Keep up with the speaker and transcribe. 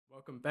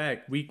Welcome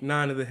back. Week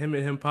 9 of the Him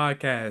and Him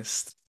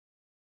podcast.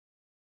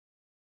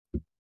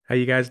 How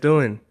you guys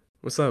doing?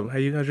 What's up?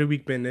 How's your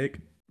week been, Nick?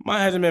 Mine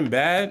hasn't been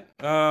bad.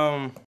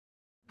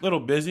 Little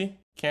busy,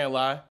 can't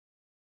lie.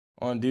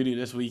 On duty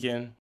this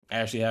weekend. I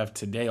actually have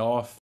today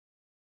off.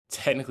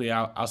 Technically,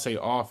 I'll say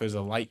off is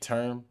a light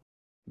term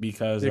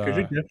because Yeah, because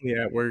you're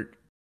definitely at work.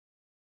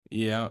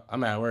 yeah,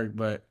 I'm at work,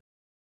 but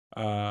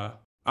uh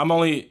I'm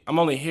only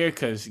here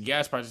because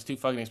gas prices is too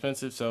fucking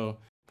expensive. So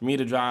for me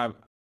to drive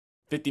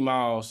 50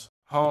 miles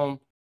home,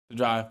 to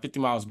drive 50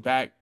 miles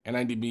back, and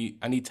I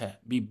need to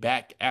be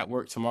back at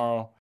work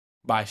tomorrow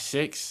by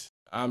 6.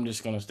 I'm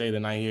just gonna stay the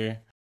night here.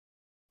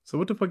 So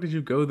what the fuck did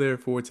you go there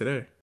for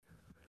today?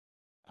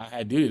 I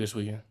had duty this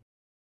weekend.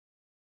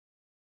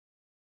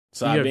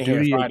 So So you I've have been here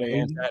duty on Friday and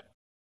Monday? Saturday.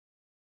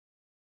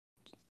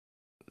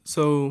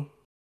 So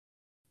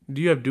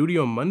do you have duty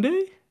on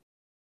Monday?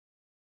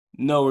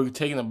 No, we're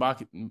taking the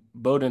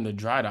boat in the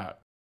dry dock.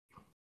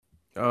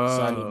 So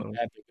Oh,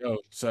 had to go.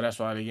 So that's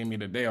why they gave me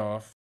the day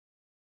off.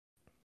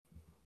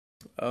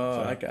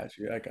 I So got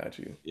you. I got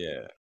you.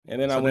 yeah. And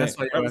then I So that's went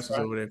why right your ass was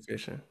before. over there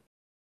fishing.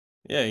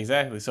 Yeah,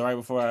 exactly. So right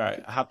before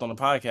I hopped on the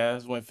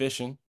podcast, went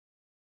fishing.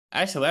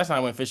 Actually, last night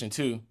I went fishing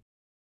too.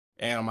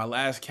 And on my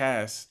last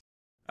cast,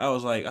 I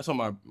told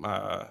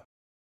my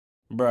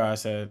bro, I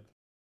said,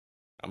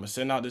 I'm gonna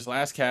send out this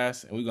last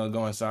cast and we're gonna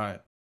go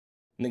inside.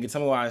 Nigga,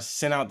 tell me why I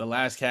sent out the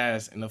last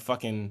cast and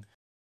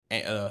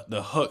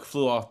the hook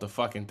flew off the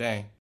fucking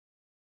thing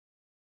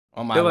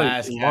on It my like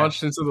last cast.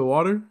 launched into the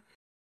water?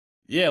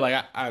 Yeah,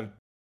 like I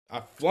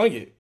flung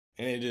it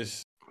and it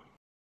just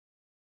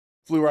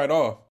flew right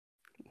off.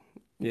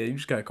 Yeah, you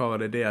just gotta call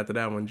it a day after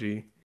that one,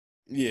 G.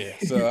 Yeah,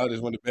 so I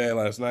just went to bed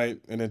last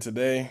night and then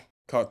today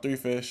caught 3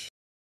 fish.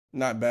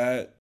 Not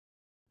bad.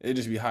 It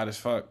just be hot as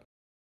fuck.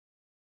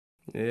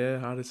 Yeah,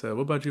 how to say?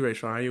 What about you,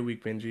 Rachel? How your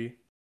week been, G?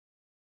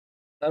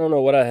 I don't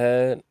know what I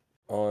had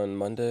on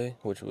Monday,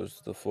 which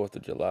was the 4th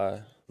of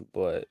July,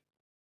 but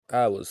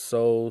I was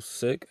so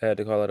sick. I had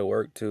to call out of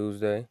work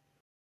Tuesday.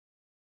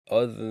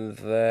 Other than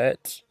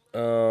that,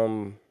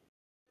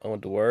 I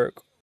went to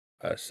work.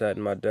 I sat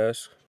in my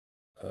desk,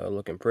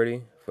 looking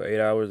pretty for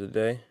 8 hours a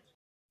day.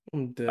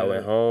 I'm I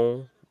went dead.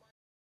 home,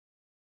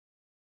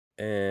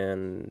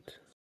 and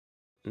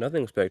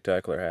nothing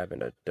spectacular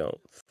happened, I don't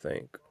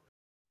think.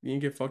 You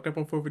didn't get fucked up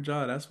on 4th of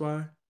July, that's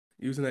why?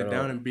 Using I that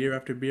down don't, in beer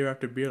after beer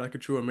after beer like a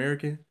true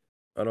American?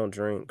 I don't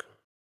drink.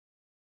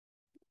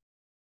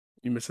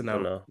 You missing I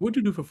don't out. know. What'd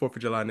you do for 4th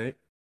of July, Nick?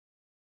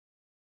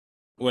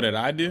 What did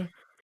I do?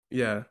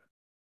 Yeah.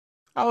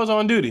 I was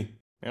on duty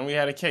and we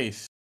had a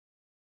case.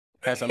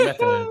 Had some meth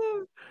heads.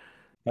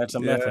 Had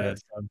some meth Yeah,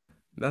 heads. So,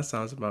 that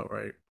sounds about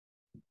right.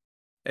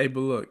 Hey,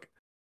 but look,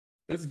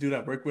 there's a dude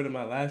I worked with in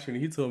my last year,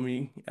 and he told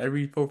me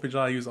every 4th of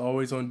July he was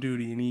always on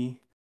duty, and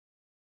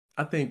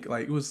I think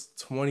like it was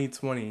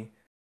 2020.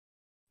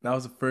 That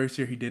was the first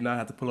year he did not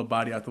have to pull a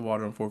body out the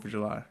water on 4th of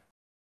July,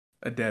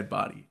 a dead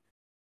body.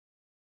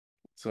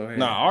 So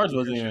no, hey, ours you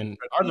wasn't should even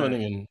credit ours him wasn't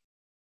that. even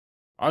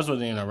ours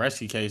wasn't even a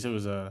rescue case. It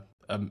was a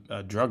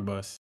drug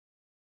bust.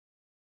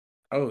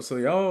 Oh, so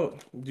y'all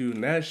do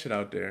that shit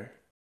out there?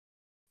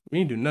 We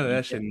didn't do none of that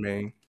Yeah. shit,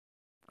 man.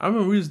 I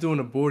remember we was doing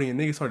the boarding and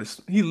niggas started.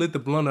 He lit the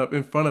blunt up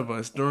in front of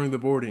us during the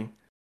boarding.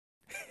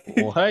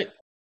 What?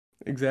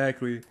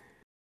 Exactly.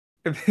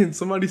 And then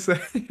somebody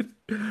said,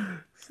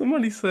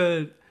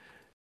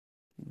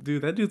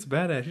 dude, that dude's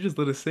badass. He just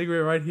lit a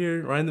cigarette right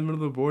here, right in the middle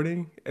of the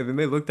boarding. And then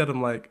they looked at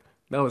him like,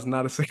 that was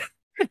not a cigarette.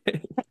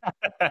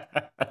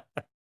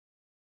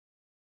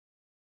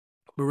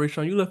 But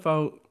Rayshawn, you left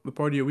out the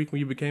part of your week when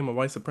you became a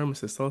white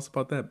supremacist. Tell us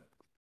about that.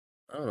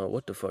 I don't know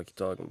what the fuck you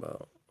talking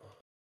about.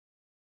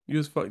 You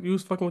was fucking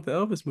with the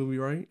Elvis movie,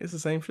 right? It's the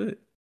same shit.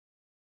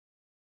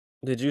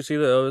 Did you see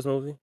the Elvis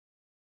movie?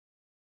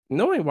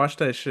 No one ain't watched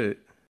that shit.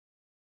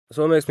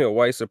 So it makes me a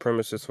white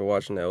supremacist for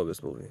watching the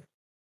Elvis movie.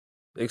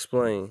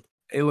 Explain.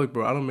 Hey, look,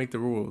 bro, I don't make the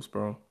rules,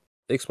 bro.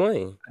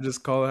 Explain. I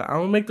just call it. I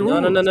don't make the No,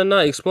 no, no, rules. no, no.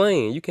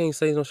 Explain. You can't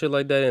say no shit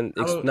like that and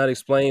I don't not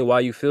explain why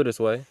you feel this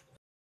way.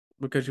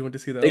 because you went to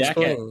see the Yeah, I Elvis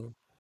can't movie. Explain.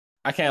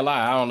 I can't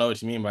lie. I don't know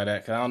what you mean by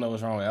that because I don't know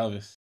what's wrong with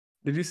Elvis.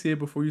 Did you see it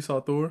before you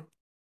saw Thor?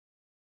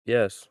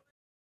 Yes.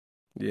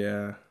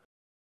 Yeah,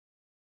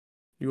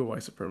 you a white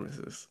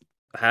supremacist.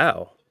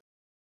 How?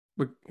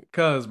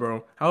 Because,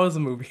 bro, how was the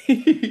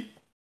movie?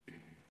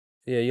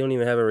 Yeah, you don't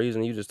even have a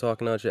reason. You just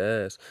talking out your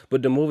ass.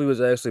 But the movie was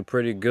actually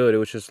pretty good. It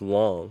was just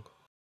long.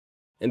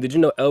 And did you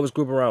know Elvis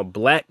grew up around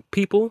black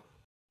people?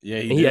 Yeah,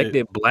 he And he did.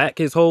 acted black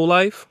his whole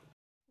life?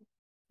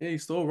 Yeah, he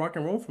stole rock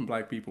and roll from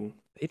black people.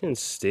 He didn't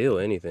steal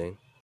anything.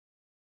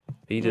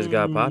 He just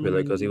got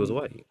popular because he was Mm,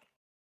 white.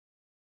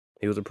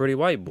 He was a pretty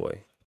white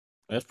boy.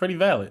 That's pretty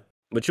valid.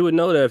 But you would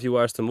know that if you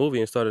watched the movie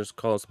and started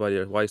calling somebody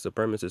a white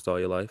supremacist all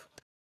your life.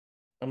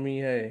 I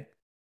mean, hey,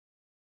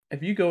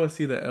 if you go and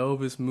see the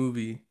Elvis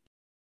movie,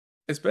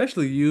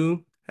 especially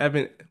you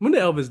haven't. When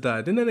did Elvis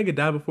die? Didn't that nigga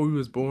die before he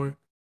was born?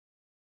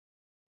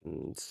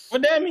 It's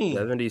What that mean?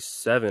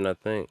 77, I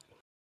think.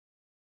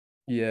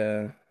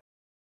 Yeah,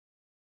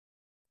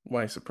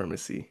 white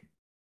supremacy.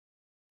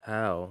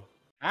 How?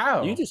 You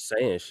How? just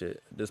saying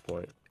shit at this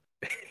point.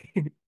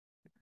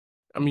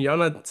 I mean, y'all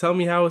not tell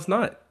me how it's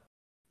not.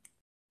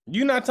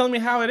 You not telling me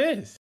how it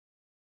is.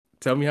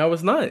 Tell me how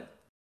it's not.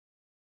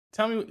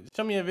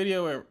 Show me a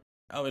video where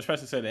Elvis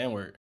Presley said the N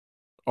word.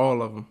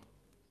 All of them.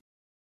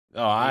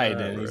 Oh, all right Nah,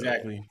 then, bro.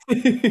 exactly.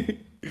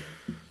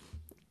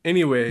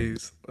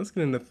 Anyways, let's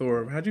get into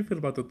Thor. How'd you feel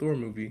about the Thor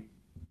movie?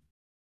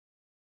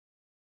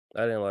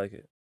 I didn't like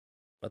it.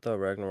 I thought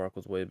Ragnarok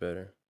was way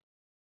better.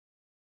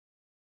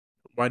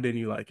 Why didn't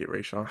you like it,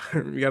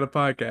 Rayshawn? We got a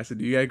podcast to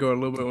do. You gotta go a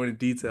little bit more into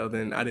detail.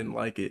 Then I didn't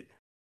like it.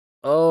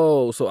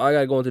 Oh, so I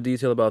gotta go into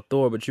detail about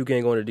Thor, but you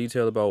can't go into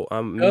detail about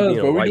me Cause, being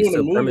a bro, we're white doing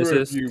a movie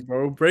supremacist. review,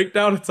 bro. Break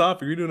down the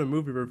topic. We're doing a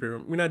movie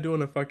review. We're not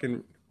doing a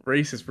fucking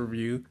racist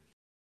review.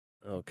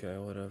 Okay,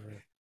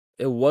 whatever.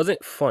 It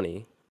wasn't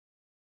funny.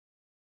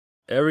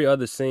 Every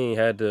other scene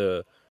had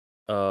to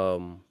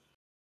um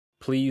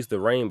please the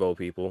rainbow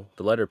people,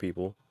 the letter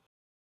people.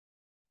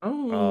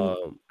 Oh,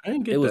 Um, I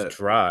didn't it get was that.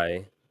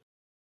 dry,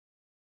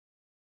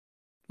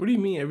 What do you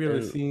mean every other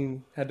and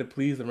scene had to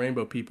please the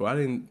rainbow people? I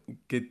didn't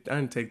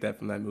take that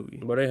from that movie.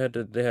 but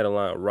they had a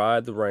line,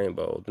 ride the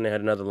rainbow. Then they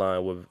had another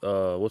line with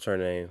what's her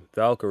name?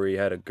 Valkyrie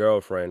had a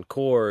girlfriend,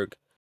 Korg.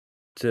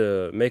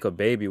 To make a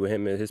baby with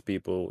him and his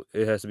people,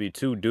 it has to be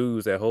two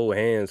dudes that hold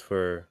hands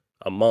for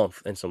a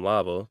month in some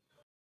lava.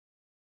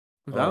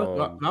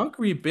 Um,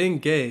 Valkyrie been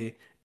gay,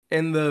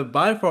 and the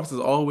Bifrost has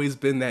always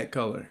been that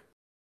color.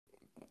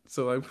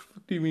 So like,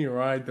 what do you mean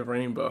ride the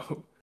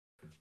rainbow?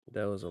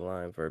 that was a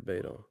line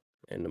verbatim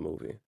in the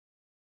movie.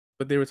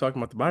 But they were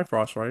talking about the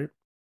Bifrost, right?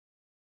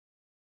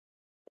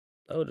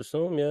 I would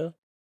assume, yeah.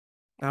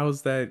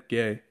 How's that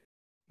gay?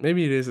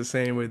 Maybe it is the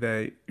same way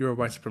that you're a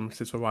white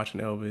supremacist for watching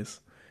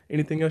Elvis.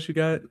 Anything else you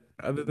got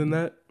other than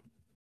that?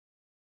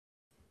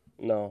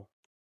 No,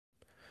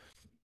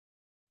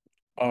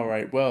 All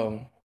right,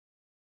 well,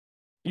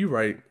 you're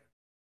right.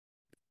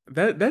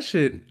 That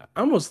shit,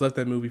 I almost left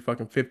that movie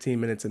fucking 15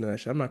 minutes into that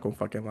shit. I'm not gonna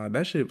fucking lie.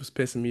 That shit was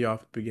pissing me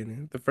off at the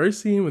beginning. The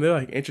first scene when they're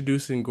like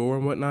introducing gore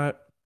and whatnot,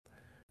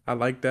 I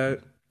like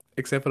that.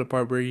 Except for the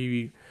part where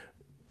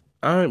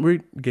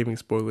we're giving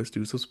spoilers,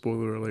 dude, so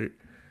spoiler alert.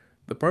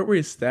 The part where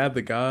he stabbed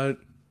the god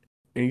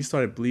and he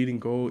started bleeding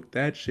gold,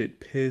 that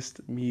shit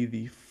pissed me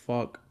the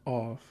fuck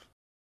off.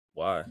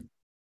 why?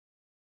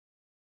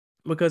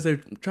 Because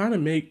they're trying to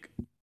make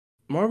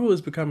Marvel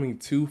is becoming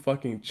too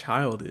fucking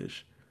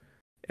childish.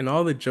 And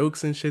all the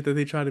jokes and shit that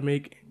they try to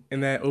make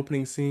in that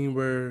opening scene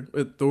where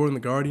with Thor and the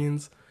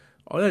Guardians,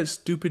 all that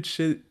stupid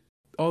shit,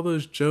 all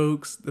those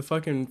jokes, the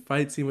fucking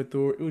fight scene with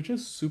Thor, it was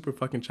just super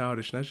fucking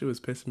childish, and that shit was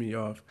pissing me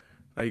off.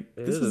 Like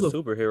It this is a is a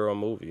superhero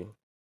movie.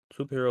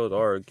 Superheroes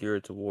are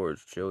geared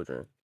towards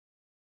children.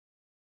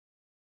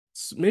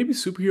 maybe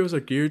superheroes are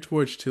geared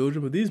towards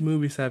children, but these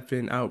movies have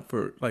been out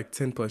for like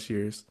 10 plus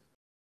years.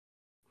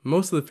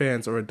 Most of the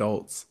fans are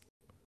adults.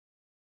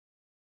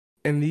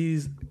 And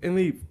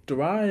they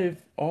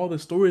derive all the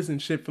stories and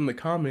shit from the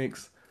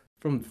comics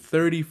from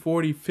 30,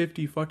 40,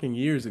 50 fucking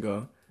years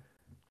ago.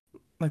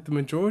 Like the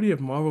majority of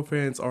Marvel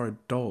fans are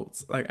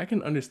adults. Like I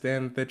can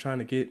understand that they're trying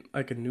to get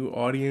like a new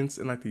audience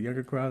and like the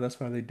younger crowd. That's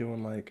why they're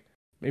doing like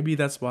maybe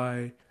that's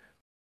why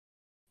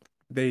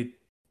they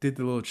did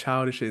the little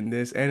childish shit in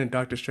this and in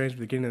Doctor Strange. At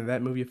the beginning of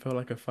that movie, it felt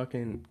like a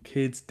fucking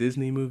kids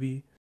Disney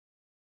movie.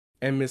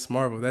 And Miss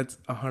Marvel, that's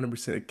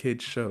 100% a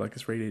kids show. Like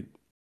it's rated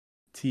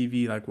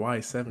TV like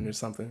Y7 or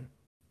something.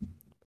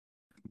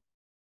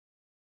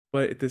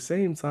 But at the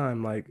same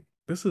time, like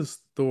this is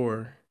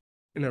Thor,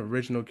 an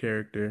original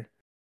character.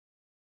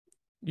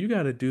 You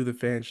got to do the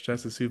fans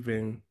justice who've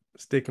been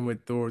sticking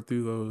with Thor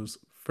through those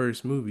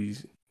first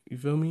movies. You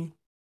feel me?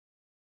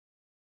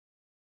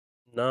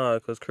 Nah,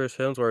 because Chris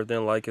Hemsworth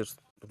didn't like his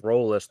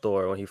role as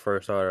Thor when he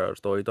first started out as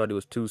Thor. He thought he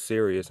was too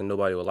serious and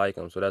nobody would like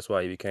him, so that's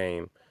why he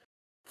became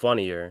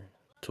funnier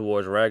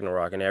towards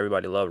Ragnarok, and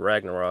everybody loved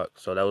Ragnarok.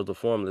 So that was the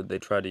formula that they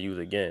tried to use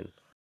again,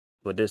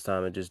 but this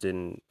time it just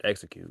didn't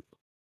execute.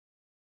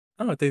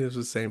 I don't think this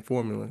was the same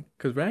formula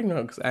because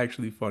Ragnarok's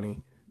actually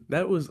funny.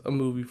 That was a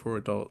movie for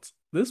adults.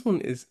 This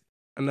one is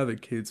another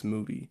kid's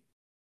movie.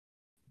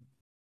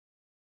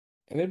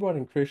 And they brought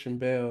in Christian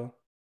Bale.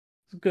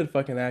 He's a good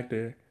fucking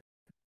actor.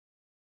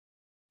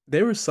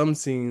 There were some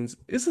scenes.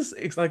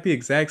 It's like the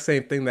exact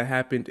same thing that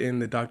happened in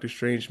the Doctor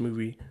Strange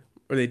movie,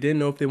 where they didn't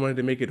know if they wanted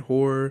to make it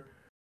horror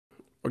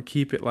or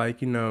keep it like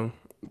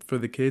for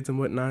the kids and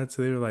whatnot.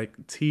 So they were like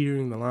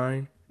teetering the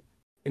line,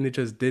 and it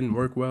just didn't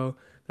work well.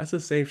 That's the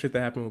same shit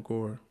that happened with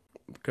Gore,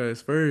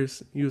 because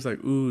first he was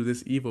like, "Ooh,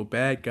 this evil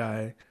bad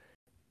guy,"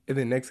 and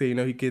then next thing you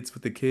know, he gets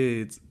with the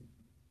kids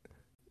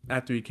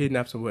after he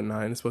kidnaps and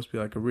whatnot, and it's supposed to be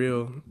like a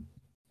real,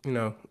 you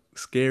know,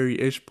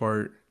 scary-ish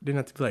part. Didn't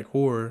have to be like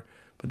horror,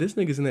 but this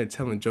nigga's in there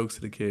telling jokes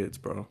to the kids,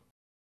 bro.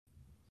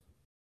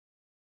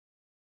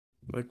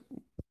 Like, The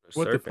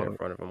what the serpent in fuck?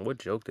 front of him. What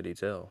joke did he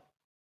tell?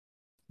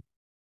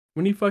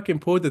 When he fucking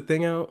pulled the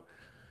thing out,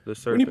 The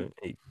when he serpent.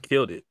 He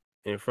killed it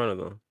in front of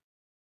them.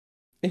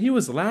 and he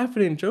was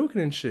laughing and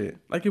joking and shit.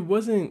 Like it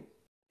wasn't.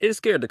 It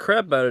scared the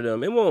crap out of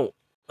them. It won't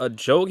a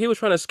joke. He was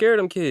trying to scare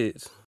them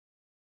kids.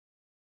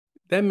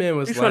 That man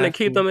was He's trying to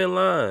keep laughing. them in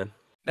line.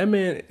 That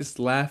man is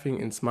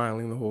laughing and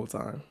smiling the whole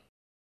time.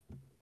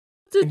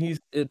 To, And he's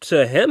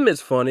to him,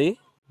 it's funny,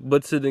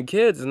 but to the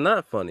kids, it's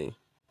not funny.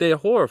 They're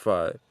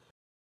horrified.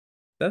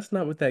 That's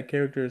not what that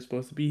character is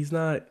supposed to be. He's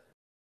not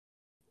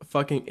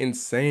fucking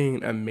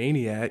insane, a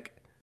maniac.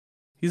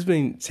 He's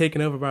been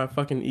taken over by a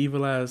fucking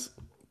evil ass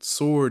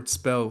sword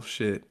spell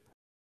shit.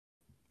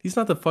 He's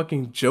not the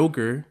fucking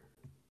Joker.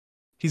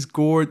 He's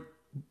Gord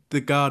the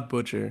God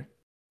Butcher.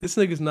 This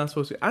nigga's not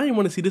supposed to. I didn't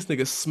want to see this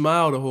nigga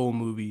smile the whole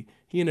movie.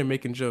 He in there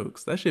making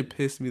jokes. That shit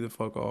pissed me the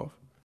fuck off.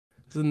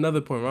 This is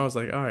another point where I was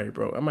like, all right,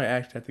 bro, I might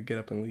actually have to get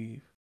up and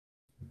leave.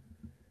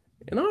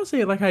 And I don't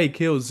say like how he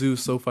killed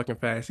Zeus so fucking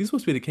fast. He's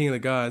supposed to be the king of the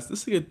gods.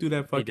 This nigga threw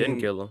that He didn't fucking.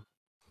 kill him.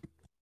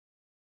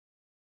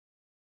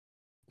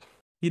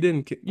 He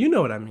didn't. You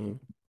know what I mean?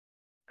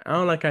 I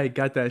don't like how he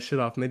got that shit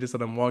off and they just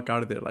let him walk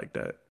out of there like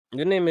that.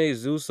 Then they made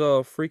Zeus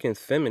all freaking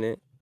feminine.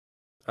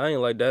 I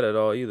ain't like that at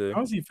all either.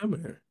 How is he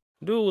feminine?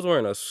 Dude was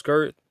wearing a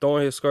skirt,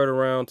 throwing his skirt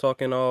around,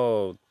 talking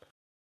all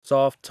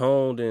soft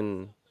toned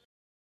and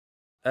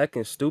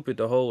acting stupid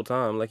the whole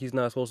time. Like he's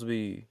not supposed to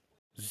be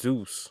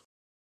Zeus.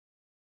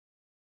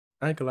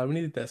 I ain't gonna lie, we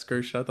needed that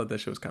skirt shit. I thought that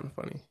shit was kind of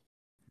funny.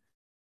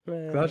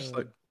 'Cause I was just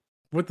like, Man.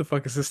 what the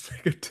fuck is this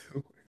nigga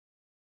doing?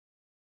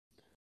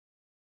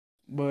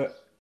 But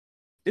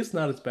it's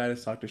not as bad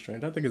as Doctor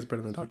Strange. I think it's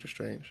better than Doctor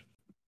Strange.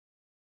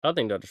 I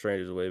think Doctor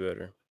Strange is way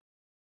better.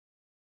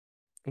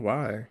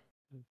 Why?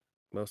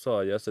 I saw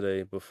it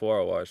yesterday before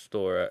I watched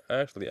Thor.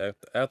 Actually,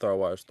 after I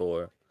watched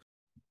Thor.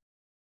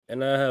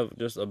 And I have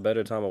just a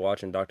better time of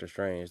watching Doctor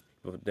Strange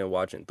than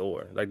watching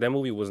Thor. Like, that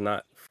movie was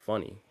not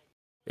funny.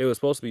 It was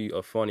supposed to be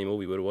a funny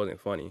movie, but it wasn't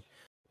funny.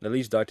 At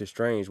least Doctor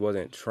Strange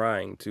wasn't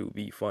trying to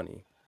be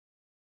funny.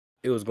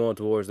 It was going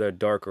towards that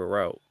darker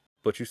route.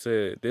 But you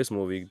said this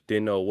movie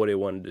didn't know what it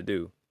wanted to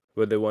do,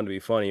 whether they wanted to be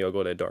funny or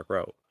go that dark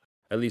route.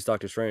 At least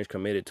Doctor Strange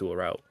committed to a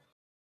route.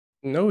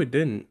 No, it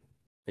didn't.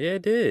 Yeah,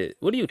 it did.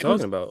 What are you It was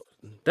talking about?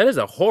 That is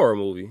a horror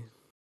movie.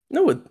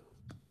 no.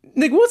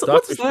 Nigga, what's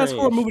Doctor this last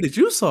horror Strange. movie that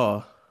you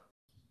saw?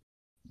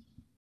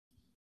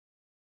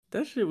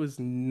 That shit was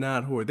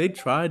not horror. They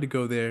tried to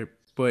go there,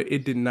 but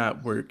it did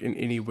not work in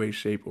any way,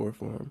 shape, or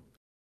form.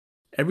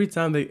 Every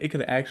time it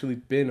could have actually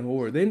been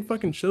horror. They didn't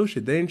fucking show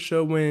shit. They didn't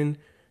show when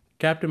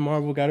Captain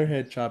Marvel got her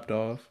head chopped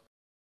off.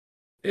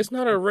 It's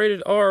not a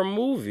rated R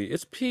movie.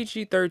 It's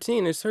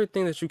PG-13. It's certain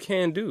things that you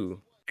can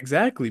do.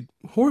 Exactly.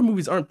 Horror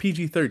movies aren't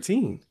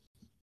PG-13.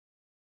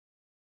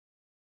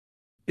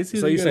 It's So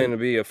either you gonna saying to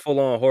be a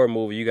full-on horror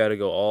movie, you got to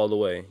go all the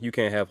way. You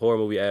can't have horror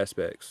movie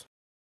aspects.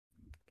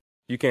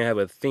 You can't have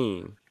a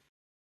theme.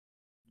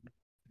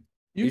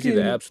 you It's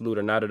either can. absolute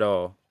or not at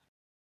all.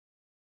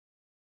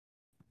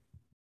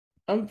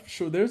 I'm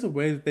sure there's a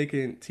way that they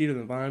can teeter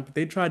the line, but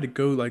they tried to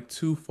go like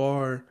too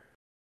far.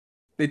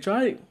 They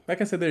tried,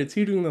 like I said, they're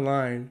teetering the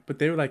line, but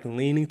they were like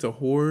leaning to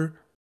horror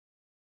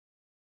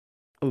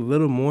a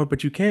little more.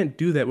 But you can't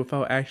do that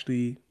without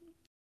actually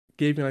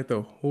giving like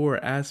the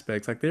horror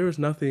aspects. Like there was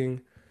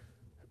nothing.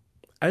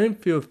 I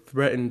didn't feel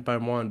threatened by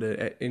Wanda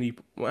at any.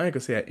 Well, I ain't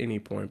gonna say at any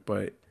point,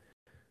 but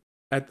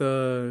at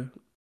the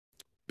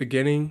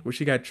beginning where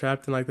she got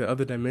trapped in like the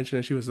other dimension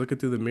and she was looking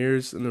through the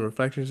mirrors and the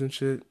reflections and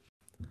shit.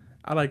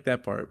 I like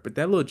that part, but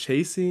that little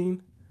chase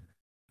scene,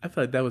 I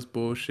feel like that was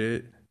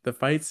bullshit. The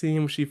fight scene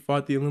when she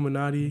fought the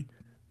Illuminati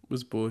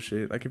was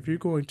bullshit. Like if you're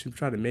going to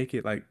try to make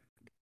it like,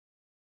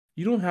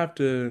 you don't have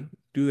to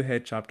do the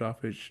head chopped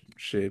off and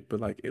shit,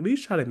 but like at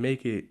least try to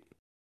make it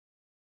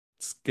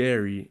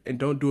scary and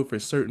don't do it for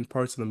certain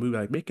parts of the movie.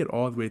 Like make it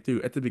all the way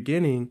through. At the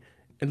beginning,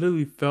 it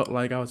literally felt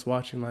like I was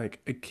watching like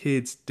a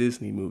kid's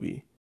Disney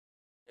movie.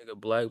 Nigga,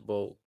 Black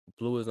Bolt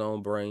blew his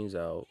own brains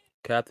out.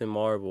 Captain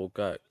Marvel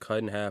got cut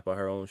in half by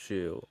her own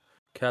shield.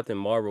 Captain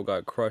Marvel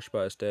got crushed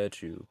by a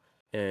statue.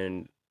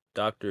 And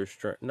Doctor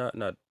Strange, not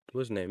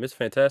what's his name? It's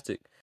Fantastic.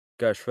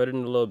 Got shredded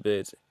into little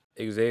bits.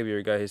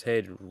 Xavier got his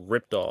head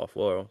ripped off,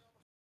 or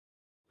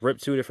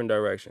ripped two different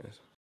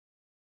directions.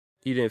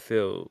 He didn't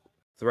feel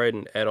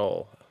threatened at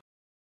all.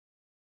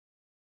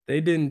 They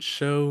didn't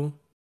show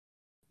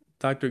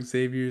Dr.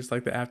 Xavier's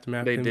like the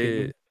aftermath of They him getting.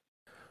 did.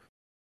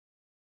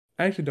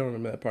 I actually don't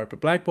remember that part,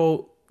 but Black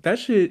Bolt, that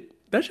shit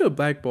with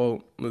Black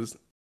Bolt was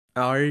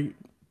alright,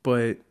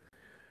 but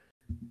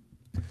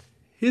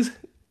his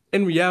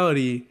in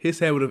reality, his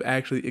head would have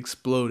actually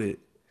exploded,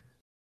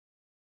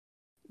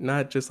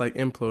 not just like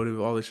imploded with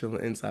all the shit on the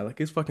inside. Like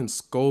his fucking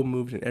skull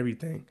moved and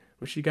everything.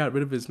 When she got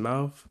rid of his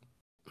mouth,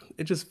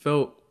 it just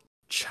felt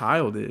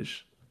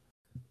childish.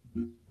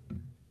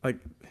 Like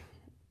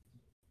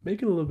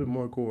make it a little bit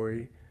more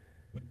gory.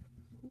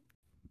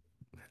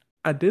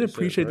 I did It's a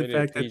appreciate the rated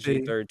fact that they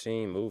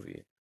PG-13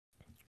 movie.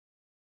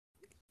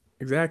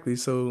 exactly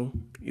so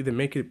either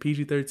make it a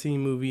PG-13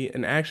 movie,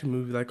 an action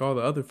movie like all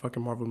the other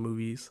fucking Marvel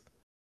movies,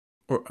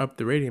 or up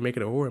the rating and make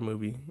it a horror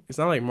movie. It's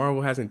not like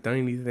Marvel hasn't done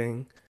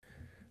anything.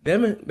 They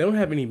don't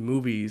have any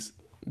movies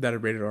that are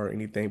rated R or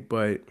anything,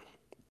 but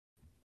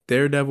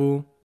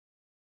Daredevil,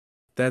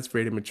 that's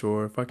rated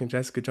mature. Fucking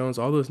Jessica Jones,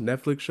 all those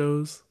Netflix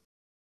shows,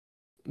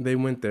 they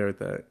went there with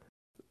that.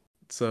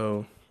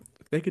 So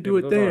They could Yeah,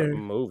 do but it those aren't there.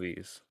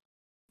 movies.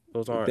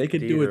 Those If aren't they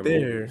could do theater it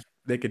there, movies.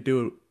 they could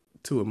do it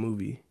to a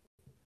movie.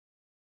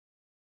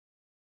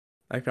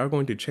 Like, I'm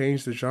going to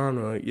change the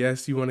genre.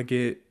 Yes, you want to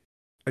get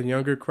a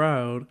younger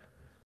crowd,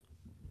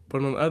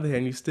 but on the other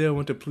hand, you still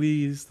want to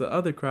please the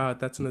other crowd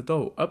that's an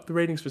adult. Up the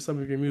ratings for some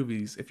of your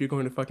movies if you're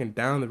going to fucking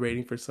down the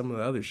rating for some of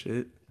the other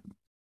shit.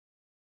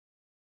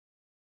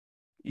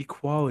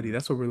 Equality,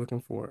 that's what we're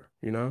looking for,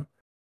 you know?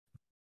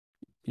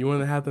 You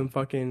want to have them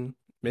fucking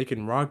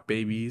making rock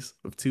babies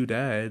with two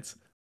dads,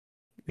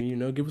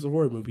 then, give us a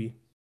horror movie.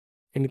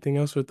 Anything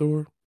else for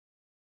Thor?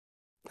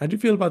 How'd you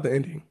feel about the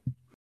ending?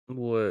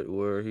 What,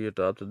 where he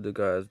adopted the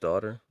guy's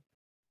daughter?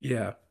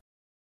 Yeah.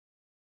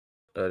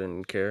 I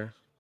didn't care.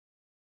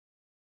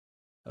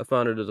 I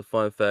found it as a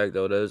fun fact,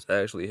 though, that is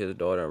actually his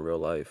daughter in real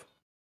life.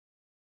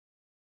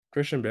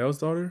 Christian Bale's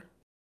daughter?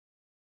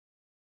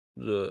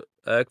 The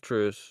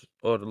actress,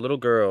 or the little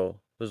girl,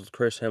 was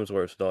Chris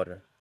Hemsworth's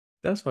daughter.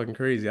 That's fucking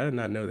crazy. I did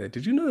not know that.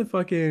 Did you know that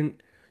fucking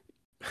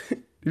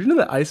Did you know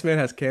that Iceman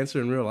has cancer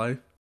in real life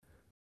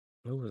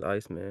Who was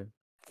Iceman?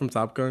 from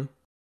Top Gun?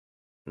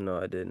 No,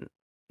 I didn't.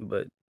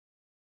 But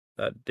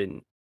I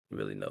didn't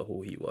really know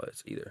who he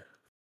was either.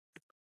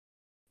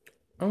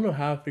 I don't know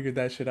how I figured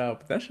that shit out,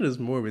 but that shit is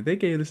morbid. They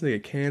gave this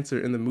nigga cancer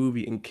in the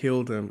movie and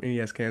killed him, and he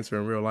has cancer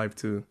in real life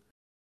too.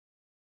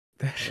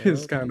 That shit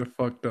is Well, kind of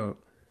fucked up.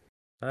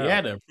 He how?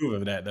 had to approve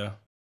of that though.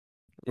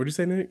 What'd you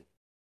say, Nick?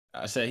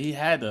 I said he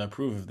had to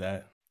approve of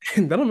that.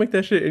 That don't make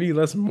that shit any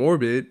less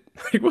morbid.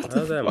 Like, what the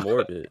How's that fuck?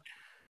 morbid?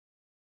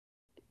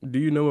 Do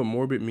you know what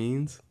morbid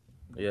means?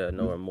 Yeah, I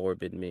know what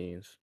morbid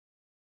means.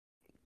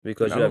 And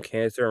Because I you have don't.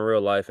 cancer in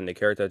real life and the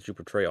character that you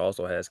portray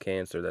also has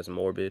cancer, that's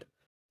morbid.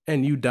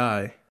 And you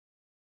die.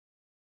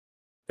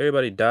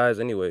 Everybody dies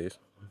anyways.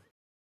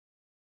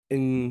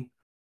 And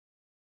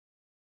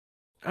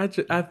I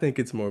think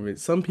it's morbid.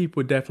 Some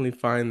people definitely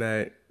find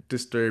that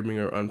disturbing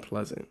or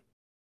unpleasant.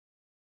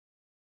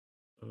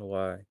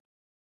 Why?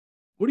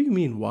 What do you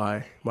mean,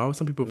 why? Why would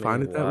some people I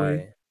find mean, it that way?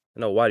 why?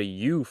 No, why do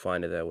you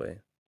find it that way?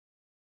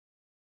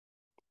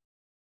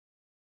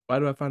 Why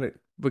do I find it?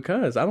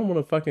 Because I don't want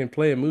to fucking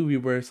play a movie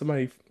where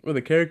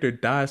the character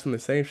dies from the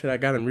same shit I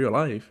got in real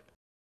life.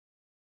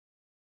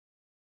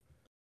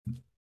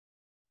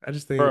 I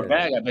just For think, a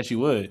bag, I bet you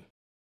would.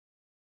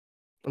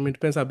 I mean, it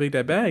depends how big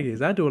that bag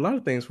is. I do a lot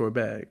of things for a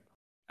bag.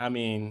 I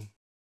mean,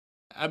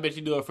 I bet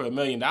you do it for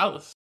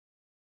 $1,000,000.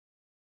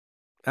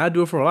 I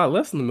do it for a lot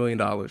less than $1 million.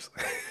 All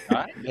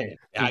right, then.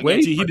 I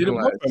Way guarantee he did fucking it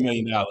more for less.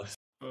 $1,000,000.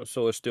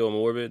 So it's still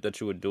morbid that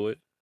you would do it,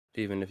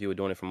 even if you were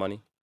doing it for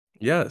money?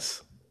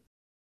 Yes.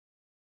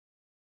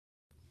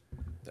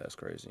 That's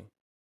crazy.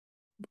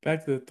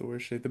 Back to the Thor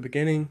shit. The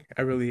beginning,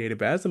 I really hated,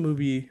 but as the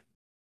movie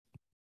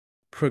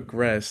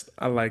progressed,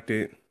 I liked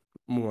it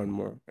more and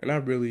more, and I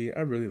really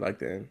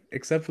liked it.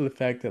 Except for the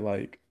fact that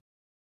like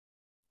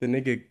the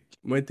nigga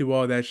went through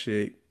all that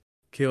shit,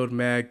 killed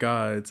mad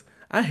gods.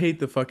 I hate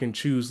the fucking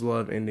choose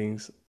love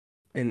endings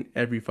in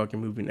every fucking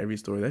movie and every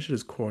story. That shit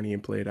is corny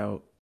and played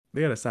out.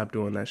 They gotta stop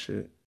doing that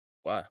shit.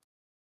 Why?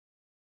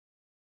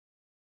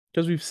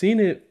 Because we've seen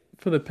it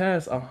for the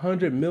past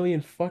 100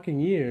 million fucking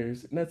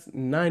years, and that's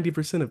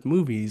 90% of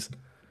movies.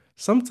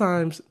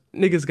 Sometimes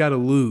niggas gotta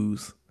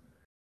lose.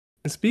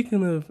 And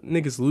speaking of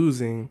niggas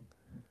losing,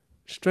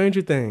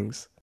 Stranger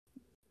Things.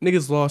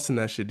 Niggas lost in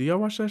that shit. Do y'all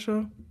watch that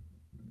show?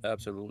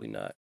 Absolutely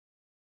not.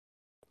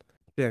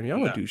 Damn, y'all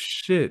don't No. do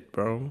shit,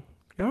 bro.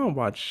 Y'all don't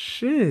watch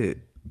shit.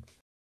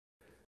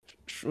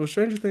 Well,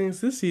 Stranger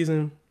Things this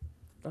season,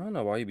 I don't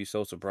know why you be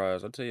so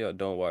surprised. I tell you, I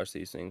don't watch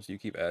these things. You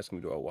keep asking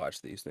me, do I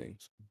watch these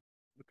things?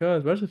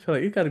 because I just feel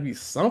like it gotta be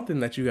something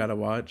that you gotta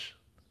watch.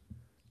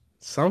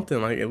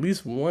 Something, like at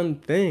least one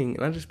thing.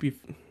 And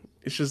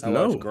it's just I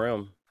watch no.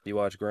 Grimm. You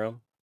watch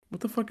Grimm? What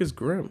the fuck is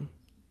Grimm?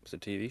 It's a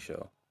TV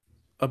show.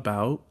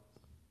 About?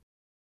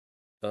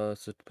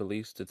 It's a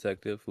police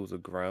detective who's a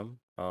Grimm.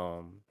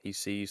 He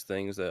sees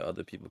things that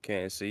other people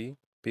can't see.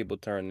 People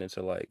turn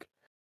into like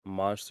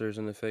monsters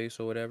in the face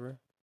or whatever.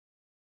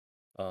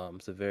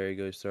 It's a very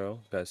good show.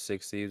 Got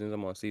 6 seasons.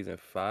 I'm on season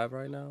 5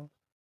 right now.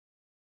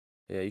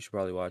 Yeah, you should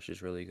probably watch it.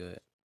 It's really good.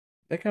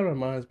 That kind of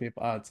reminds me of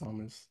Odd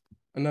Thomas.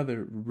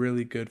 Another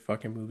really good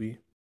fucking movie.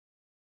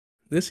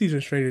 This season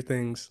of Stranger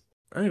Things,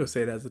 I ain't gonna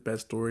say that's the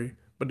best story,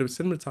 but the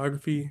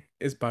cinematography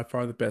is by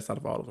far the best out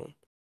of all of them.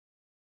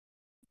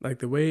 Like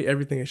the way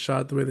everything is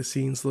shot, the way the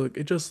scenes look,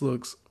 it just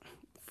looks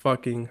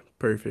fucking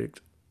perfect.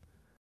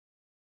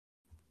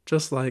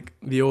 Just like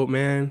The Old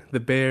Man, The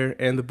Bear,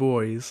 and The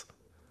Boys,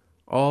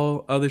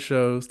 all other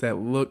shows that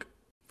look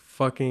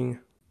fucking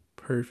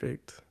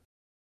perfect.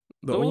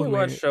 The So when Old you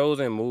watch Man, shows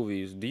and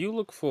movies, do you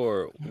look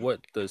for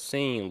what the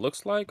scene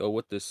looks like or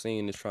what the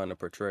scene is trying to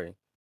portray?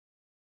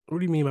 what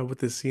do you mean by what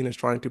this scene is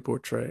trying to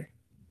portray?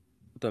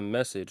 The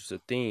message, the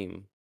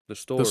theme, the The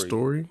story.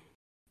 story?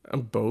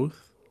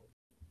 Both.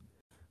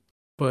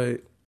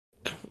 But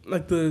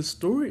like the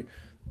story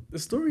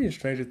in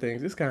Stranger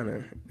Things is kind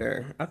of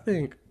I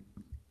think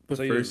the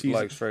So first you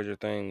like season, Stranger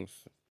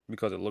Things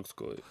because it looks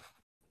good.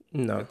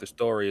 no, Like the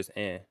story is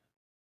eh.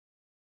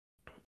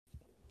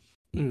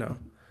 no,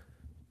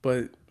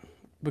 but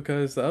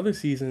because the other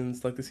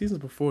seasons, like the seasons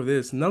before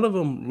this, none of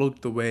them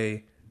looked the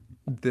way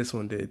this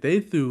one did. They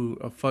threw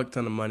a fuck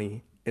ton of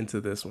money into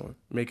this one,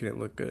 making it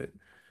look good.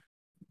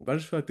 But I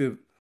just feel like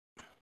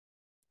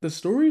the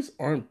stories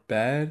aren't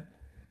bad.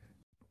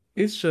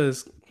 It's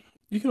just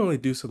you can only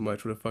do so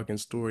much with a fucking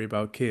story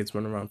about kids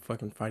running around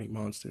fucking fighting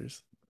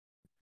monsters.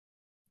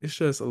 It's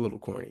just a little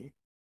corny.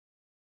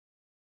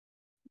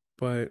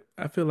 But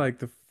I feel like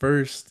the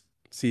first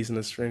season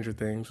of Stranger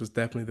Things was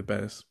definitely the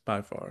best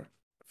by far.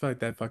 I feel like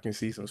that fucking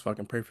season was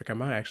fucking perfect. I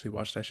might actually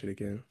watch that shit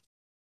again.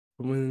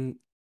 But when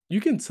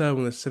you can tell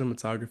when the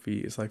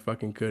cinematography is like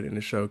fucking good in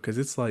the show, because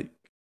it's like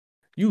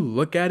you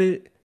look at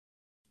it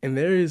and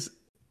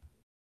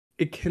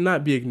it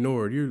cannot be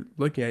ignored. You're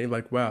looking at it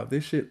like, wow,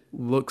 this shit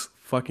looks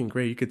fucking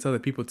great. You could tell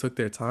that people took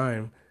their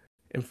time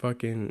and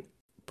fucking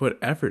put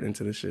effort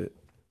into the shit.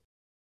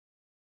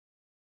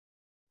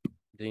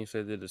 Then you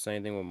said they did the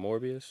same thing with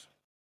Morbius,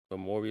 but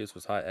Morbius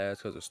was hot ass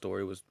because the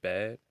story was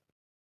bad.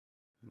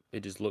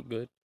 It just looked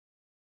good.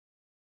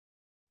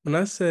 When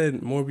I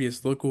said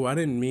Morbius looked cool, I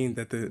didn't mean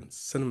that the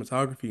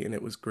cinematography in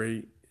it was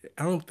great.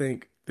 I don't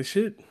think the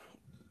shit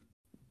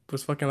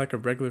was fucking like a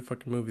regular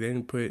fucking movie. They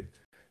didn't put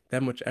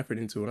that much effort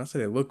into it. When I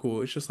said it looked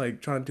cool, it's just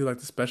like trying to do like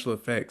the special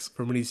effects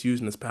from when he's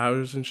using his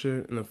powers and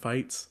shit in the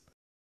fights.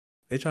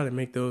 They try to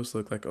make those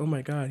look like, oh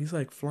my god, he's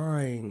like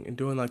flying and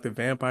doing like the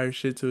vampire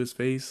shit to his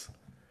face.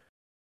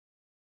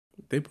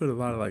 They put a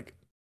lot of like,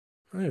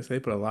 I guess they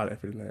put a lot of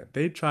effort in that.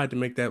 They tried to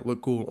make that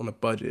look cool on a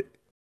budget.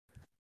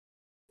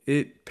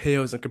 It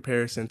pales in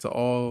comparison to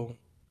all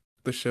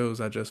the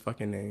shows I just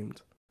fucking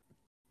named.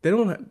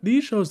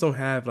 These shows don't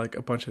have like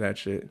a bunch of that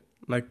shit.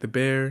 Like The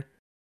Bear,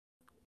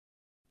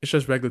 it's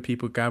just regular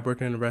people, guy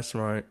working in a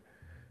restaurant.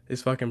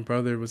 His fucking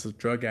brother was a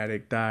drug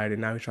addict, died,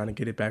 and now he's trying to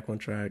get it back on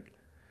track.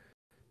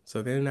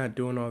 So they're not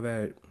doing all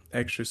that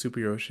extra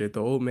superhero shit.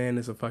 The old man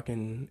is a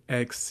fucking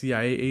ex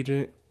CIA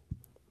agent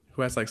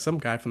who has like some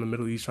guy from the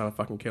Middle East trying to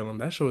fucking kill him.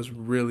 That show is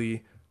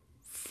really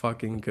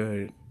fucking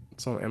good.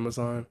 It's on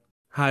Amazon.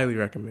 Highly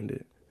recommend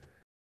it.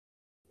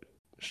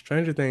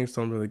 Stranger Things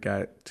don't really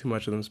got too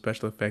much of them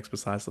special effects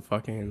besides the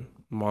fucking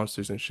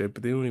monsters and shit,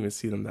 but they don't even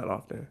see them that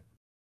often.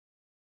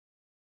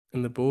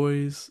 And The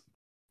Boys,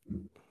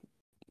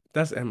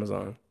 that's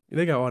Amazon.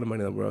 They got all the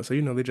money in the world, so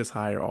they just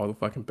hire all the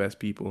fucking best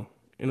people,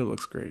 and it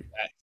looks great.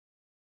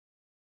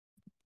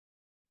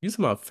 You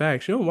talking about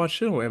facts? You don't watch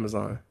shit on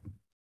Amazon.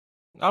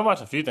 I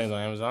watch a few things on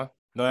Amazon.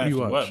 Don't What do ask you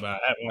me what, watch? but I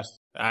haven't watched.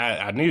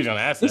 I knew you were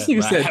gonna ask This that, nigga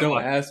but I said, haven't "Don't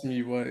watched. ask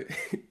me what."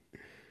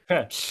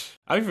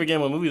 I be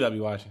forgetting what movies I be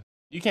watching.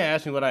 You can't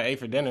ask me what I ate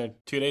for dinner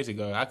 2 days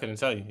ago. I couldn't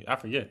tell you. I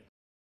forget.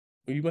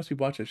 You must be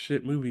watching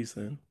shit movies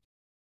then,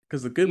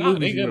 because the good No, they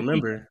movies you good movies.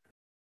 remember.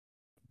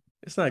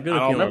 It's not good I if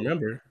don't you don't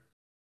remember. remember,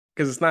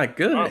 because it's not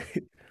good. Oh,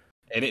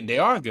 they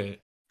are good.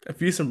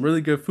 If you eat some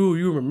really good food,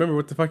 you remember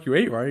what the fuck you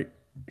ate, right?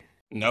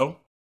 No,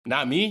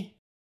 not me.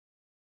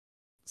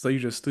 So you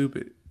just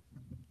stupid.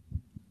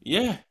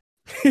 Yeah.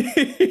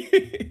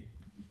 I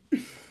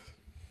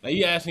Like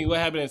you asked me what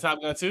happened in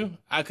Top Gun 2.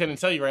 I couldn't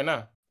tell you right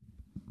now.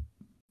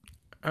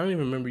 don't even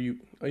remember you.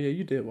 Oh yeah,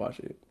 you did watch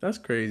it. That's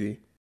crazy.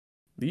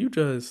 Do you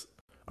just?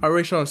 All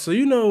right, Sean. So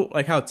you know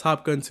like how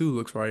Top Gun 2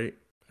 looks, right?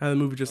 How the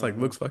movie just like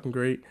Mm-hmm. looks fucking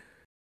great.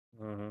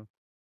 Mm-hmm.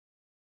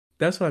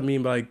 That's what I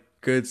mean by like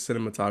good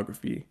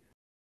cinematography.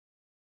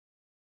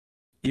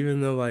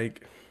 Even though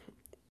like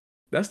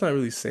that's not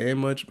really saying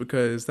much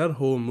because that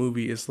whole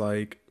movie is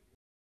like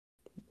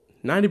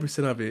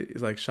 90% of it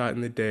is like shot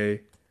in the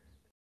day,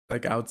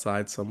 like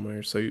outside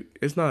somewhere. So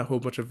it's not a whole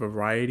bunch of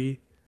variety.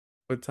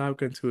 But Top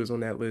Gun 2 is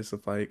on that list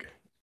of like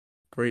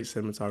great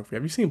cinematography.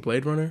 Have you seen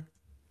Blade Runner?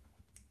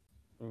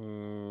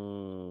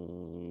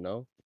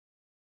 No.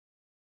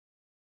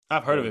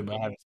 I've heard of But it, but I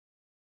haven't.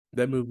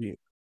 That movie,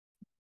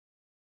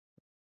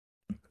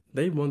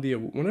 they won the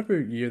whenever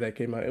year that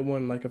came out, it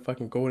won like a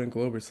fucking Golden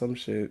Globe or some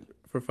shit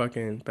for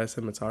fucking best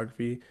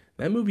cinematography.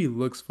 That movie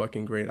looks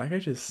fucking great. I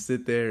could just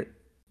sit there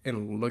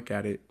and look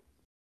at it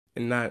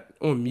and not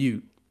on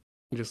mute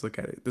and just look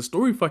at it. The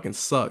story fucking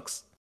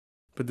sucks,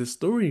 but the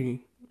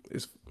story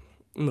is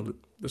no,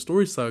 the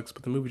story sucks,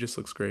 but the movie just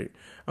looks great.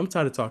 I'm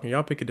tired of talking.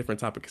 Y'all pick a different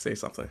topic and say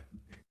something.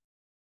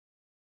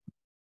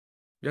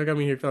 Y'all got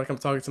me here feeling like I'm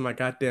talking to my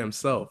goddamn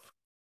self.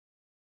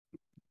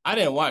 I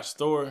didn't watch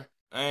Thor.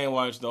 I ain't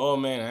watched The Old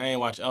Man. I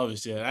ain't watched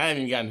Elvis yet. I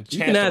haven't even gotten a You can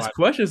chance to ask watch.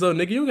 questions though,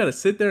 nigga. You don't gotta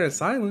sit there in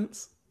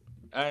silence.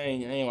 I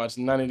ain't watched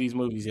none of these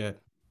movies yet.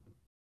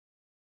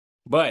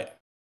 But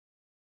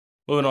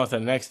moving on to the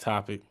next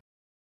topic.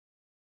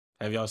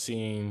 Have y'all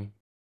seen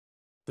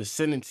the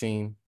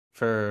sentencing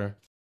for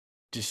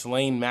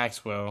Ghislaine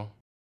Maxwell?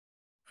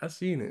 I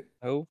seen it.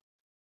 who?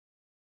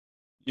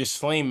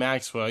 Ghislaine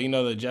Maxwell, you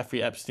know the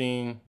Jeffrey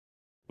Epstein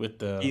with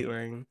the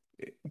Ghislaine,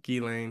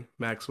 Ghislaine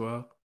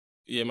Maxwell.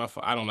 yeah,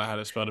 I don't know how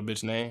to spell the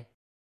bitch name.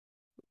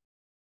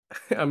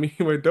 I mean,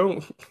 but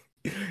don't.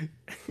 It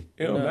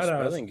You're don't not matter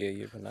how spelling it,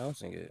 you're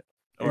pronouncing it.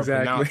 Or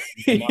exactly. pronounce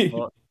it. My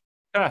fault.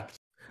 Ha,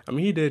 I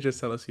mean, he did just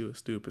tell us he was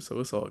stupid, so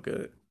it's all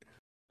good.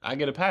 I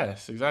get a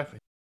pass, exactly.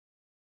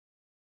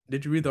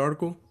 Did you read the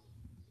article?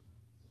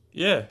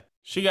 Yeah.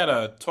 She got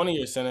a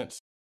 20-year sentence,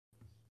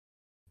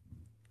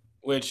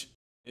 which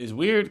is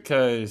weird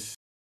because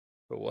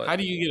For what? how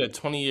do you get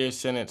a 20-year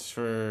sentence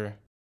for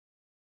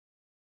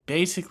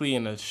basically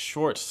in a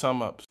short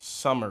sum up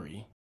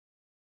summary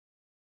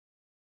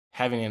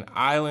having an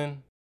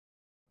island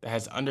that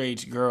has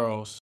underage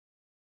girls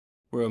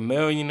where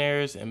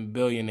millionaires and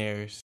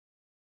billionaires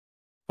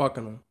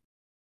Fucking them.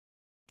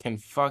 can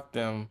fuck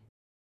them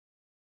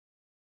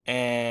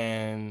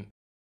and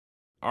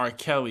R.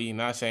 Kelly,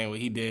 not saying what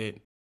he did,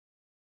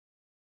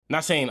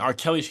 not saying R.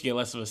 Kelly should get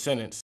less of a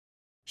sentence,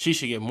 she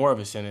should get more of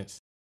a sentence,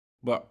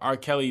 but R.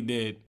 Kelly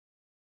did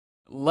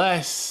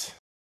less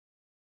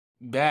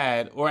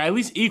bad or at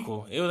least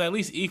equal. It was at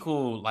least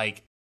equal,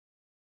 like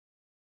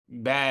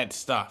bad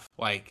stuff,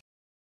 like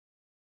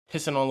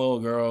pissing on little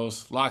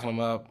girls, locking them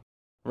up,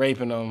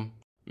 raping them,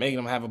 making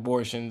them have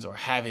abortions or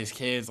have his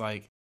kids.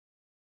 Like,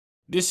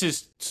 this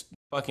is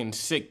fucking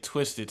sick,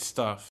 twisted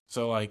stuff.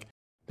 So, like,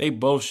 they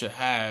both should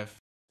have,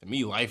 to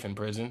me, life in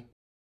prison.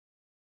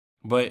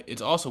 But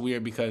it's also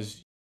weird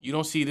because you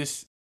don't see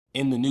this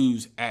in the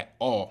news at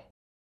all.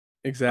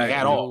 Like, at Exactly.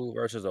 all. You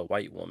versus a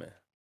white woman.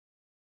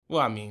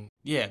 Well, I mean,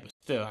 yeah, but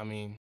still, I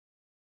mean,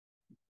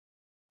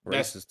 Race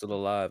that's is still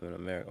alive in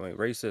America. I mean,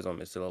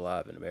 racism is still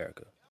alive in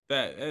America.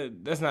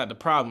 that's not the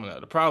problem. Though.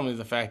 The problem is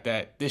the fact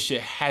that this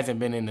shit hasn't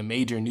been in the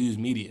major news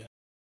media.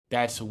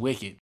 That's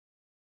wicked.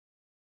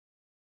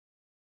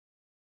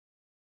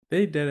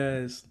 They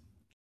dead ass.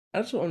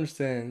 I just don't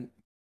understand.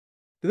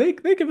 Did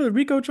they give it a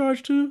Rico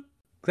charge too?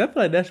 Cause I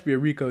feel like that should be a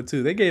Rico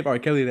too. They gave R.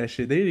 Kelly that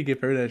shit. They need to give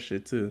her that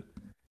shit too.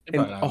 They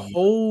And probably not a gonna be.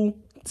 whole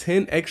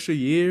 10 extra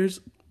years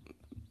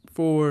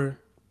for.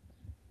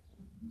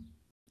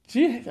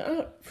 Gee,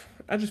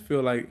 I just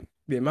feel like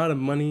the amount of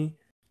money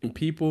and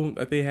people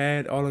that they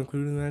had, all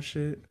included in that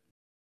shit,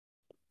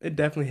 it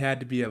definitely had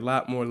to be a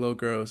lot more little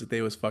girls that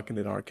they was fucking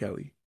than R.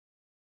 Kelly.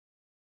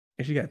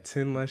 And she got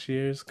 10 less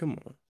years. Come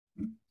on.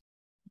 How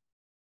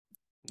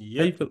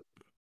you Yep. feel?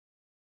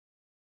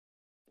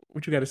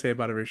 What you got to say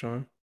about it,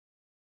 Rashawn?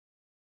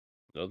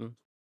 Nothing.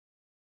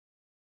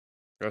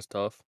 That's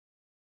tough.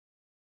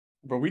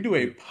 Bro, we do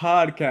a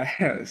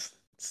podcast.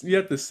 You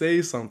have to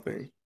say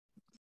something.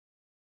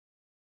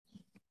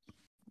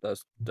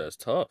 That's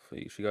tough.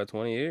 She got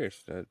 20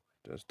 years.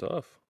 That's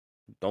tough.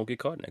 Don't get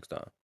caught next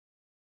time.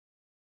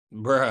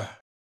 Bruh.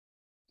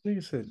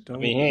 Nigga said, I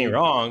mean, don't he ain't get.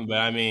 wrong, but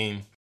I mean,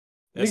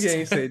 Nigga that's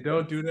ain't say,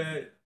 don't do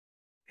that.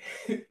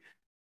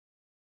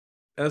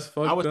 That's I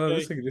fucked would up.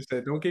 This say nigga just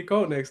said, don't get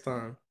caught next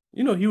time.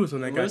 You know he was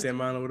on that goddamn realistic.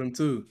 mountain with him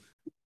too.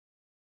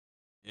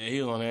 Yeah,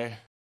 he was on there.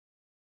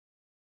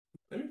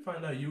 Let me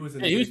find out you was the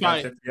Yeah, he nigga was that got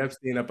probably Jeffrey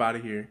Epstein up out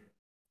of here.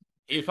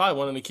 he was probably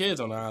one of the kids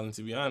on the island,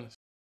 to be honest.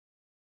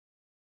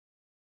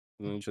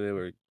 Usually they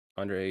were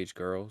underage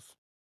girls.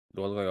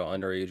 Do I look like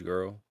an underage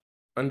girl?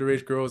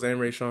 Underage girls and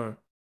Ray Sean.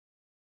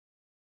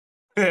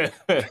 It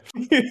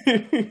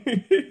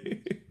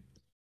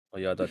Oh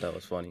yeah, I thought that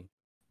was funny.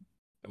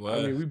 I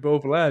was. mean, we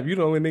both laughed. You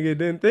the only nigga that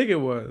didn't think it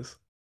was.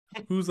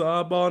 Who's the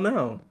oddball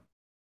now?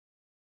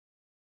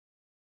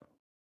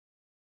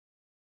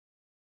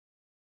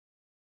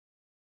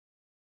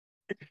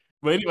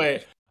 But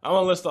anyway, I'm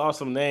gonna list off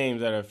some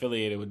names that are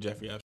affiliated with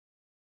Jeffrey Epstein.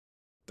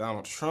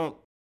 Donald Trump,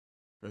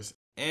 Chris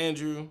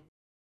Andrew,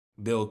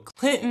 Bill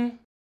Clinton.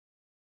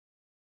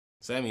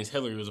 So that means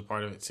Hillary was a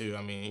part of it too.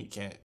 I mean, you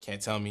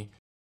can't tell me.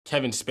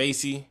 Kevin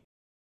Spacey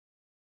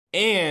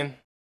and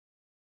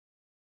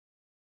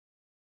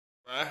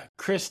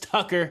Chris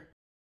Tucker.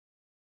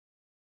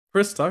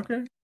 Chris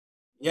Tucker?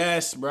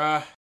 Yes,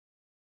 bruh.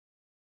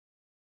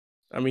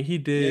 I mean, he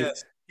did.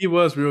 Yes, He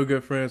was real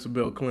good friends with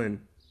Bill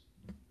Clinton.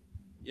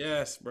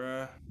 yes,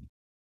 bruh.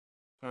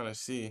 Trying to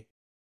see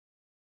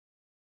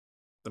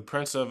the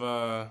Prince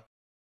of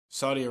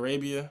Saudi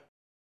Arabia,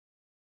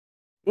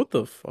 What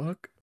the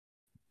fuck?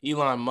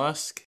 Elon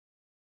Musk,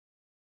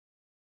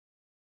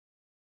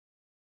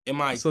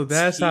 So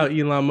that's how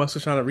MIT. Elon Musk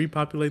was trying to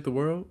repopulate the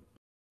world?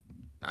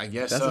 I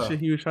guess That's the so. shit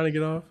he was trying to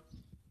get off?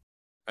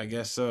 I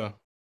guess so.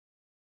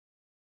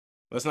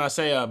 Let's not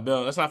say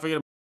Bill. Let's not forget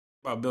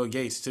about Bill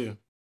Gates too.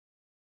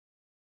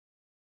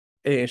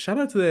 Hey, and shout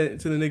out to the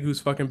nigga who's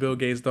fucking Bill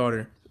Gates'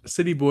 daughter.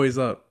 City Boys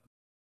up.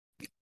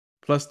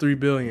 Plus 3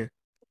 billion.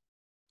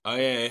 Oh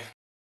yeah,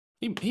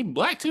 he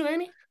black too,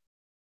 ain't he?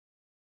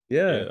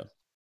 Yeah. Yeah.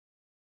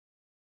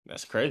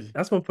 That's crazy.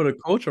 That's one for the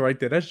culture right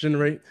there. That's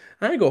generate.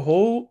 I ain't gonna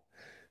hold.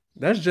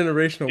 That's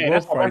generational Yeah,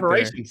 that's wealth our right there.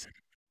 reparations.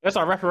 That's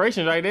our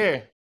reparations right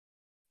there.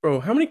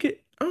 Bro, how many kids?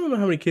 I don't know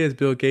how many kids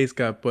Bill Gates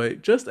got,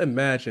 but just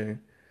imagine.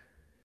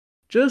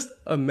 Just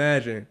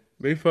imagine.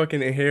 They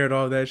fucking inherit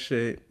all that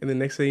shit. And the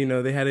next thing you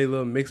know, they had a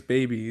little mixed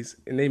babies.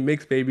 And they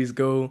mixed babies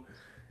go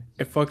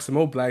and fuck some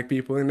more black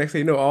people. And next thing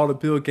you know, all the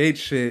Bill Gates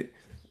shit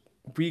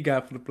we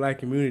got for the black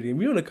community. And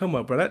we on the come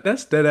up, bro.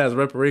 That's dead ass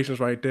reparations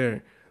right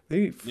there.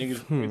 They, Niggas,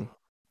 hmm,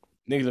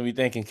 niggas will be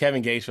thinking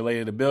Kevin Gates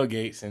related to Bill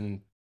Gates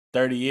in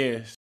 30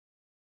 years.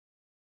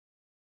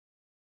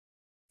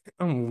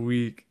 I'm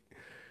weak.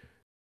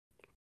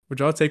 Would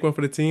y'all take one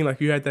for the team?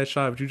 Like you had that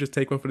shot, would you just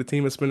take one for the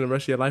team and spend the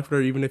rest of your life with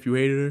her, even if you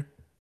hated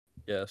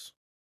Yes.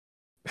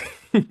 her?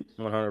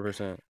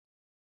 100%.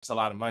 It's a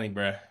lot of money,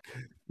 bruh.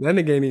 That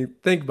nigga ain't even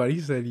think about it.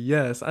 He said,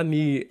 "Yes, I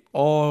need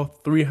all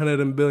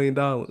 $300 billion."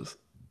 Goddamn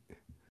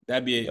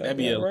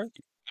right.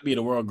 That'd be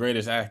the world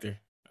greatest actor.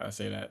 I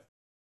say that.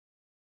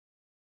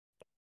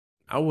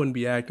 I wouldn't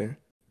be acting.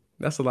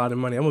 That's a lot of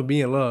money. I'm gonna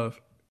be in love.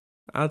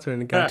 I'll turn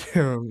the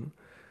goddamn.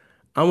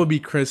 I'm gonna be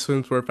Chris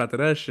Hemsworth after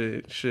that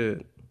shit.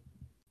 Shit.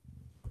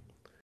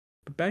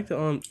 But back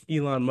to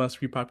Elon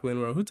Musk repopulating the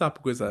world. Who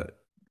topic was that?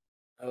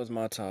 That was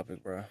my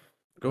topic, bro.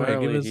 Go ahead,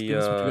 Apparently he give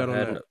us what you got on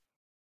had an that.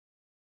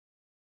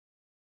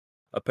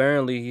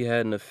 apparently he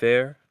had an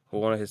affair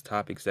with one of his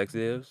top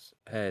executives,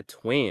 had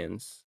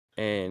twins,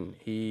 and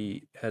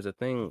he has a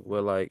thing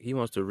where like he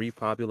wants to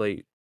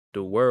repopulate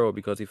the world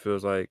because he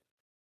feels like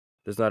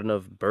there's not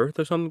enough birth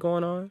or something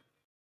going on.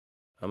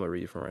 I'm gonna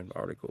read from an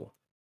article.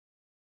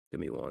 Give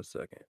me 1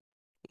 second.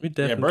 We Yeah,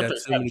 definitely birth got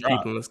rates too have many people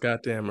dropped. on this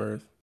goddamn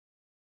earth,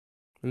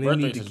 and they Birth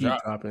need rates to has keep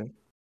dropped. dropping.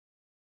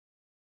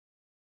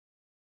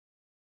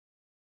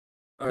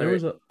 All There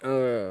right. was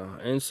a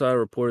Inside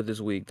reported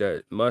this week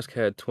that Musk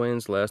had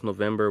twins last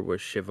November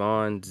with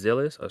Siobhan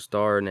Zillis, a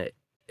star in the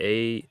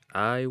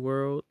AI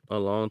world, a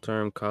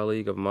long-term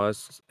colleague of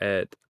Musk's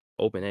at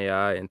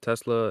OpenAI and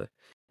Tesla,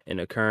 and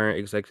a current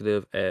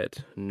executive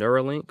at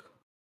Neuralink.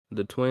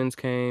 The twins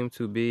came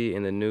to be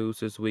in the news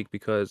this week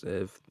because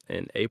of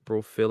an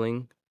April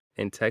filing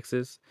in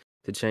Texas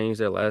to change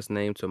their last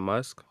name to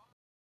Musk.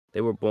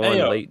 They were Hey born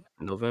yo, late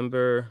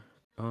November.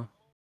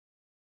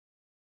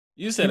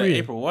 you keep said in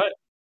reading, April what?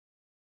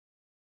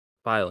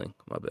 Filing,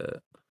 my bad.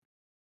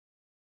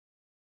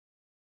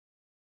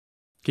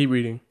 keep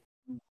reading.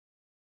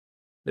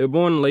 They were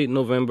born in late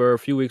November, a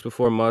few weeks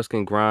before Musk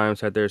and Grimes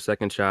had their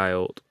second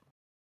child.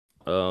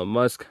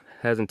 Musk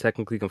hasn't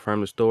technically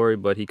confirmed the story,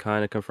 but he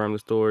kind of confirmed the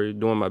story,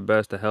 doing my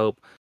best to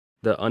help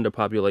the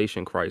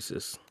underpopulation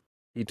crisis.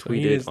 He So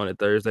he tweeted is on a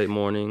Thursday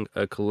morning,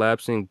 a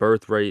collapsing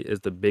birth rate is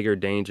the bigger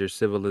danger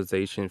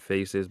civilization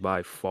faces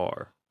by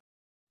far.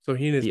 so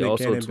he in his He Nick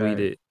also Cannon bag.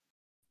 tweeted,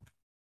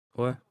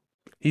 what?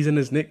 He's in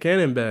his Nick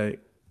Cannon bag.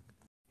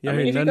 I Yeah,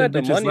 mean, here if you none of got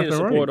the the bitches money left to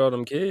and right. support all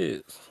them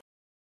kids,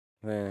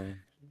 man,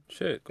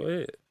 shit, go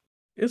ahead.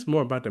 It's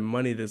more about the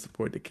money to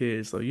support the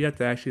kids. So you have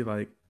to actually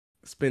like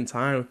spend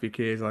time with your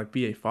kids, and, like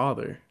be a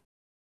father.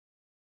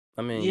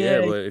 I mean, yeah,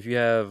 Yeah, but if you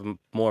have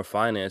more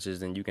finances,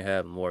 then you can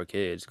have more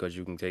kids because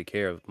you can take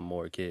care of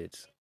more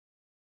kids.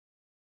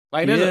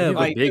 like there's If a Yeah, you have a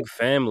but like. big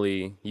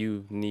family,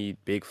 you need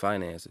big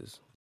finances.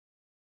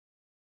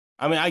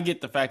 I mean, I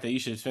get the fact that you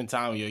should spend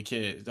time with your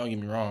kids. Don't get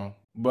me wrong,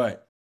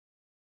 but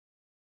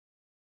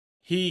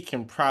he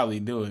can probably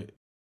do it.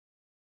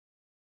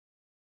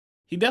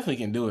 He definitely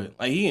can do it.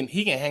 Like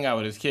he can hang out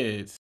with his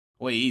kids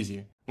way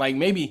easier. Like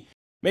maybe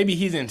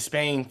he's in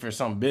Spain for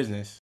some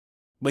business,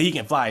 but he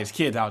can fly his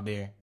kids out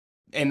there,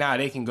 and now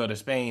they can go to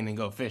Spain and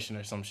go fishing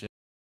or some shit.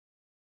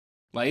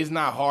 Like it's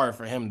not hard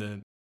for him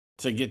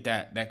to get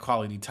that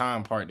quality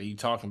time part that you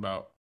talking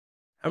about.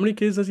 how many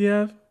kids does he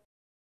have?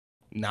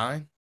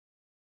 9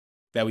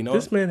 that we know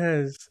This of. man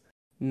has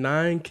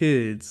 9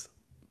 kids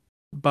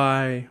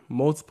by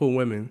multiple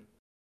women.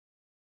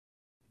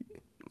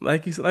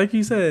 Like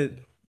you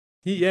said,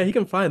 he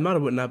can fly them out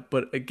and whatnot.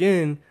 But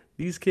again,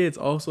 these kids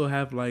also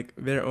have like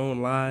their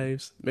own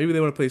lives. Maybe they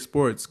want to play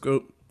sports,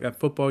 go at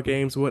football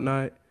games,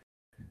 whatnot.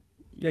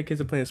 Yeah,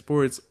 kids are playing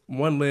sports.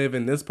 One live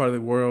in this part of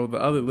the world, the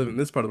other live in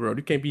this part of the world.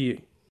 You can't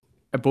be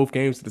at both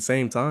games at the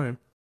same time.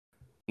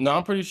 No,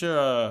 I'm pretty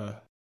sure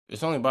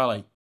it's only about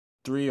like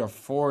 3 or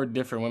 4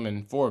 different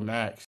women, 4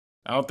 max.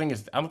 I don't think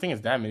it's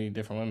that many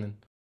different women.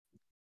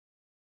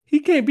 He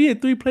can't be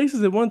at 3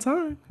 places at one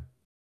time.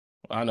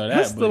 I know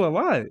That's that, still but a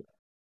lot.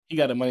 he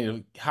got the money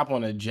to hop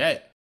on a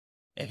jet.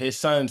 If his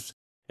son's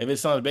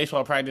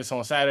baseball practice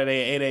on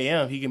Saturday at 8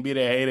 a.m., he can be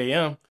there at 8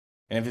 a.m.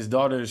 And if his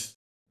daughter's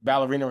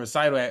ballerina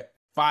recital at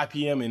 5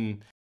 p.m.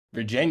 in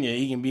Virginia,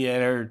 he can be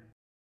at her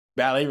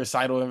ballet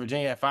recital in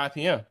Virginia at 5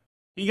 p.m.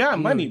 He got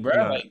No, money, you bro.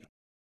 cannot. Like,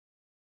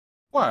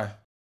 why?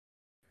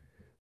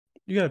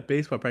 You got a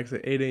baseball practice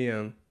at 8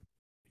 a.m.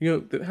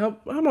 You know, how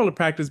long the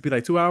practice be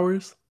like 2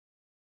 hours?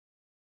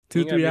 You Two,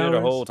 ain't gotta three be there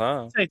the whole hours?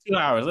 time. Say 2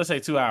 hours. Let's say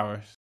 2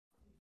 hours.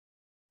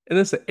 And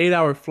it's an 8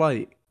 hour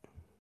flight.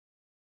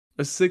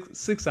 A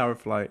six hour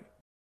flight.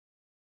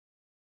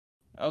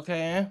 Okay,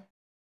 man.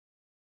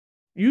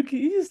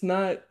 He's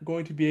not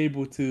going to be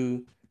able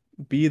to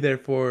be there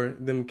for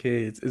them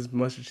kids as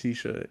much as he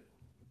should.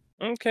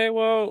 Okay,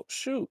 well,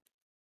 shoot.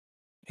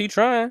 He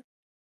trying.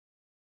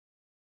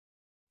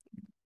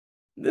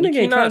 Then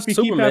again, He kind of not if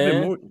you keep having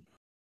Superman more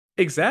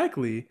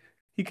exactly.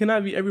 He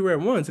cannot be everywhere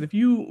at once. And if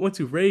you want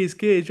to raise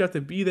kids, you have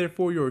to be there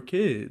for your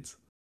kids.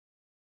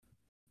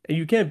 And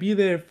you can't be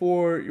there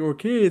for your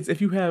kids if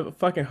you have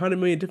fucking 100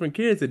 million different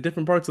kids at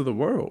different parts of the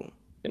world.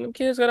 and them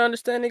kids gotta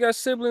understand they got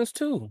siblings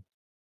too.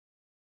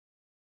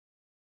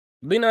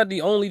 They not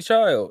the only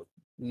child.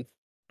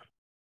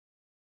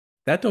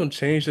 That don't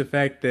change the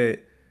fact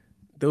that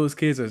those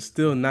kids are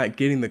still not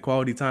getting the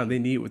quality time they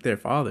need with their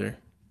father.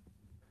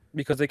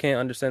 Because they can't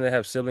understand they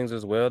have siblings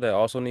as well that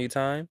also need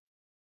time.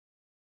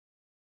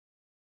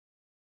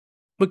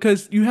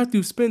 Because you have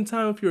to spend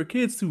time with your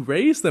kids to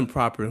raise them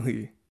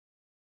properly.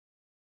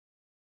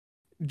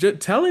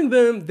 Telling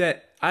them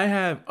that I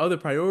have other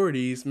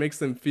priorities makes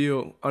them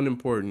feel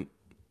unimportant.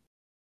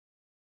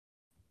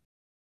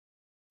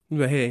 You're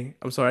like, hey,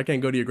 I'm sorry, I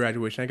can't go to your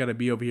graduation. I gotta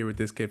be over here with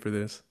this kid for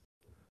this.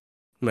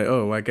 I'm like,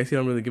 oh, well, I guess you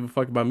don't really give a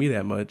fuck about me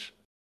that much.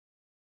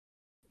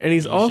 And You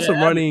should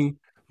have it.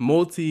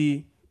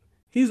 multi,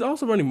 he's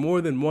also running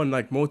more than one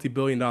like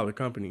multi-billion dollar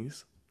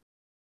companies.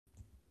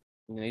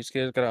 These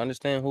kids gotta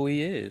understand who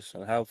he is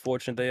and how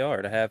fortunate they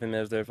are to have him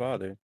as their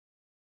father.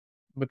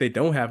 But they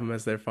don't have him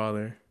as their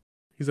father.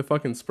 He's a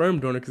fucking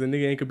sperm donor because the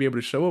nigga ain't gonna be able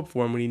to show up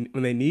for him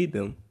when they need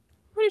them.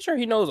 Pretty sure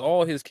he knows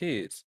all his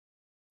kids.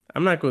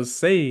 I'm not gonna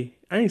say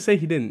I ain't say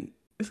he didn't.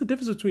 It's a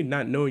difference between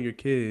not knowing your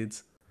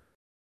kids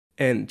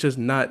and just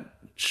not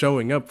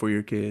showing up for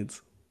your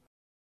kids.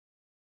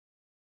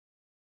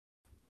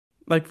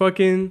 Like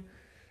fucking,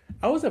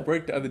 I was at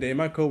break the other day.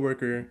 My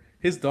coworker,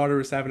 his daughter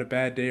was having a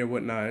bad day or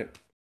whatnot.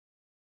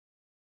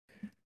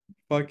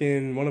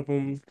 Fucking one of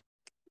them,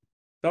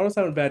 daughter was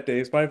having a bad day.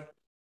 His wife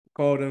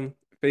called him,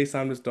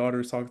 FaceTimed his daughter,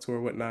 was talking to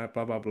her, whatnot,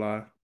 blah blah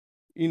blah.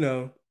 You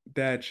know,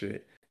 dad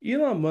shit.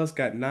 Elon Musk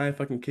got 9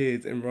 fucking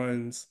kids and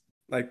runs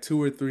like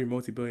 2 or 3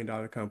 multi-billion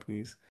dollar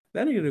companies.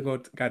 That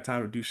nigga got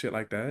time to do shit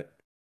like that.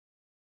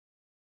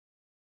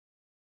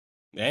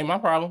 It ain't my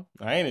problem.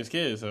 I ain't his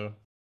kid, so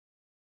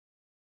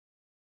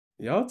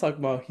Y'all talk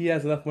about he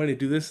has enough money to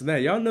do this and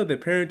that. Y'all know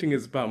that parenting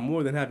is about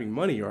more than having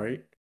money,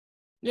 right?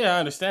 yeah, I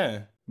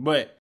understand.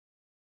 But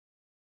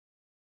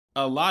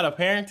a lot of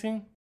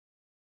parenting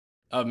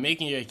of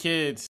making your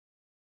kids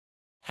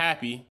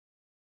happy,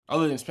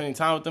 other than spending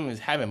time with them, is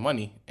having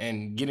money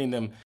and getting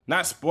them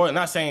not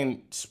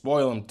saying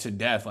spoil them to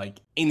death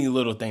like any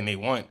little thing they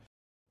want.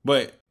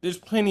 But there's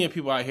plenty of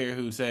people out here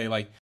who say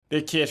like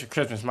their kids for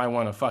Christmas might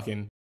want a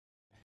fucking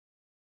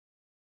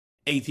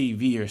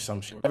ATV or some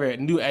shit. Whatever,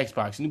 new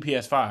Xbox, new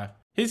PS5.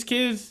 His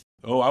kids,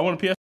 oh, I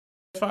want a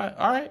PS5.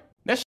 All right,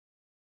 that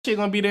shit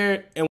gonna be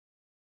there in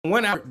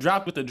 1 hour.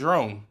 Dropped with the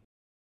drone.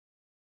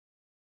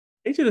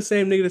 Ain't you the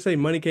same nigga that say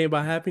money can't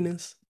buy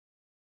happiness?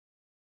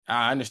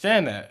 I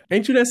understand that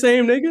Ain't you that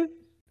same nigga?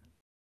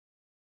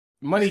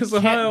 money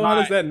So can't how buy.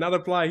 does that not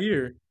apply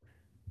here?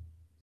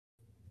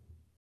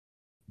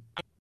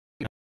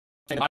 It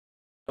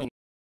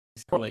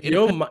depends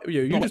Yo, you on what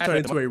just turned aspect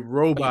into of a money.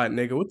 robot,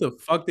 nigga. What the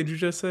fuck did you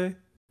just say?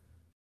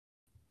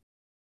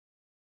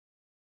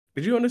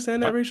 Did you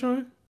understand that,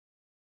 Rayshawn?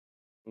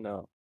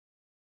 No.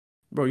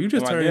 Bro, you Am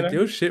just I turned good into now?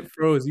 your shit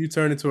froze. You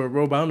turned into a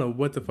robot. I don't know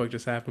what the fuck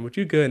just happened, but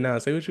you good now.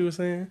 Say what you were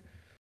saying.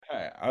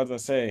 I was gonna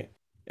say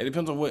it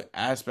depends on what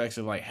aspects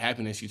of like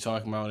happiness you're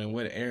talking about and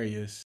what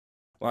areas.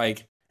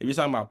 Like if you're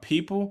talking about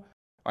people,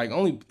 like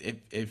only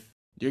if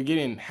you're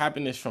getting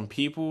happiness from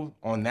people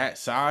on that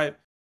side,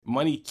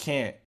 money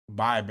can't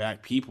buy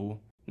back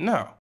people.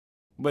 No,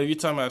 but if you're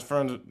talking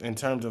about in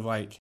terms of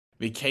like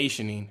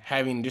vacationing,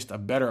 having just a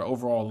better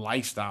overall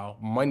lifestyle,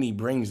 money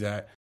brings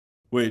that,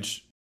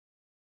 which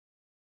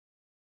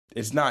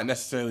it's not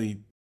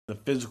necessarily the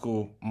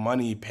physical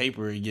money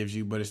paper it gives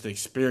you, but it's the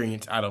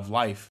experience out of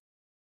life.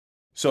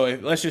 So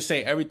let's just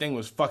say everything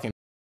was fucking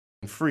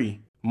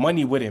free,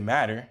 money wouldn't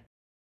matter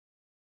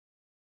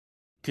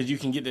because you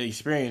can get the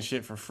experience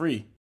shit for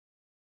free.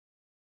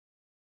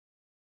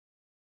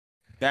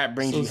 That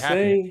brings So you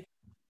happiness.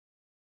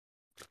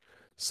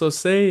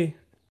 say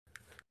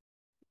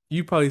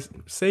you probably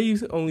say you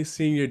only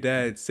seen your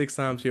dad 6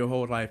 times your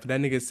whole life, and that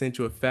nigga sent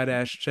you a fat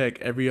ass check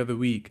every other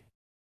week.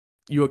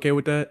 You okay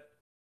with that?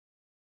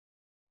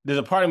 There's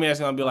a part of me that's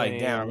gonna be I like,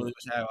 damn, I mean, really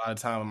wish I had a lot of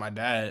time with my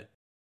dad.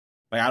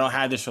 Like I don't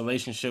have this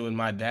relationship with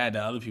my dad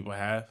that other people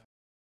have.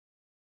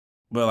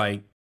 But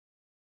like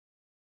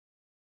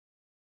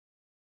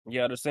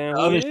you understand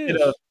the who he other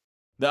shit of is.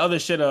 the other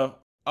shit of,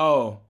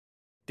 oh,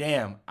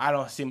 damn, I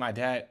don't see my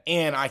dad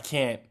and I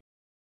can't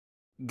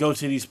go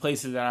to these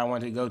places that I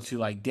want to go to.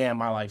 Like, damn,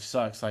 my life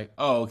sucks. Like,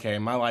 oh, okay,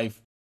 my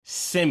life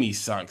semi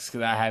sucks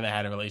because I haven't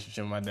had a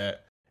relationship with my dad.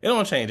 It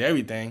don't change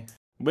everything,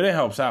 but it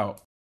helps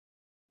out.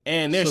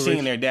 And they're So seeing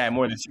Rich, their dad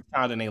more than 6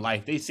 times in their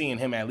life. They seeing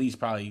him at least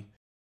probably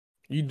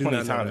you do 20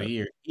 not know times a that.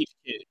 year. Each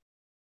kid.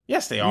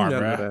 Yes, they You do are,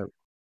 not know bruh. that.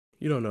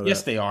 You don't know Yes,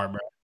 that. they are, bruh.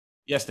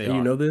 Yes, they And you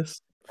are. know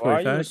this Why for a are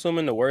you fact.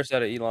 assuming the worst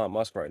out of Elon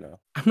Musk right now?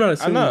 I'm not I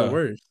assuming the know.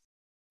 worst.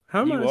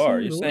 How am I You are.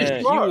 assuming You're the Yes, worst?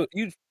 saying you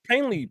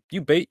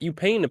are. you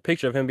paint a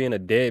picture of him being a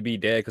deadbeat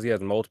dad because he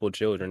has multiple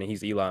children and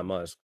he's Elon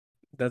Musk.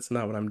 That's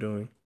not what I'm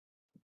doing.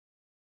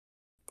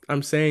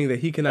 I'm saying that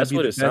he cannot That's be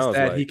what the it best sounds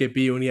dad he like. could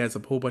be when he has a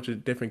whole bunch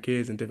of different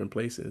kids in different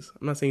places.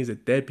 I'm not saying he's a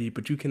deadbeat,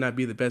 but you cannot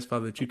be the best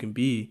father that you can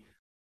be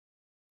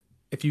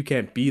if you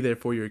can't be there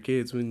for your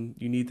kids when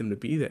you need them to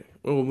be there.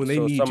 Or when they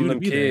So need some of you to them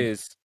be there.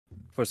 kids,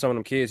 for some of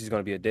them kids, he's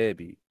gonna be a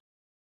deadbeat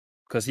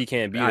because he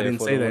can't be I there didn't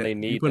for say them when that. they You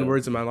need putting them.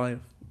 words in my life.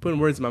 Putting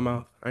words in my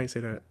mouth. I didn't say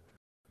that.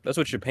 That's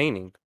what you're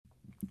painting.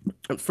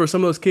 For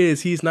some of those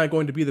kids, he's not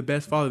going to be the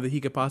best father that he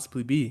could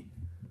possibly be.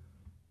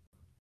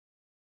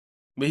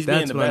 But he's being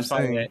That's the what I'm best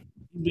father saying. that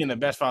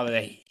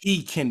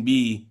he can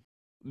be,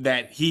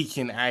 that he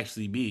can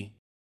actually be.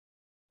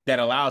 that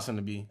allows him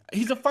to be.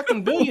 He's a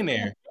fucking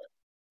billionaire.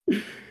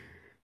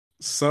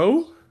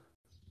 So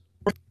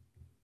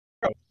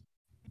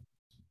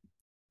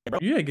Bro,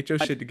 you gotta get your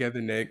shit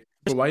together, Nick.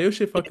 But while your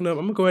shit fucking up,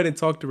 I'm gonna go ahead and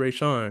talk to Ray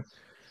Sean.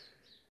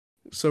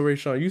 So Ray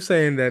Sean, you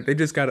saying that they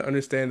just gotta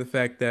understand the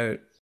fact that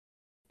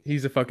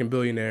he's a fucking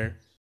billionaire.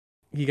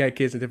 He got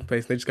kids in different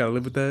places. They just gotta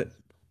live with that.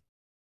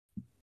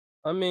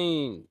 I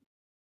mean,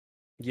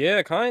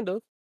 yeah, kind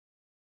of.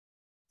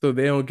 So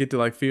they don't get to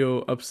like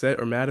feel upset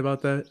or mad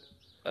about that.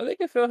 They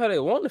can feel how they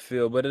want to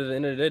feel, but at the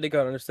end of the day, they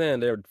gotta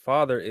understand their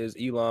father is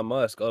Elon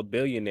Musk, a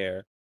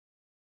billionaire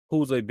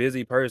who's a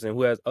busy person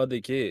who has other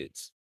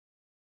kids.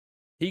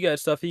 He got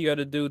stuff he got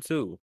to do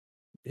too.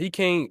 He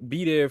can't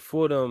be there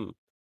for them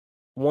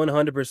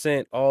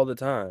 100% all the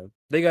time.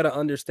 They got to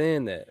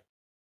understand that.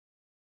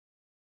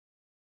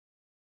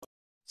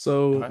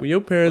 So when your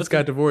parents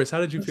got divorced,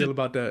 how did you feel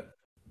about that?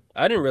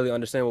 I didn't really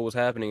understand what was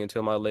happening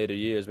until my later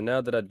years, but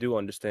now that I do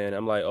understand,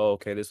 I'm like, oh,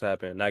 okay, this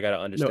happened. And I got to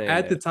No, understand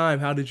at the that. time,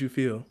 how did you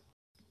feel?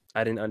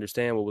 I didn't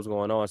understand what was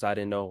going on, so I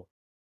didn't know.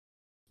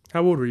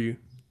 How old were you?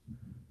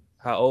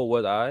 How old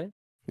was I?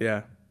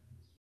 Yeah.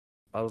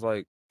 I was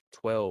like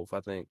 12, I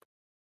think.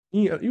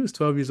 You was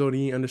 12 years old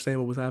and you didn't understand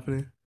what was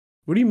happening?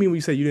 What do you mean when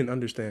you say you didn't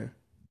understand?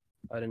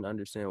 I didn't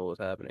understand what was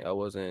happening. I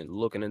wasn't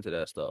looking into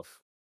that stuff.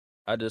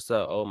 I just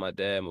thought, oh, my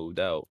dad moved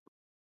out.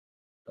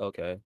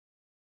 Okay.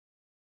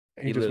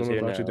 You He just lives went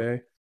here about your now.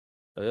 day.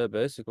 Yeah,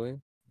 basically.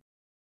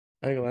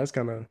 I ain't gonna lie, that's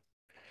kind of.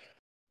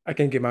 I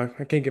can't get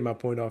my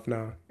point off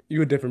now.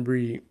 You a different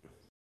breed,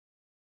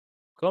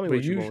 Call me but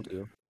what you want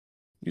to.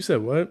 you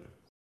said what?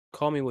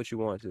 Call me what you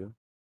want to.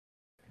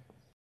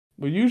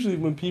 But usually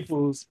when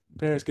people's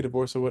parents get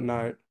divorced or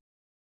whatnot,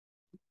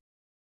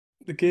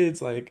 the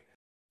kids like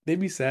they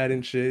be sad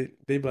and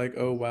shit. They be like,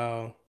 oh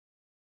wow,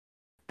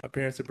 my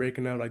parents are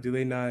breaking up. Like, do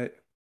they not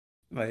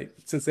like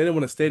since they don't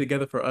want to stay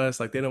together for us,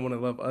 like they don't want to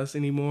love us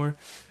anymore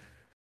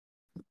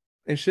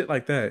and shit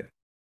like that.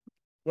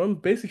 What I'm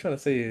basically trying to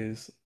say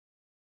is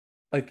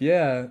like,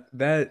 yeah,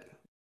 that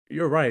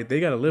you're right. They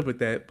got to live with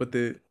that, but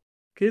the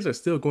kids are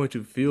still going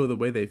to feel the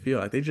way they feel.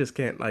 Like they just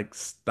can't like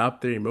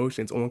stop their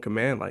emotions on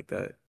command like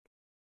that.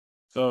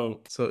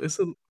 So So it's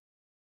a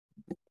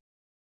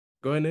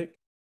go ahead, Nick.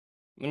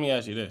 let me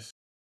ask you this.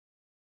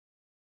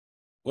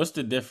 What's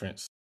the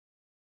difference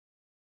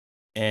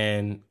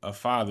in a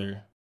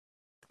father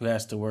who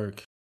has to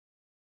work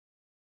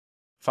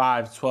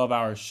 5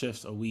 12-hour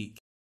shifts a week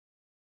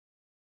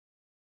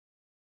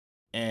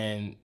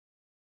and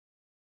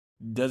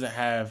doesn't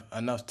have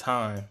enough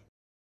time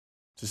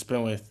to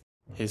spend with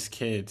his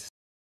kids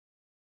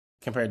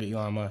compared to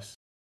Elon Musk?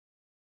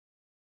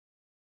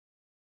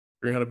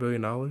 $300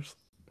 billion.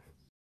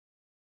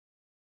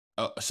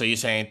 Oh, so you're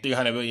saying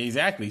 300 billion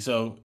exactly?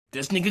 So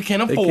this nigga can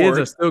The kids are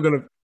afford. still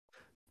gonna.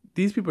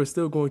 These people are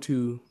still going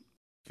to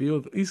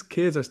feel. These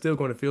kids are still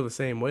going to feel the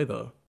same way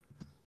though.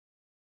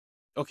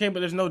 Okay, but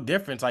there's no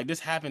difference. Like this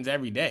happens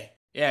every day.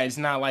 Yeah, it's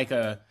not like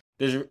a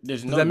there's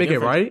Does no that make it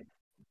difference. right?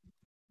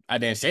 I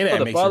didn't say For that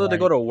the makes it father to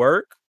go right. to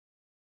work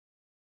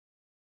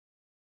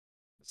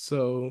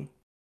So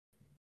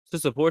to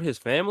support his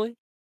family?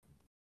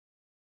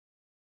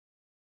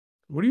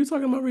 what are you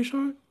talking about,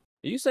 Rashawn?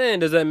 Are you saying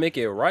does that make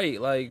it right?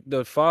 Like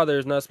the father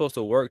is not supposed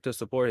to work to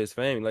support his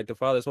family. Like the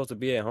father is supposed to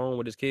be at home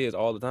with his kids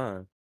all the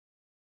time.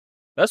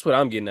 That's what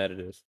I'm getting at of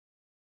this.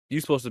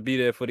 You're supposed to be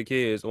there for the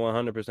kids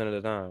 100% of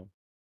the time.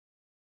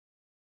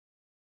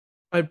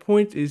 My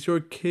point is, your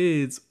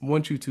kids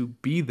want you to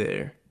be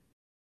there,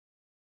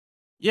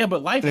 Yeah,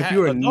 but and if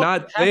you are adult shit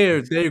not there,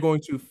 happens. they're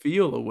going to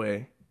feel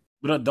away.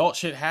 But adult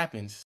shit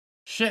happens.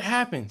 Shit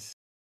happens.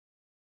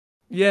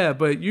 Yeah,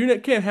 but you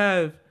can't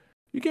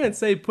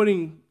say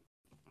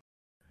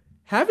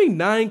having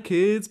 9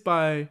 kids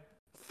by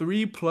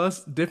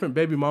 3+ different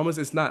baby mamas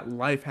is not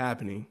life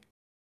happening.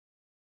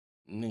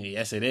 Nigga,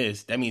 yes, it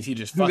is. That means he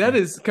just That fucking.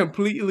 is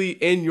completely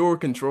in your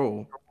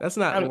control. That's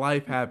How not many,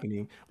 life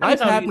happening. how many Life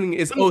times? happening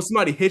is, oh,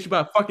 somebody hit you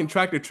by a fucking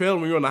tractor trailer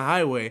when you're on the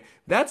highway.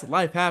 That's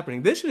life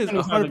happening. This shit is How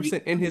many times have you?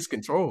 100% in his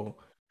control.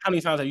 How many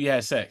times have you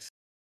had sex?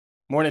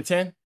 More than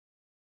 10?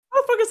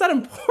 How the fuck is that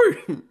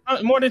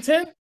important? More than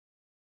 10?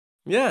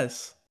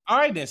 Yes. All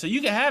right then. So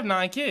you can have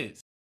 9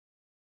 kids.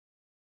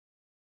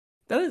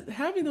 That is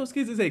having those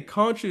kids is a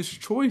conscious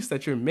choice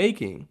that you're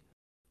making.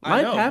 I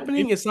Life know,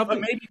 happening is but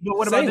something. maybe. But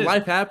what about Saying this?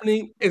 life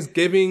happening is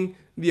giving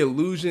the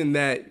illusion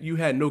that you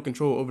had no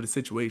control over the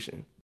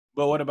situation.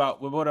 But what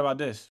about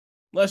this?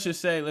 Let's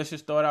just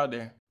throw it out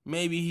there.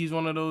 Maybe he's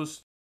one of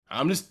those.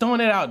 I'm just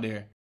throwing it out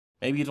there.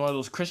 Maybe he's one of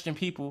those Christian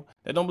people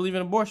that don't believe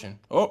in abortion.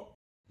 Oh,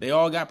 they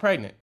all got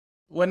pregnant.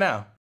 What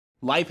now?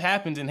 Life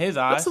happens in his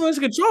That's eyes. so much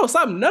control.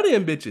 Stop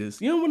nutting bitches.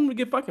 You don't want them to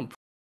get fucking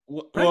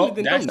pregnant, Well,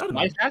 then don't that's nut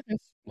life them. happens.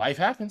 Life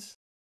happens.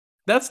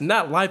 That's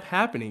not life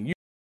happening.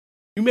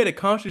 You made a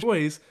conscious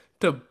choice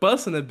to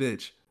bust in a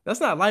bitch. That's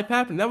not life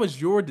happening. That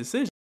was your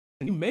decision.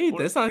 You made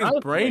that. It's not like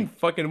his brain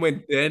fucking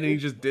went dead and he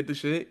just did the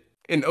shit.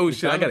 And oh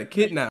shit, I got a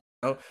kid now.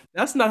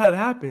 That's not how it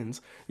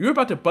happens. You're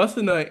about to bust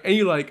in a and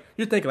you're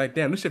thinking like,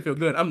 damn, this shit feel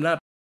good. I'm not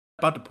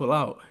about to pull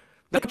out.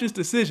 That's just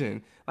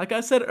decision. Like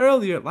I said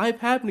earlier, life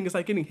happening is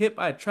like getting hit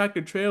by a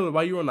tractor trailer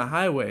while you're on the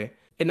highway,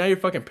 and now you're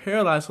fucking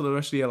paralyzed for the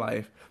rest of your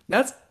life.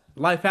 That's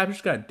life happening. You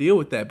just gotta deal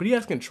with that. But he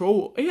has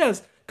control. He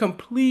has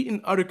complete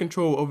and utter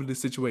control over the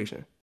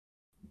situation.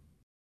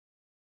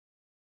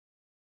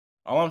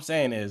 All I'm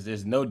saying is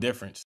there's no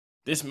difference.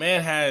 This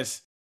man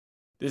has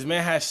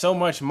so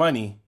much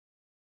money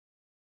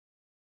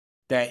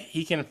that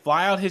he can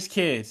fly out his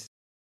kids,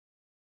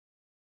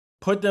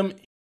 put them.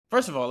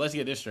 First of all, let's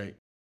get this straight.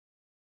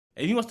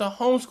 If he wants to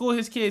homeschool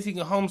his kids, he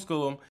can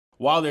homeschool them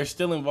while they're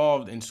still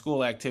involved in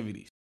school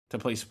activities to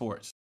play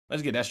sports.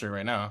 Let's get that straight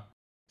right now.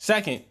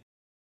 Second,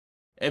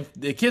 if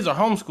the kids are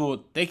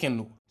homeschooled, they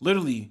can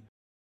literally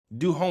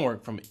do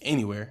homework from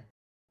anywhere.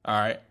 All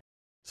right.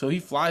 So he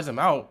flies them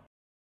out,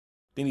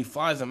 then he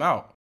flies them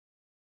out.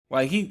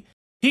 Like he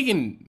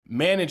can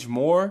manage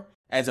more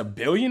as a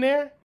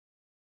billionaire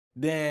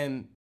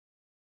than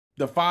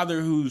the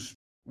father who's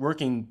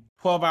working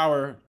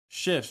 12-hour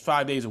shifts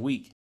 5 days a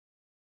week.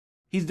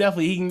 He can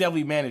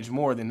definitely manage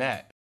more than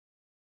that.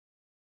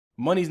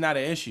 Money's not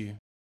an issue.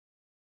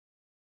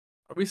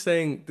 Are we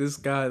saying this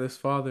guy, this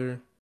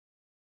father,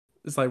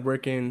 is like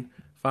working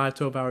 5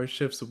 12-hour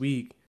shifts a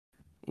week?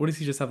 What does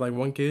he just have like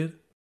one kid?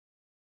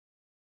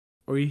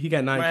 Or he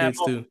got nine kids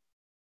too?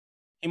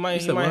 He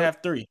might have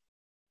three.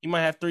 He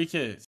might have 3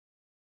 kids.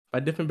 By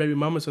different baby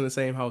mamas from the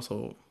same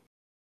household.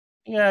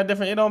 Yeah,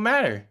 different. It don't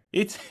matter.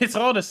 It's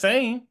all the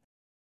same.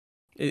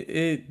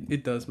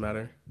 It does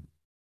matter.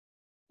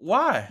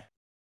 Why?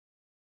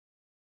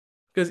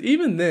 Because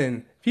even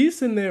then, if he's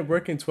sitting there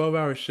working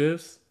 12-hour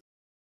shifts,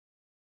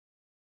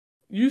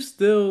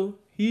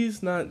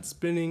 he's not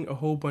spending a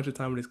whole bunch of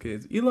time with his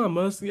kids. Elon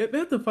Musk, they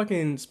have to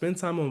fucking spend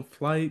time on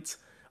flights,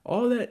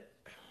 all that.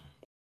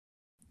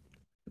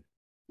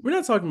 We're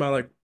not talking about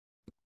like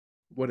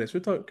what is. We're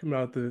talking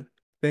about the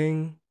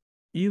thing.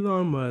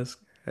 Elon Musk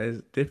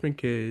has different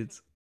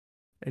kids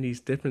and he's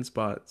different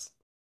spots.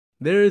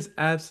 There is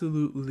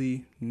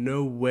absolutely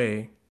no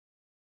way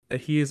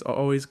that he is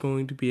always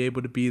going to be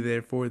able to be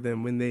there for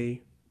them when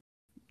they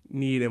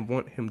need and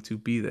want him to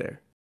be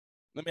there.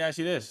 Let me ask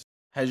you this: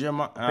 Has your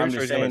mom? I'm I'm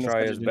sure just he's gonna saying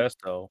try this his best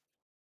though.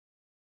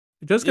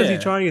 Just because he's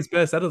Yeah. trying his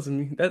best, that doesn't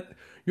mean that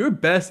your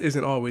best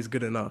isn't always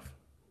good enough.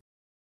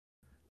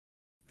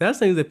 That's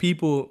things that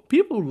people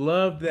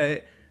love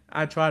that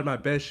I tried my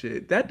best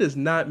shit. That does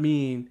not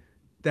mean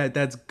that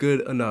that's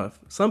good enough.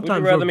 Would you Sometimes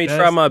your rather me try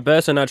best, my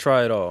best and not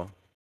try it all?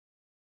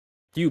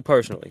 You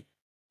personally,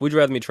 would you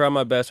rather me try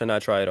my best and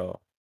not try it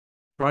all?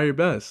 try your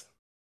best.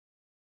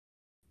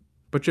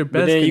 But your But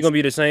best then can you're gonna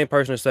be the same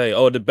person to say,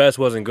 "Oh, the best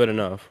wasn't good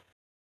enough."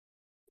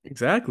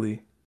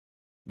 exactly.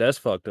 That's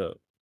fucked up.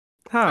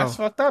 That's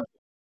How? fucked up.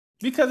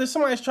 Because if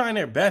somebody's trying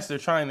their best, they're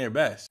trying their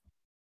best.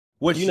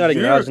 Which You're not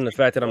you're acknowledging the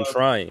fact that I'm capable of.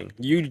 trying.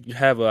 You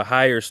have a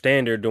higher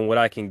standard than what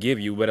I can give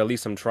you, but at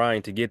least I'm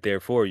trying to get there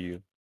for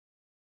you.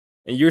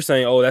 And you're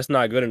saying, "Oh, that's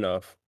not good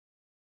enough."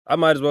 I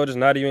might as well just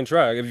not even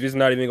try if it's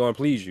not even going to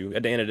please you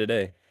at the end of the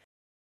day.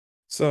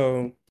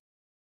 So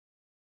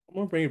I'm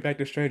gonna bring it back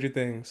to Stranger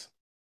Things.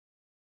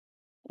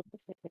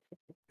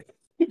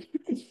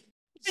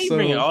 You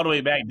bring it So, all the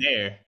way back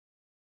there.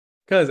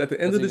 because at the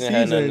end Because of he the didn't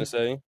have nothing to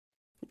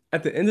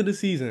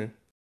season, say.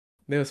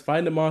 they was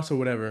fighting the monster or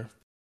whatever.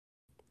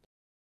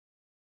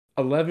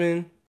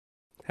 11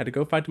 had to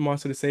go fight the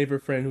monster to save her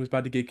friend who was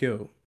about to get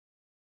killed.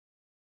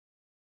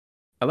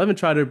 11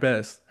 tried her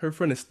best. Her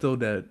friend is still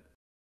dead.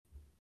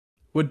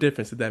 What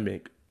difference did that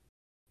make?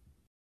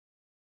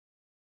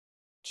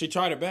 She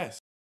tried her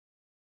best.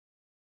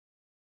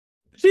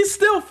 She's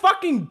still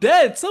fucking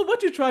dead. So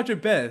what you tried your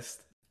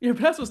best? Your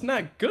best was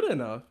not good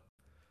enough.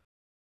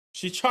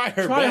 She tried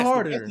her Try best.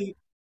 harder.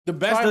 The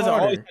best Try doesn't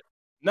always. harder.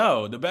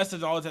 No, the best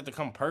doesn't always have to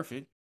come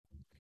perfect.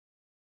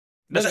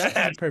 It doesn't have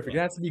to be perfect. It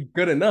has to be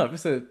good enough.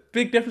 It's a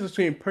big difference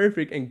between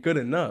perfect and good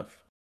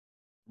enough.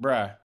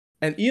 Bruh.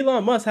 And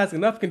Elon Musk has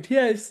enough. He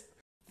has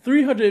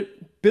 $300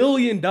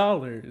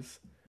 billion.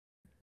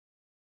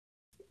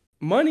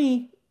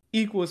 Money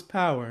equals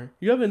power.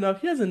 He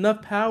has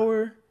enough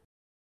power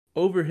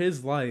over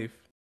his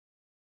life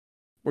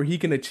where he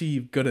can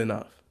achieve good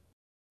enough.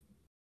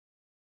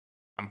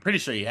 I'm pretty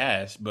sure he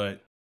has,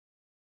 but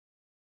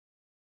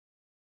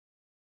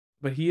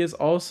He has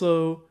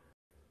also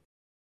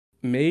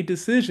made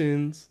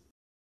decisions,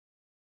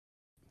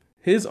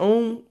 his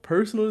own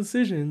personal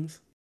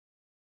decisions,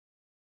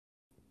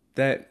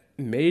 that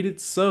made it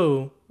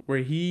so where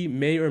he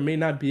may or may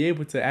not be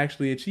able to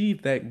actually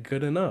achieve that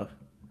good enough.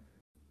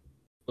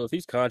 Well, if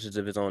he's conscious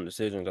of his own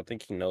decisions, I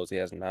think he knows he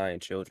has 9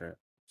 children.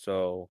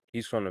 So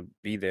he's going to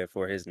be there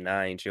for his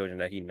 9 children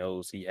that he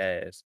knows he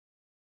has.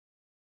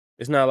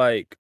 It's not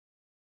like,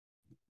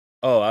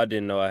 oh, I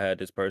didn't know I had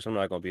this person. I'm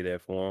not going to be there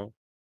for him.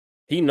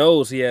 He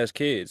knows he has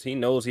kids. He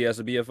knows he has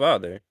to be a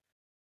father.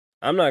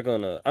 I'm not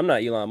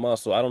Elon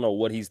Musk, so I don't know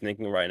what he's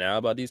thinking right now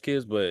about these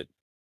kids, but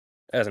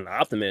as an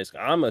optimist,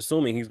 I'm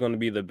assuming he's going to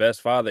be the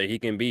best father he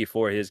can be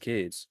for his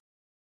kids.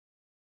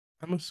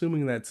 I'm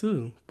assuming that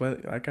too.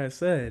 But like I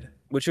said,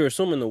 But you're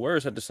assuming the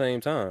worst at the same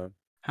time.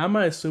 how am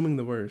I assuming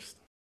the worst?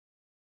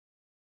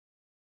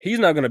 He's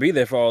not gonna be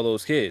there for all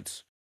those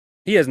kids.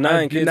 He has I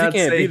 9 did kids. He not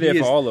can't say be there he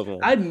for is. all of them.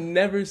 I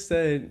never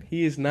said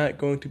he is not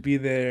going to be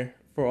there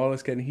for all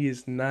his kids. He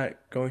is not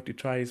going to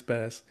try his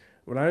best.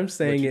 What I'm But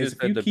saying you is, just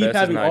if said you the keep best is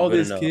having not all good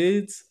these enough.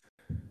 kids,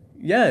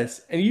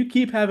 yes, and you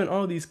keep having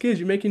all these kids,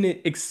 you're making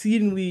it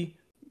exceedingly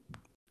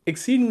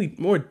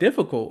more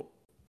difficult.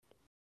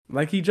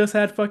 Like he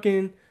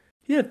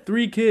had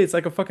 3 kids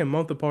like a fucking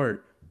month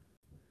apart.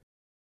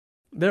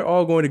 They're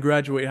all going to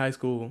graduate high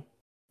school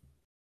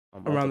A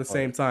month around the apart.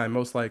 same time,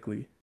 most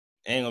likely.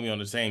 Ain't gonna be on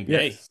the same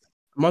day. Yes,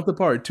 a month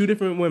apart, 2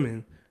 different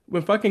women.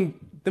 When fucking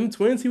them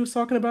twins he was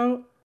talking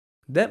about,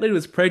 that lady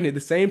was pregnant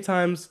the same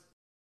times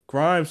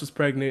Grimes was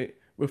pregnant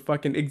with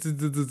fucking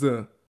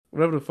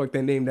whatever the fuck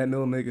they named that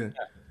little nigga.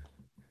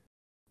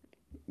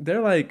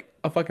 They're like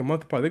a fucking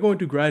month apart. They're going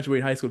to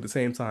graduate high school at the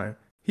same time.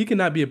 He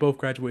cannot be at both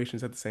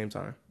graduations at the same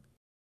time.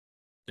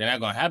 They're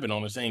not gonna happen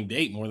on the same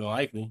date, more than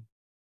likely.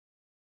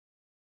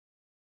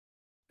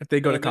 If they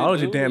go But to if they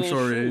college, it do, damn then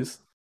sure shoot. is.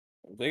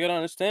 They gotta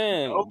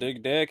understand No, their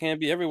dad can't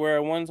be everywhere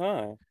at one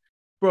time.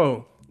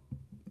 Bro,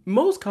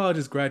 most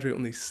colleges graduate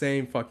on the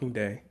same fucking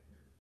day.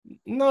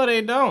 no,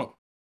 they don't.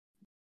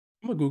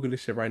 I'm gonna Google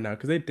this shit right now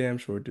because they damn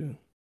sure do.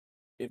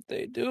 If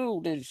they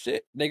do, then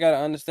shit. They gotta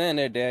understand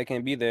their dad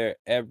can't be there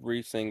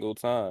every single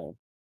time.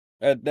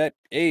 At that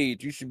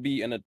age, you should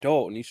be an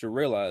adult and you should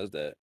realize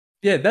that.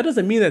 Yeah, that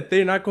doesn't mean that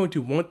they're not going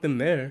to want them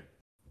there.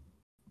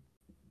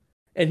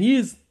 And he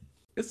is,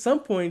 at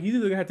some point, he's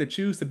either gonna have to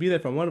choose to be there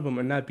for one of them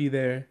or not be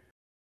there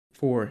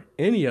for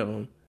any of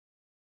them.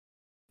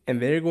 And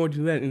they're going to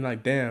do that and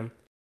like, damn,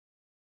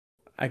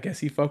 I guess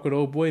he fuck with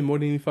old boy more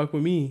than he fuck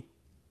with me.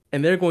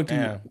 And they're going to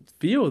Damn,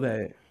 feel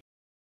that.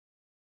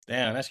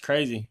 damn, that's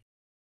crazy.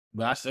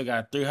 But I still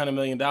got $300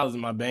 million in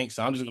my bank,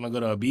 so I'm just gonna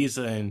go to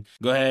Ibiza and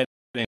go ahead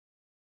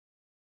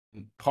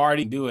and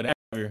party, do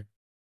whatever,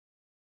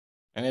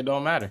 and it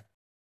don't matter.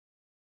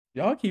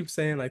 Y'all keep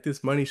saying like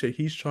this money shit,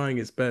 he's trying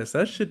his best.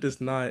 That shit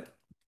does not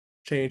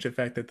change the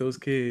fact that those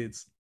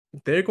kids,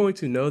 they're going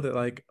to know that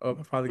like, oh,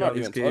 my father I'm got all not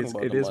these even talking kids.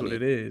 about It the is what money.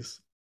 it is.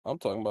 I'm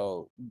talking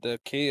about the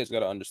kids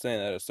gotta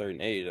understand at a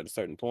certain age, at a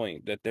certain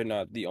point, that they're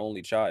not the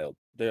only child.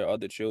 There are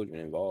other children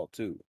involved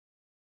too.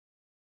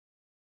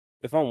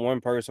 If I'm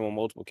one person with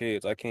multiple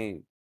kids, I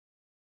can't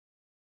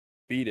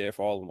be there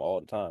for all of them all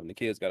the time. The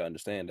kids gotta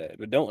understand that. If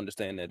they don't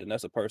understand that, then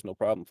that's a personal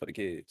problem for the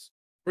kids.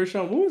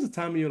 Rashawn, when was the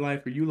time in your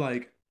life where you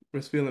like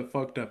was feeling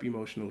fucked up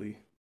emotionally?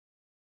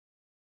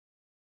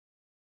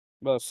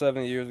 About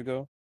 7 years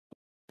ago,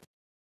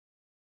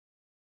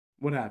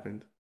 What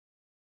happened?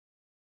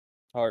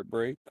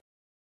 heartbreak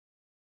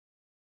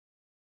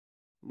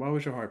Why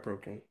was your heart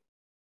broken?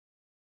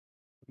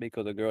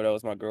 because the girl that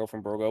was my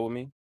girlfriend broke up with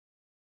me.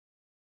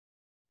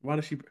 Why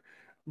did she,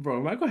 bro?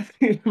 Am I going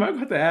to, am I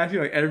going to ask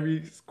you like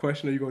every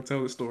question? Or you gonna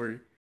tell the story?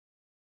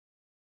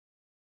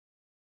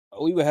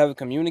 We were having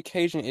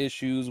communication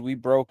issues. We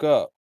broke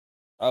up.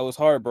 I was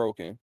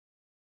heartbroken.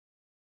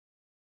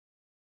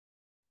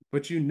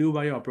 But you knew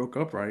why y'all broke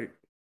up, right?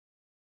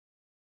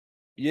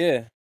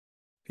 Yeah,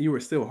 You were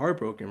still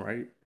heartbroken,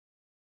 right?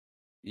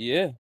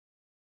 yeah.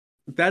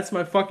 That's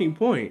my fucking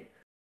point.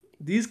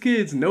 These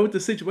kids know what the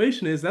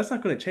situation is. That's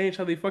not gonna change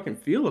how they fucking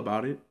feel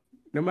about it,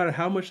 no matter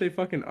how much they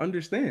fucking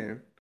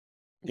understand.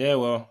 Yeah,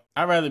 well,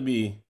 I'd rather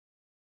be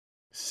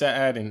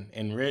sad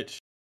and rich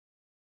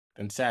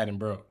than sad and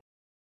broke.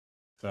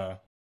 So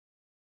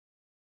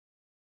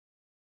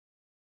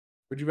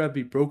Would you rather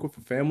be broke with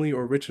a family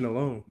or rich and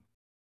alone?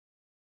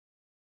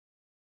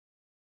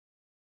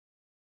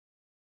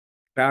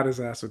 That is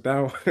ass with that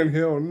one.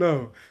 Hell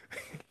no.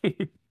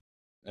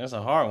 that's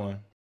a hard one.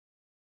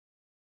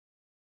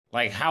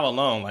 Like how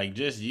alone? Like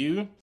just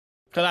you?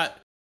 Cause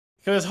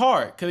it's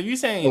hard. Cause if you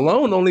saying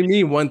Alone only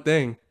mean one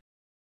thing.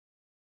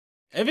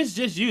 if it's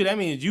just you, that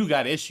means you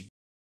got issues.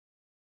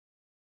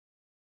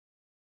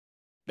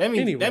 That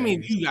means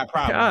Anyways, you got all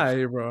problems.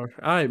 right, bro. All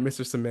right,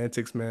 Mr.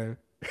 Semantics, man.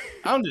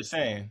 I'm just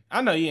saying.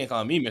 I know you ain't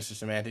calling me Mr.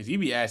 Semantics. You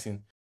be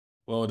asking,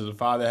 well, does the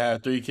father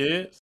have 3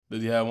 kids?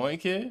 Does he have 1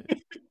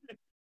 kid?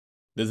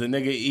 Does a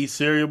nigga eat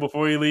cereal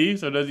before he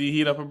leaves, or does he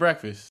heat up a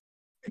breakfast?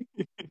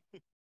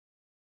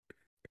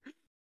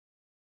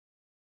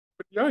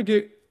 Y'all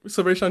get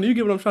so, Rayshon, do you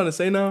get what I'm trying to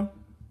say now?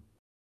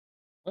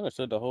 I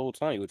understood the whole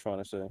time you were trying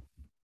to say.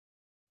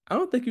 I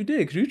don't think you did,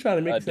 because you trying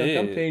to make I it sound like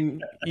I'm did.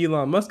 painting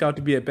Elon Musk out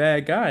to be a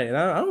bad guy, and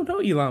I don't know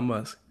Elon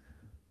Musk.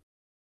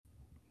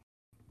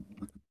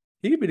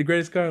 He could be the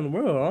greatest guy in the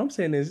world. All I'm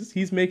saying is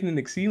he's making it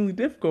exceedingly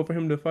difficult for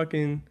him to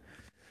fucking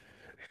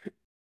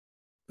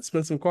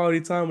spend some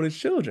quality time with his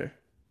children.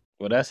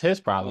 Well, that's his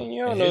problem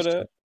You and don't know his that.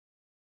 choice.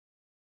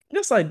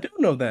 Yes, I do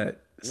know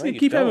that. No, So you you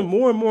keep having don't.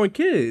 more and more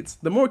kids.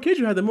 The more kids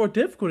you have, the more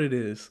difficult it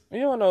is. You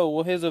don't know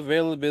what his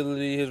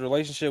availability, his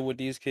relationship with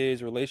these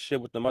kids,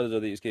 relationship with the mothers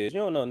of these kids.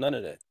 You don't know none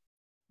of that.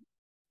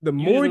 The You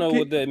just more know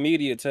what kid, the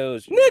media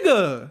tells you.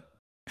 nigga,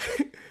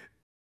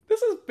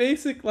 this is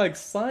basic like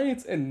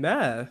science and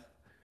math.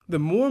 The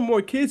more and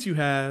more kids you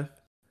have,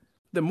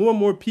 the more and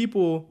more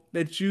people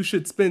that you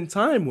should spend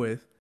time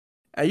with.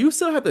 And you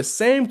still have the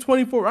same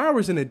 24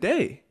 hours in a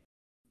day.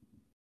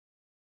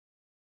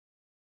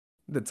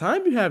 the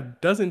time you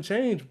have doesn't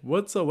change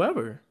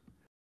whatsoever.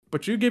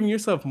 But you're giving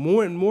yourself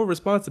more and more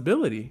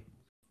responsibility.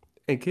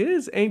 And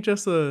kids ain't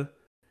just a.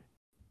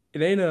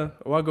 It ain't a.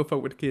 Oh, I'll go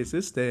fuck with the kids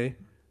this day.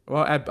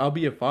 Well, I'll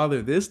be a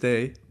father this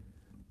day.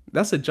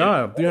 That's a It,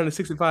 job.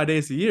 365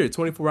 days a year,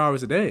 24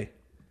 hours a day.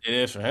 it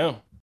is for him.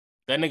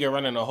 That nigga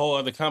running a whole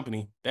other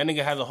company. That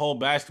nigga has a whole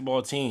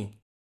basketball team.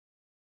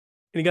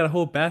 And you got a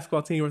whole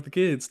basketball team worth of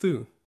kids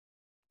too.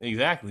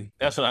 Exactly.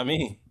 That's what I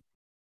mean.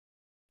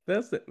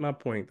 My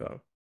point though.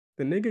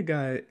 The nigga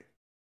got.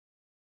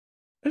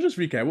 Let's just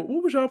recap.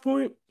 What was your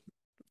point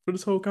for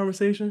this whole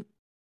conversation?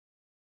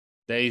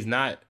 That he's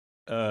not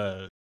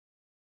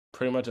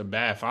pretty much a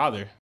bad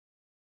father.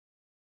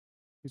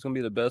 He's gonna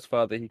be the best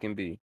father he can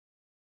be.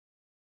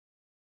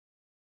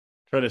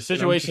 For the And I'm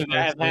situation just that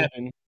gonna has say,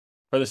 happened,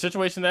 for the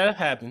situation that has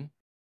happened,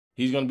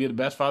 he's gonna be the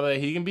best father that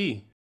he can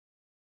be.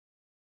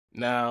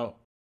 Now,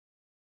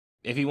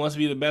 if he wants to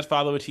be the best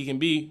father which he can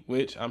be,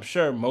 which I'm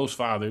sure most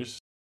fathers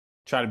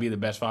try to be the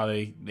best father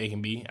they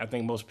can be. I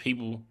think most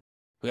people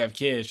who have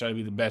kids try to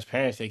be the best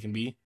parents they can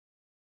be.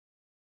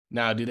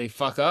 Now, do they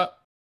fuck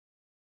up?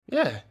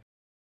 Yeah.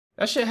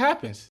 That shit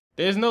happens.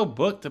 There's no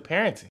book to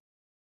parenting.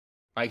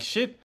 Like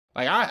shit,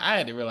 like I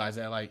had to realize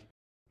that, like,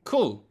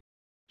 cool.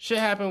 Shit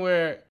happened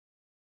where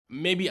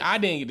maybe I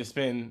didn't get to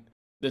spend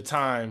the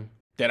time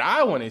that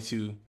I wanted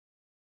to,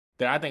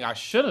 that I think I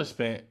should have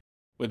spent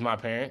with my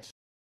parents.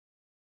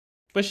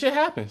 But shit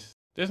happens.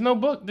 There's no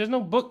book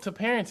to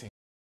parenting.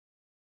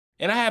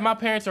 And I had my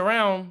parents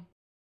around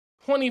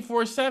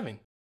 24/7.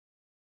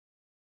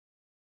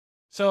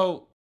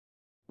 So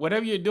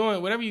whatever you're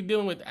doing, whatever you're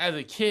dealing with as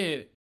a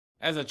kid,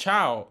 as a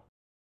child,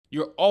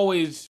 you're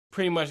always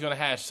pretty much gonna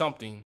have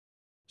something.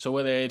 So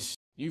whether it's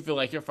you feel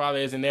like your father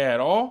isn't there at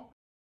all,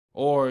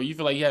 or you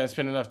feel like you haven't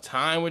spent enough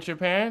time with your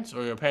parents,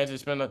 or your parents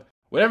didn't spend enough,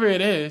 whatever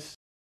it is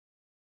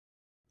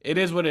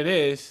what it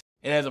is.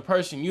 And as a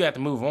person, you have to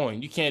move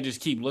on. You can't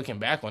just keep looking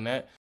back on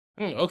that.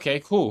 Okay,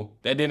 cool.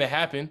 That didn't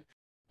happen.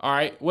 All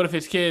right. What if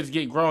his kids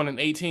get grown in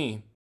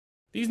 18?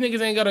 These niggas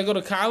ain't gotta go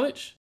to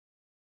college.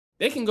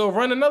 They can go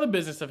run another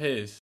business of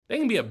his. They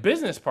can be a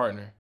business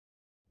partner.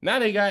 Now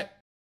they got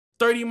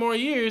 30 more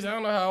years. I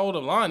don't know how old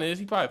Alon is.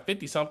 He probably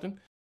 50 something.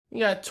 He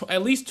got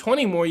at least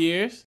 20 more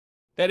years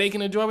that they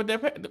can enjoy with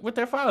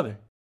their father.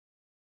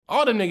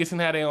 All them niggas can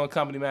have their own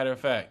company, matter of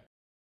fact.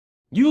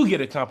 You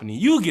get a company.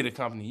 You get a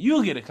company.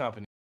 You get a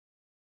company.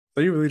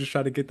 so you really just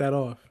try to get that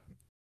off?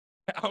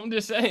 I'm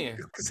just saying.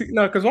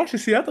 No, because watch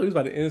this. See, I thought we was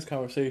about to end this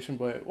conversation,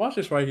 but watch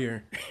this right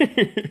here.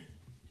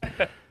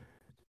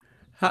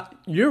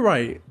 You're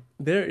right.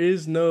 There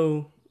is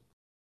no.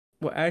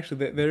 Well,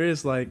 actually, there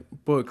is like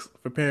books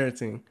for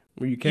parenting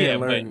where you Yeah, can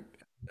but learn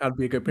how to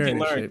be a good you can parent and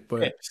learn shit. But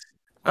tips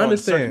I on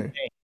certain understand.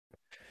 things.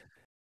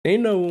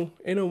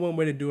 Ain't no one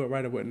way to do it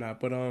right or whatnot.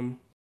 But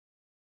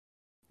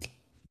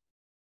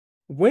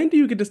when do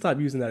you get to stop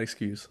using that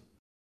excuse?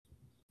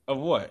 Of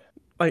what?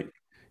 Like,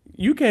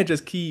 you can't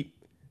just keep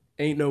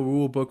ain't no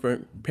rule book for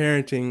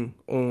parenting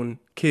on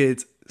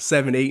kids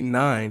 7, 8, and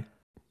 9.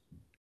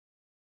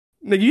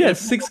 Nigga, you had If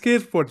 6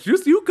 kids before.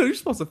 You're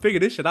supposed to figure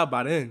this shit out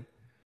by then.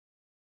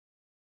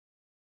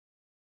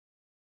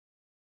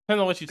 depends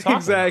on what you're talking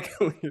about.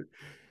 Exactly.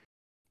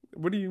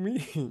 What do you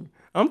mean?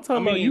 I'm I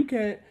talking about mean, you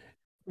can't.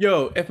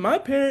 Yo, if my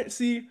parents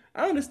see,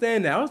 I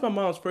understand that. I was my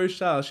mom's first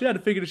child. She had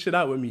to figure this shit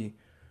out with me.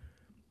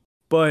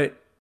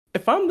 But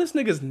if I'm this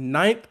nigga's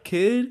ninth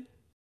kid,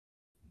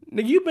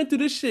 nigga, you've been through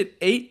this shit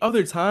 8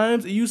 other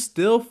times and you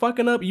still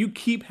fucking up. You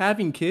keep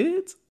having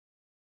kids?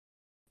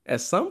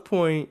 At some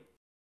point,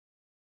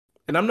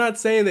 and I'm not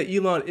saying that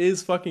Elon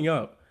is fucking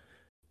up.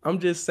 I'm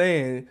just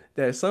saying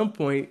that at some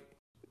point,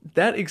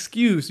 that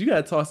excuse, you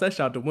gotta toss that shit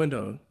out the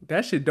window.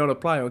 That shit don't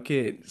apply on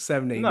kid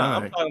 7, 8, no,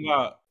 I'm 9. talking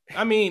about.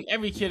 I mean,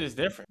 every kid is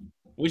different.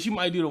 What you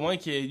might do to one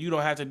kid, you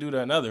don't have to do to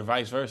another,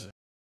 vice versa.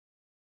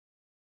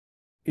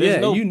 There's Yeah,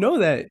 and no. you know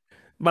that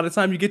by the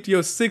time you get to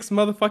your sixth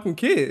motherfucking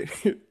kid.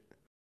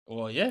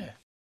 Well, yeah.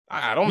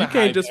 I don't know You how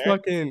can't I just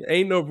parent. fucking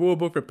ain't no rule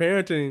book for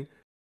parenting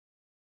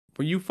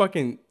when you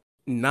fucking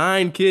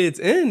 9 kids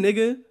in,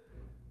 nigga.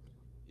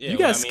 Yeah, You well,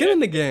 got I mean, skin in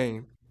the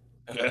game.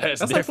 that's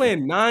That's like different.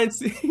 playing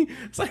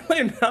it's like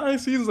playing 9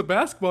 seasons of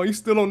basketball. You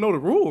still don't know the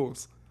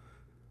rules.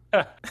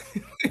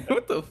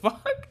 What the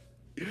fuck?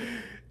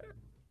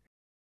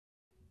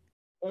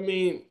 I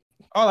mean,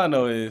 all I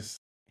know is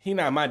he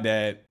not my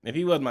dad. If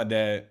he was my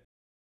dad,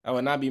 I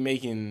would not be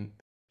making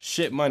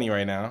shit money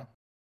right now.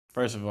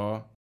 First of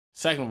all.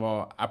 Second of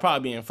all, I'd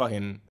probably be in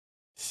fucking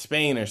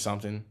Spain or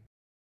something,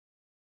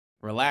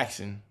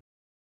 relaxing.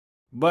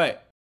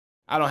 But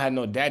I don't have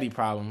no daddy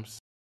problems.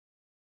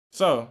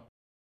 So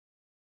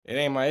it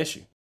ain't my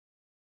issue.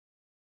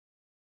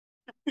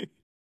 I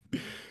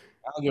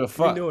don't give a We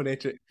fuck. know it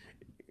ain't your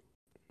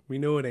we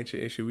know it ain't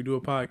your issue. We do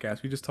a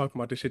podcast. We just talking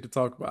about this shit to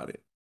talk about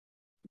it.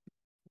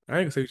 I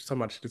ain't gonna say we just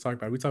talking about the shit to talk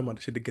about it. We talking about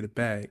the shit to get a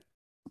bag.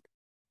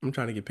 I'm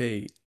trying to get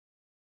paid.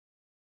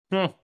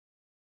 Hmm.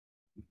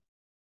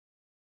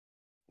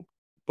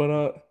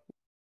 But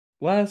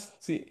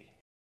last see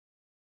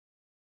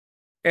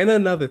and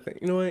another thing.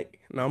 You know what?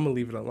 No, I'm gonna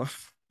leave it alone.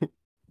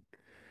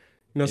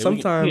 You know, Yeah,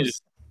 we can.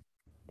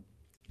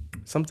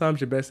 sometimes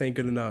your best ain't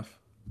good enough.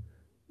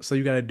 So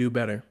you gotta do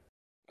better.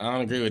 I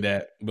don't agree with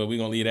that, but we're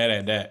gonna leave that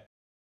at that.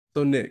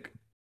 So Nick,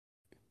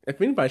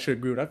 if anybody should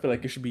agree with it, I feel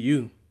like it should be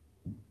you.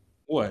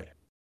 What?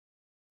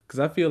 Cause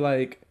I feel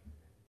like,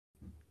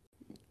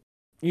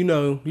 you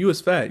know, you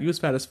was fat. You was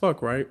fat as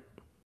fuck, right?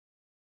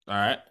 All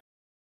right,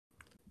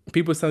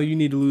 People telling you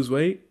need to lose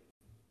weight.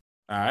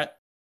 all right.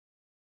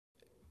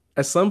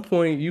 At some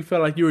point you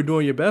felt like you were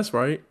doing your best,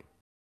 right?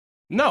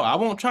 No, I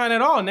won't try it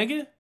at all,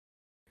 nigga.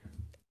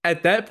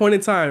 At that point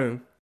in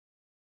time,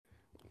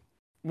 I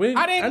when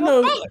I didn't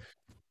go know follow.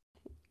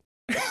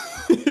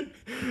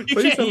 You so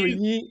you can't telling use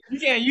me you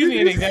can't use me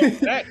as an example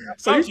for that. I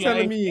so you promise you, I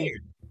telling ain't me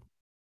scared.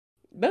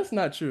 that's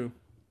not true.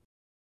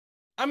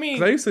 I Cause I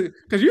mean, used to,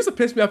 cause you used to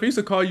piss me off. I used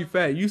to call you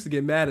fat. You used to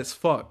get mad as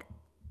fuck.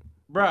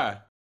 bruh,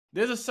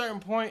 there's a certain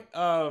point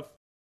of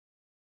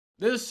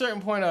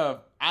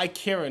I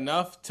care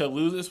enough to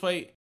lose this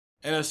weight,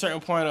 and a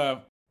certain point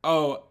of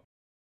oh,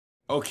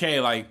 okay,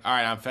 like all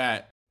right, I'm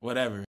fat,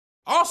 whatever.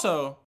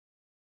 Also,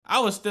 I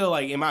was still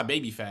like in my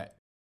baby fat.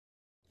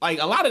 Like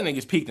a lot of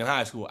niggas peaked in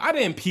high school. I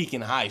didn't peak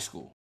in high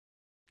school.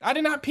 I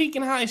did not peak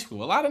in high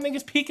school. A lot of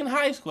niggas peak in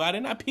high school. I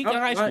did not peak in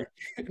high school.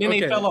 Then they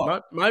Okay, fell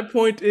off. my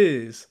point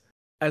is,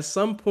 at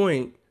some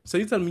point, so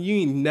you telling me you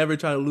ain't never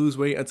try to lose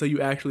weight until you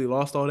actually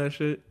lost all that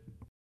shit?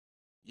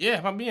 Yeah,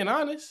 if I'm being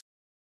honest.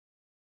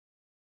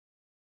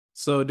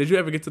 So did you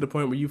ever get to the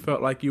point where you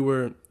felt like you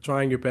were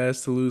trying your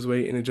best to lose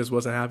weight and it just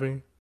wasn't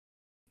happening?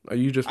 Or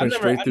you just went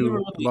straight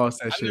through, lost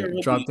that I never shit,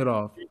 really, dropped it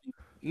off?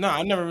 no,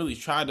 I never really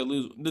tried to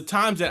lose. The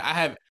times that I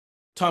have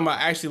talking about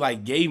actually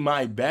like gave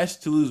my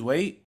best to lose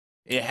weight,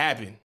 it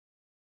happened.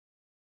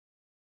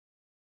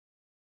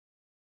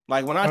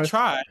 Like when I All right,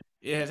 tried,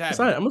 it has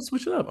sorry, happened. I'm gonna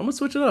switch it up. I'm gonna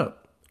switch it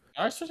up.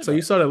 All right, switch it So you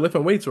up. started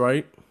lifting weights,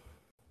 right?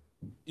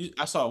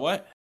 I saw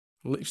what?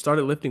 You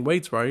started lifting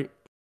weights, right?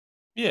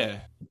 Yeah.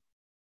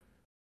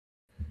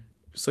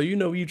 So you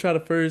know you try to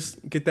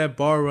first get that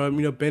bar up,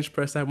 you know, bench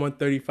press at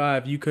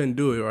 135, you couldn't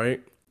do it,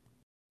 right?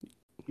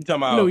 You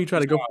talking You know about? you try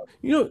to go,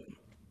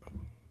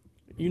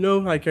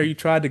 like how you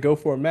tried to go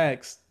for a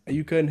max and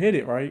you couldn't hit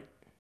it, right?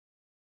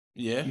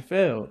 Yeah. You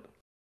failed.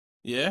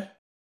 Yeah.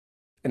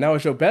 And that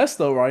was your best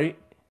though, right?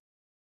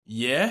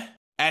 Yeah.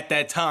 At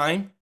that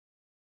time.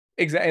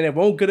 Exactly. And it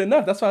won't good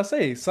enough. That's what I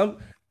say.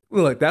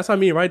 Look, that's what I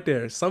mean right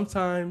there.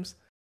 Sometimes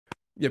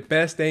your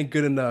best ain't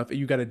good enough and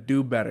you gotta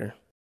do better.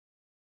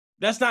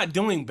 That's not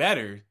doing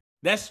better.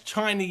 That's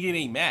trying to get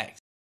a max.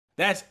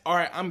 That's all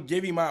right. I'm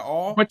giving my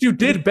all. But you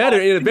did better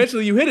and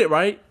eventually you hit it,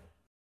 right?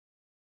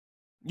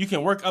 You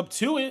can work up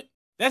to it.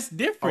 That's All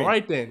different.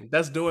 right then.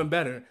 That's doing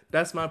better.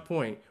 That's my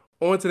point.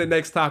 On to the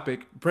next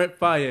topic. Brent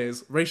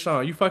Faiyez. Ray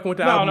Sean, you fucking with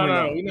the No, album no, or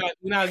no. no?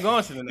 We're not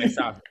going to the next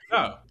topic.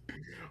 No,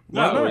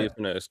 Why I know no, you're not?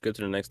 gonna skip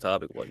to the next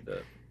topic like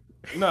that.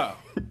 no.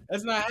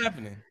 That's not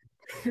happening.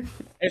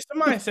 If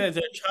somebody says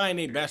they're trying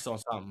their best on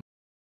something,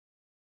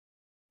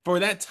 for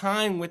that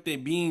time with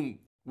it being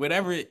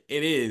whatever it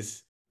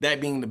is, that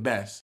being the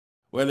best,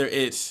 whether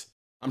it's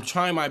I'm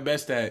trying my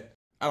best at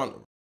I don't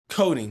know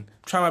coding,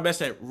 I'm trying my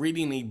best at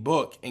reading a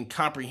book and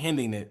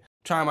comprehending it,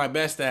 trying my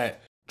best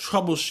at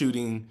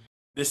troubleshooting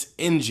this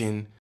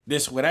engine,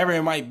 this whatever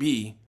it might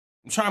be.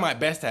 I'm trying my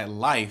best at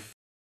life.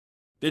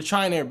 They're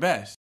trying their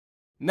best.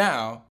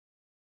 Now,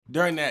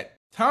 during that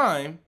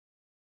time,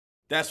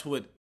 that's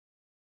what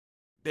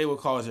they would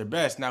call as their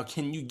best. Now,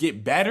 can you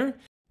get better?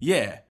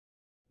 Yeah.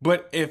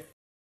 But if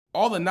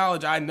all the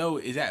knowledge I know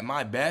is at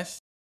my best,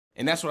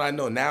 and that's what I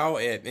know now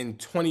in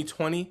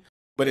 2020,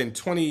 but in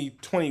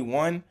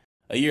 2021,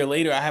 a year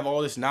later, I have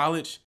all this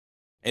knowledge,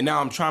 and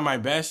now I'm trying my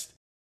best,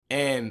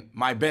 and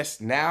my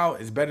best now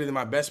is better than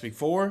my best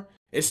before,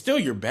 it's still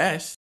your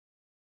best.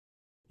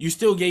 You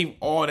still gave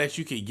all that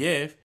you could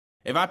give.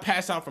 If I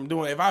pass out from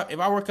doing, if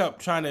I work up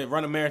trying to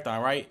run a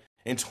marathon, right,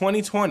 in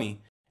 2020,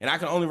 and I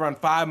can only run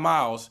 5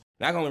 miles,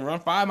 and I can only run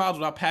 5 miles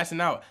without passing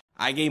out,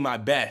 I gave my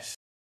best.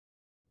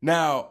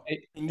 Now,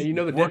 And you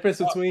know the difference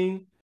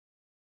between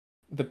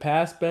the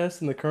past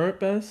best and the current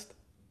best?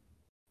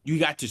 you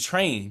got to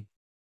train.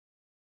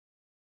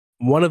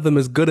 One of them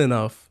is good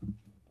enough.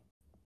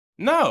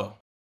 No,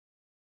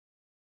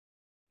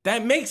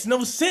 that makes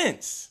no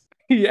sense.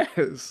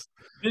 Yes.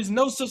 There's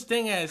no such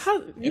thing as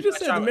How, you just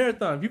said the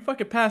marathon. If you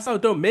fucking pass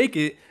out, don't make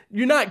it,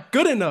 you're not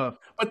good enough.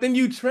 But then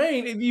you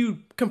train, if you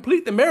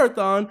complete the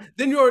marathon,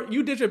 then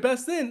you did your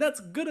best then. That's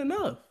good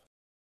enough.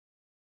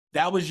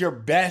 That was your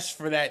best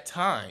for that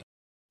time.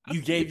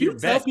 You gave If you your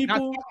tell best.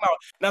 people,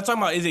 Not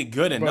talking about is it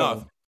good enough.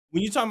 bro,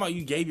 When you talking about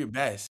you gave your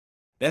best,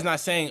 that's not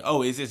saying,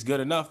 oh, is this good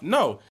enough?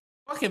 No.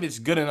 Fuck if it's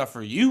good enough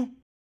for you.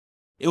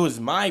 It was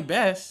my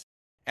best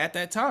at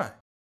that time.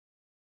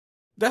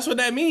 That's what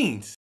that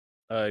means.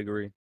 I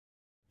agree.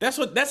 That's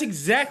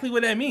exactly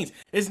what that means.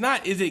 It's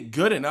not is it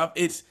good enough?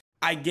 It's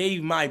I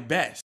gave my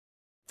best.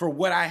 For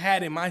what I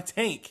had in my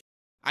tank,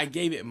 I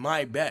gave it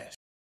my best.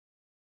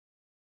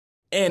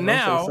 And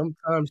now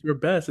sometimes your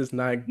best is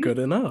not good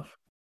enough.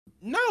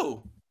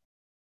 no.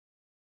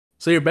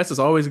 So your best is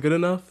always good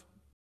enough?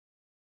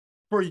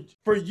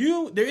 for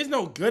you, there is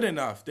no good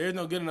enough. There is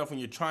no good enough when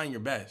you're trying your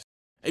best.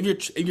 If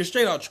you're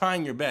straight out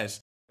trying your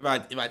best,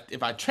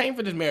 if I train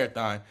for this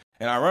marathon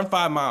and I run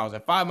 5 miles,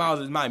 and 5 miles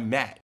is my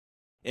max,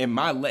 and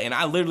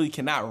I literally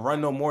cannot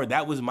run no more.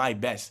 That was my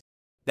best.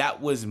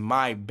 That was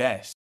my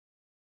best.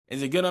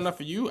 Is it good enough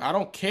for you? I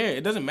don't care.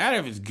 It doesn't matter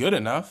if it's good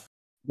enough.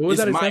 What was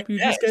It's that my example you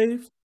just best.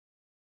 gave?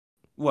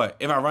 What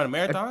if I run a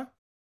marathon?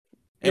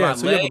 And Yeah, my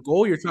so you have a leg?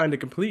 goal you're trying to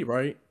complete,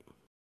 right?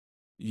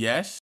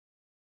 Yes,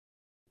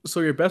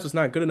 So your best was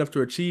not good enough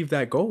to achieve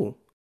that goal.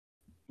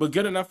 but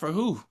good enough for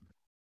who?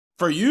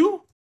 For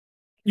you?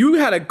 You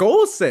had a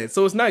goal set,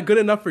 so it's not good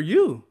enough for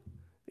you.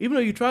 Even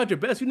though you tried your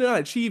best, you did not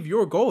achieve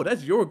your goal.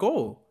 That's your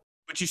goal.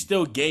 But you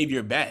still gave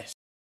your best.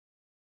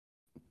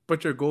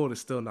 But your goal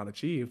is still not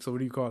achieved. So what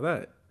do you call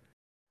that?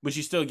 But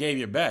you still gave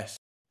your best.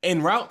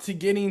 En route to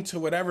getting to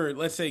whatever,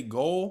 let's say,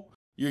 goal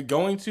you're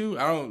going to,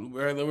 I don't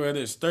whether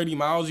it's 30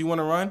 miles you want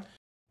to run.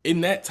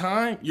 In that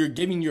time, you're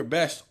giving your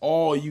best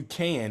all you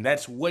can.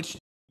 That's what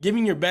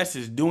giving your best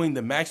is doing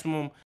the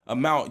maximum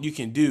amount you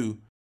can do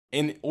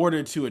in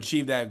order to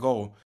achieve that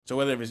goal. So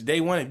whether it's day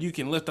one, if you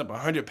can lift up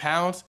 100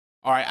 pounds,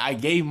 all right, I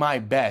gave my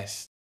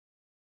best.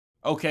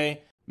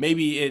 Okay,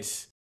 maybe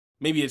it's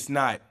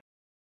not.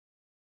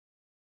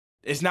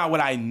 It's not what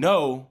I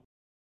know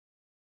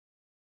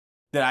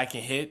that I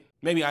can hit.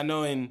 Maybe I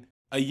know in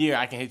a year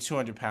I can hit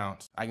 200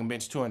 pounds. I can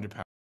bench 200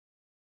 pounds.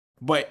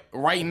 But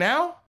right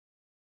now,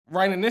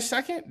 right in this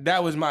second,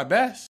 that was my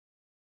best.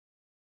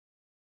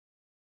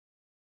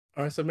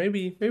 All right, so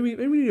maybe we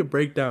need to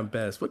break down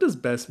best. What does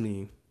best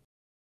mean?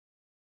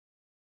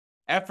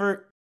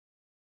 Effort,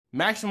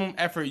 maximum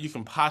effort you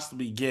can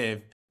possibly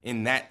give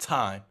in that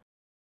time.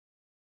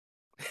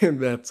 In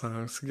that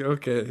time.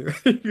 Okay.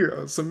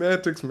 Yeah,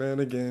 semantics, man,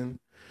 again.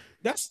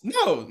 That's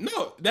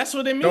no. That's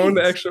what it Going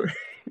the means. extra.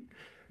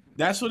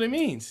 That's what it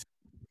means.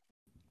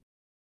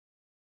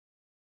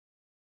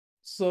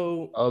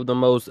 So Of the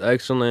most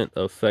excellent,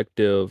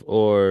 effective,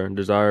 or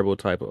desirable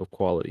type of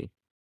quality.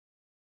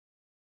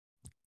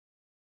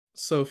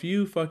 if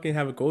you fucking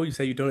have a goal, you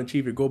say you don't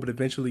achieve your goal, but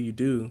eventually you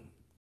do,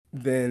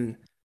 then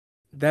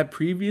that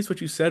previous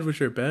what you said was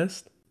your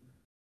best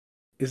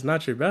is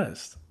not your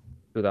best.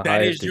 To the That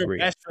highest is your degree.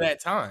 best for that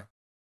time.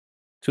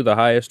 To the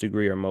highest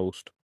degree or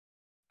most.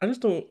 I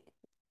just don't.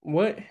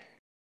 What?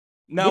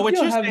 Now, What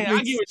do what y'all you're have saying, I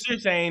get against? what you're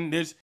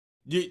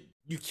saying.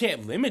 You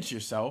can't limit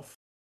yourself.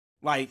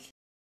 Like,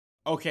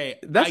 okay,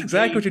 That's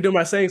exactly what you're doing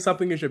by saying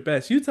something is your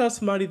best. You tell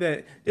somebody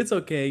that it's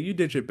okay, you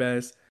did your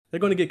best, they're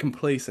going to get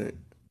complacent.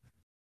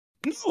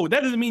 No,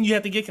 that doesn't mean you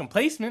have to get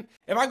complacent.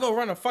 If I go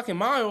run a fucking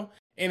mile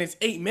and it's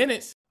 8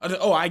 minutes,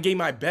 I gave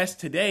my best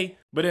today.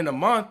 But in a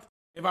month,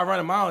 if I run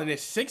a mile and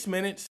it's 6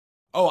 minutes,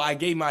 I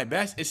gave my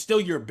best. It's still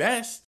your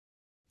best.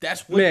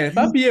 That's what. Man, if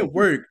I be at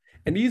work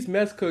and these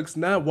mess cooks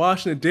not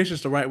washing the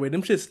dishes the right way,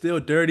 them shit's still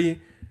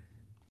dirty.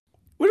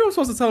 What am I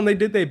supposed to tell them they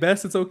did their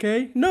best? It's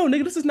okay. No,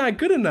 nigga, this is not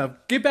good enough.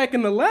 Get back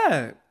in the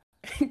lab,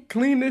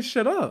 clean this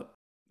shit up.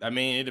 I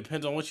mean, it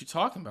depends on what you're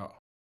talking about.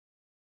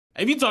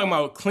 If you're talking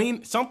about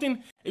clean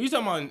something, if you're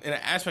talking about in an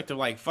aspect of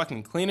like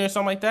fucking cleaner or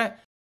something like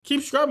that,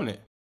 keep scrubbing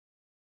it.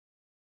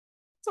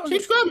 So,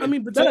 Keep scrubbing. I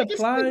mean, but So that it gets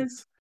clean.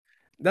 applies.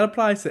 That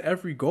applies to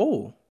every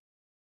goal.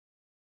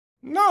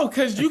 No,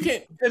 because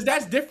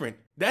that's different.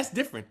 That's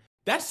different.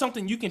 That's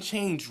something you can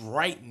change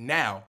right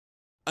now.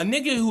 A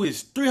nigga who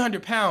is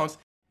 300 pounds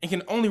and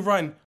can only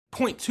run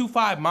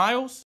 0.25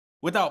 miles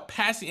without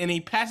passing, and he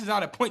passes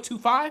out at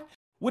 0.25,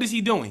 what is he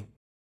doing?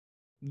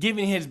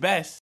 Giving his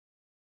best.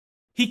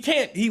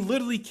 He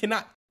literally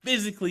cannot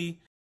physically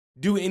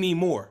do any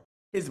more.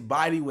 His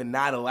body would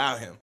not allow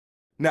him.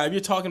 Now, if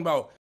you're talking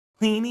about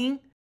cleaning,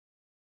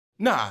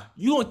 nah,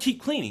 you gonna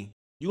keep cleaning.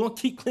 You gonna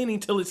keep cleaning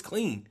till it's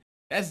clean.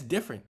 That's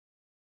different.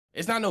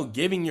 It's not no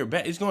giving your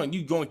best. You going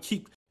to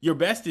keep your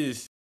best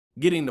is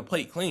getting the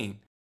plate clean.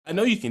 I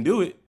know you can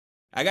do it.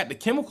 I got the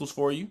chemicals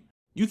for you.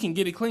 You can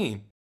get it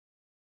clean.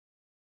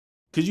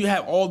 Because you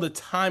have all the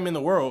time in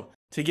the world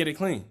to get it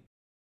clean.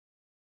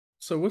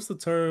 So, what's the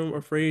term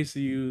or phrase to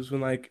use when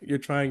like you're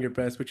trying your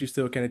best but you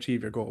still can't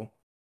achieve your goal?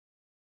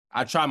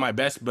 I try my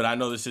best, but I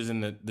know this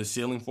isn't the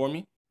ceiling for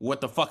me. What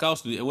the fuck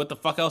else is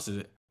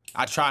it?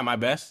 I try my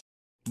best,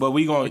 but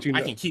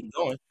I can keep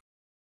going.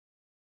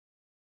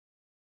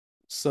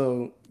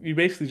 So you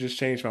basically just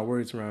changed my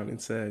words around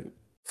and said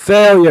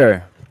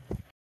failure.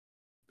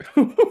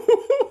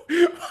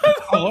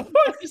 Oh,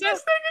 this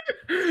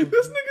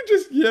nigga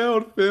just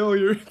yelled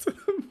failure.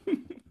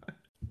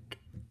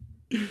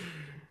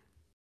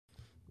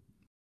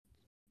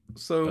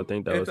 So I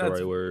think that was the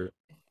right word.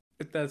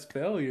 If that's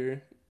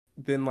failure,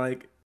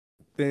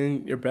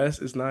 then your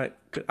best is not.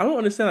 I don't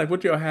understand like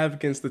what y'all have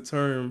against the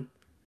term.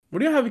 What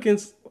do you have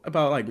against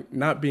about like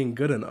not being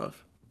good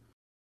enough?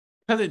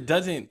 Because it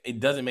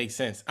doesn't make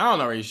sense. I don't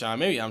know, Rashawn.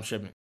 Maybe I'm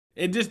tripping.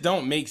 It just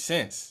don't make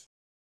sense.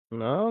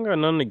 No, I don't got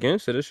nothing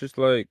against it. It's just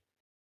like,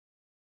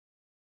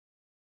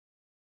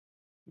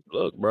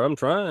 look, bro, I'm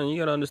trying. You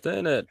gotta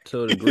understand that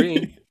to a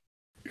degree.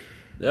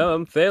 Yeah,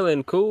 I'm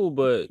failing, cool,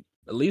 but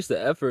at least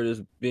the effort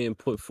is being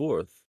put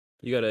forth.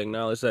 You gotta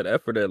acknowledge that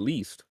effort at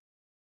least.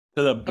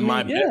 to I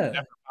my mean, best yeah.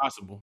 effort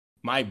possible.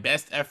 My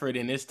best effort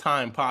in this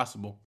time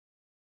possible.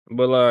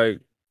 But like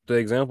the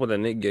example that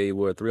Nick gave,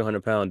 where a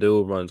 300-pound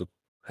dude runs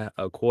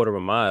a quarter of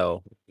a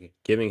mile,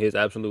 giving his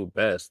absolute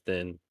best,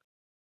 then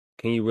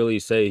can you really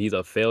say he's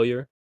a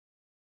failure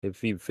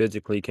if he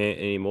physically can't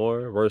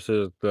anymore?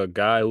 Versus the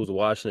guy who's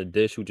washing a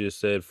dish who just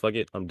said, "Fuck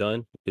it, I'm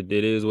done. It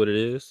is what it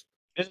is."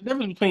 There's a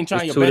difference between It's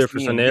trying your two best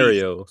and different being a beast.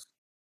 scenarios.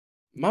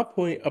 My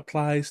point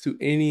applies to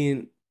any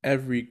and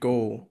every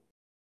goal.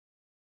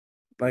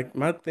 Like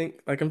my thing,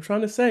 like I'm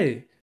trying to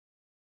say,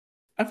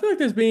 I feel like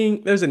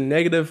there's a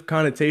negative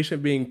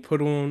connotation being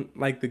put on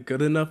like the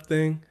good enough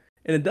thing,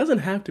 and it doesn't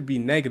have to be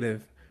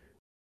negative.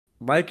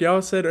 Like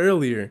y'all said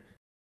earlier,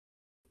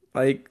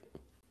 like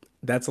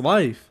that's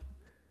life.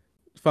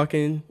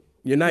 Fucking,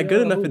 you're not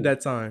good enough at Yo,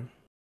 that time.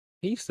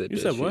 he said You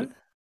that said shit. what?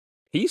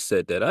 He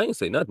said that. I ain't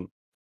say nothing.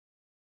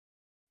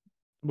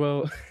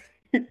 Well,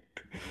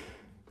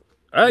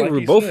 I agree like with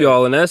he both said,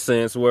 y'all in that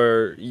sense,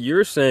 where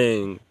you're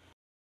saying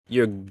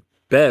your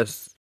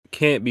best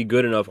can't be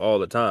good enough all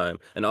the time,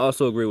 and I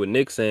also agree with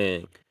Nick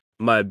saying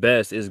my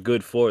best is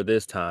good for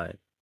this time.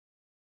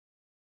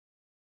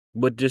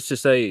 But just to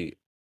say,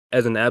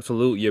 as an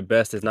absolute, your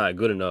best is not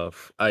good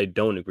enough, I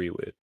don't agree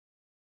with.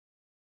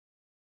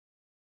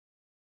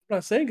 I'm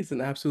not saying it's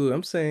an absolute.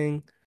 I'm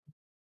saying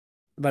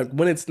like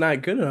when it's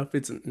not good enough,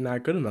 it's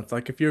not good enough.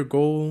 Like if your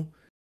goal,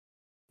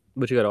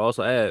 But you got to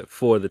also add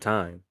for the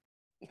time.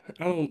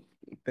 I don't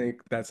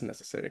think that's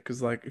necessary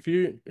because like if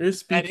you're That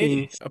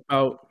speaking is.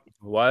 about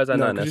Why is that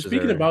no, not because you're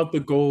speaking necessary? about the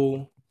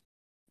goal,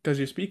 because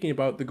you're speaking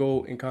about the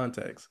goal in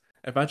context.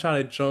 If I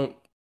try to jump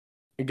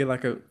and get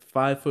like a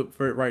 5 foot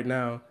vert right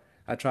now,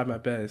 I tried my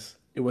best.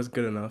 It wasn't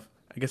good enough.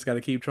 I guess I got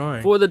to keep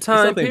trying. For the It's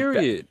time something bad.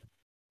 period.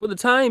 For the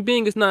time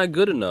being, it's not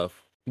good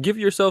enough. Give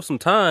yourself some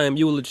time,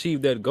 you will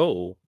achieve that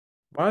goal.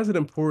 Why is it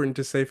important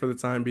to say for the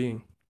time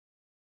being?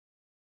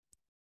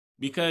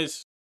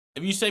 Because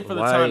if you say for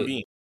the time Why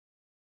being,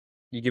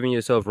 you giving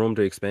yourself room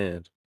to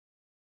expand?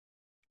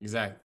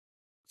 exactly.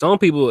 Some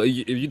people,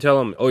 if you tell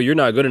them, "Oh, you're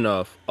not good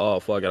enough,"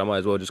 oh fuck it, I might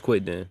as well just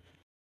quit then.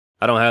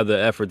 I don't have the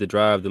effort, the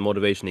drive, the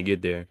motivation to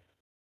get there.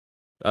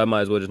 I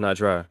might as well just not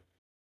try.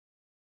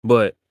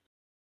 But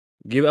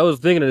I was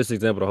thinking of this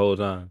example the whole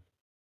time.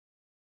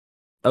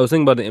 I was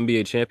thinking about the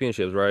NBA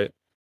championships, right?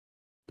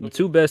 The Mhm.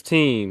 two best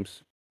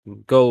teams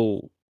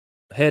go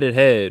head to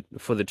head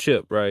for the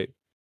chip, right?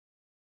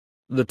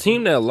 The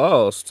team that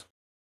lost,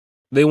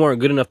 they weren't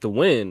good enough to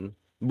win.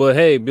 But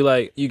hey, be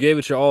like, you gave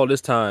it your all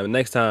this time.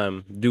 Next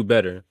time, do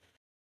better.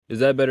 Is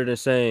that better than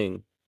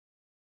saying,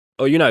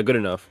 "Oh, you're not good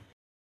enough"?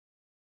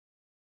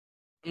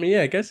 I mean,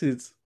 yeah, I guess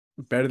it's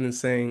better than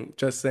saying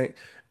just saying.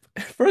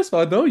 First of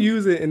all, don't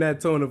use it in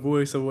that tone of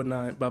voice or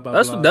whatnot. Blah blah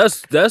That's blah,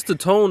 that's the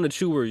tone that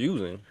you were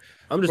using.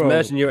 I'm just bro.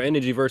 matching your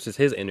energy versus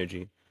his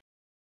energy.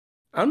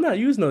 I'm not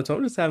using no tone.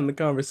 I'm just having the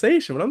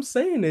conversation. What I'm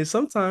saying is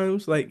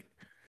sometimes like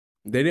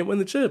they didn't win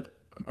the chip.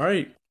 All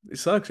right, it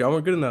sucks. Y'all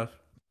weren't good enough.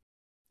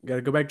 Got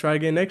to go back try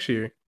again next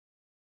year.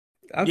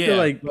 I feel Yeah,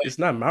 like but it's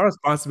not my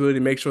responsibility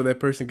to make sure that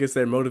person gets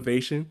their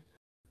motivation.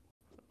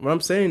 What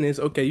I'm saying is,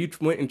 okay, you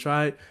went and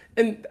tried,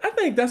 and I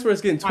think that's where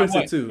it's getting tried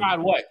twisted what? too. Tried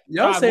what?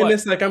 Y'all Tried saying what?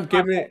 this like I'm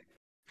Tried giving what? it.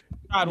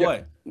 Tried Yeah,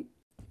 what?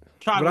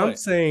 Tried what I'm what?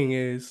 saying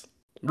is,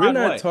 we're Tried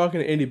not what? talking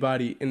to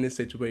anybody in this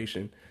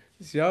situation.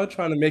 So y'all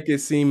trying to make it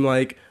seem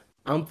like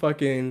I'm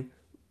fucking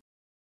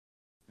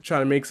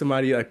trying to make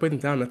somebody like put them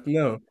down.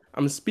 No,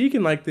 I'm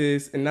speaking like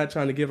this and not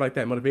trying to give like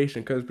that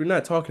motivation because we're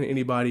not talking to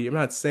anybody. I'm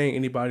not saying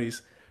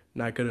anybody's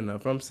not good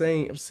enough. I'm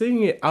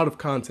saying it out of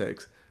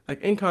context.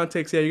 Like in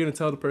context, yeah, you're gonna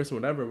tell the person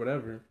whatever,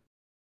 whatever.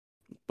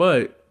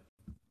 But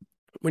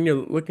when you're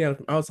looking at it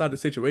from outside the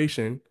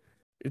situation,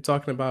 you're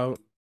talking about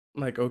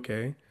like,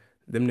 okay,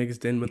 them niggas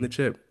didn't win the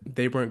chip.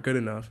 They weren't good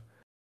enough.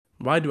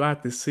 Why do I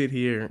have to sit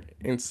here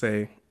and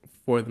say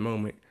for the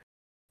moment?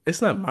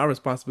 It's not my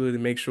responsibility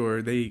to make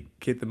sure they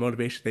get the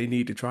motivation they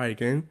need to try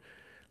again.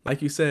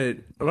 Like you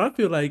said, when I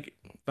feel like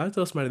if I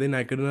tell somebody they're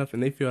not good enough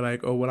and they feel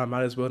like, oh, well, I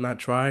might as well not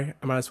try,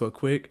 I might as well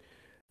quit,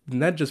 then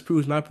that just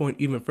proves my point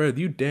even further.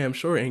 You damn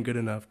sure ain't good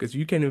enough because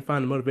you can't even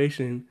find the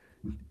motivation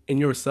in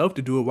yourself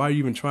to do it. Why are you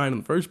even trying in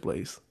the first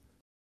place?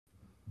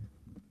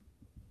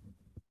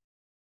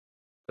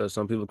 Because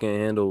some people can't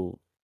handle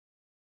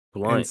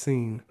And blunt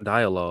scene.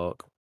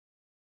 dialogue.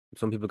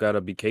 Some people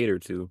gotta be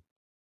catered to.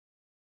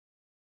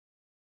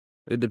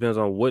 It depends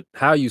on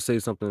how you say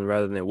something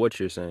rather than what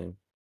you're saying.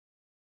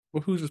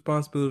 Well, whose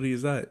responsibility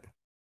is that?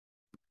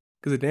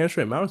 Because it damn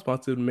sure ain't my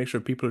responsibility to make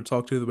sure people are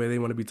talked to the way they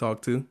want to be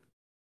talked to.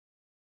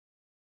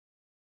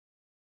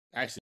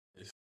 Actually,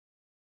 it's-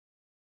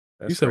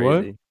 You That's said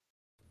what? crazy.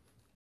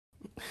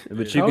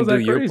 But yeah. you How can is do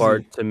that your crazy?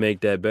 part to make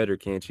that better,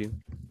 can't you?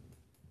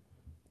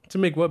 To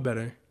make what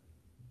better?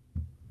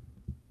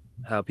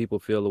 How people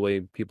feel the way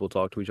people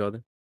talk to each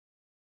other.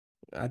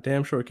 I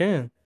damn sure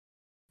can,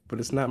 but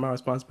it's not my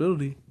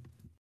responsibility.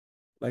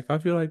 Like I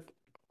feel like,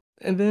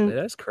 and Hey, then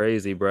that's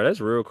crazy, bro.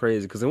 That's real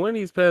crazy. Because in one of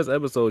these past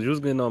episodes, you was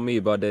getting on me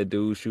about that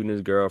dude shooting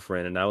his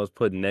girlfriend, and I was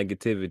putting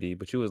negativity.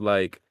 But you was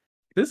like,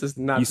 this is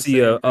you not the see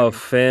same a thing.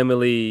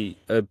 family.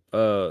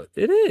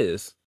 It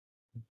is.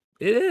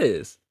 It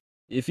is.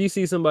 If you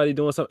see somebody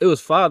doing something, it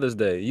was Father's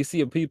Day. You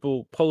see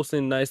people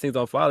posting nice things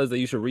on Father's Day,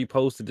 you should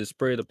repost it to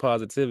spread the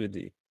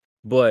positivity.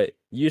 But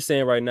you're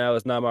saying right now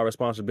it's not my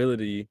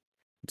responsibility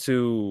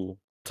to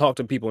talk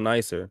to people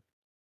nicer,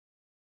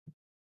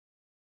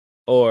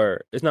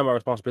 or it's not my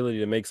responsibility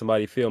to make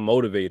somebody feel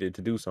motivated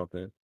to do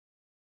something.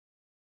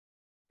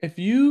 If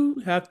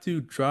you have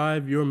to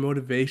drive your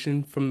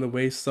motivation from the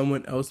way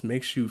someone else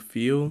makes you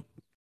feel,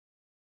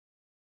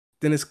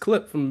 then it's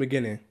clipped from the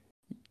beginning.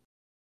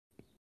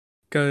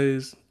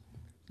 Because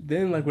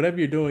then, like, whatever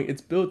you're doing,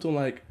 it's built on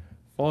like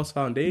false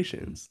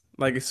foundations.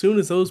 Like, as soon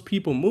as those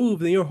people move,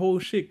 then your whole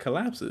shit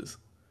collapses.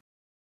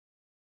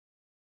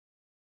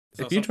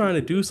 So If you're some trying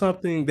to people, do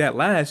something that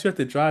lasts, you have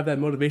to drive that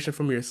motivation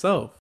from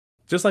yourself.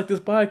 Just like this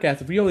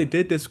podcast, if we only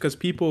did this because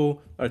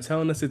people are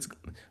telling us it's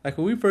like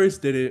when we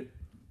first did it,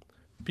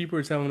 people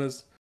were telling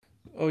us,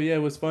 "Oh yeah, it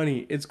was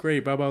funny, it's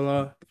great, blah blah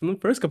blah." From the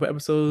first couple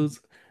episodes,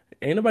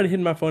 ain't nobody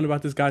hitting my phone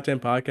about this goddamn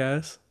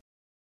podcast,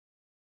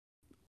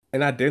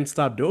 and I didn't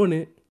stop doing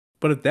it.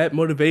 But if that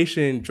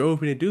motivation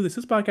drove me to do this,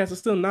 this podcast is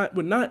still not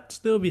would not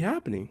still be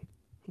happening.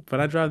 But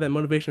I drive that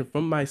motivation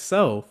from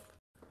myself,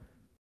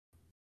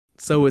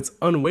 so it's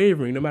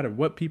unwavering no matter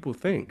what people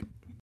think.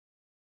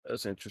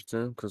 That's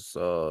interesting because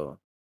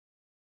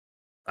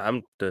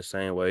I'm the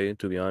same way,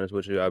 to be honest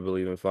with you. I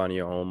believe in finding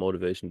your own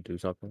motivation to do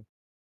something.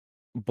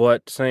 But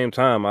at the same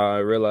time, I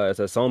realize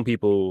that some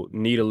people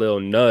need a little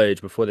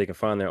nudge before they can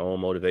find their own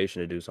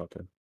motivation to do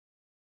something.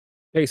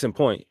 Case in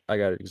point, I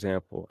got an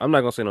example. I'm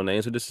not gonna say no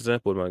names for this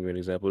example, but I'm gonna give you an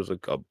example. There's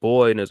a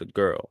boy and there's a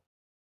girl,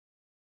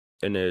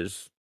 and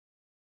there's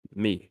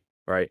me,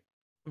 right?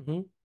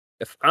 Mm-hmm.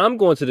 If I'm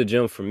going to the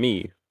gym for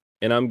me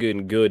and I'm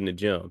getting good in the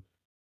gym,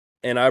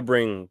 and I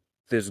bring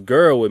this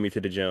girl with me to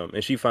the gym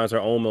and she finds her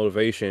own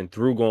motivation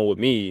through going with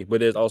me,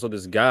 but there's also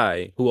this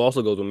guy who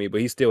also goes with me,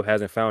 but he still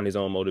hasn't found his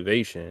own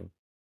motivation.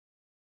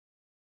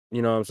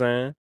 You know what I'm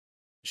saying?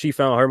 She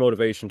found her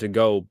motivation to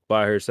go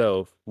by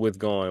herself with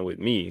going with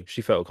me.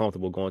 She felt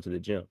comfortable going to the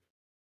gym.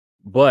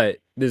 But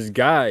this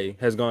guy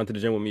has gone to the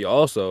gym with me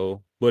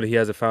also, but he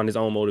hasn't found his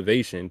own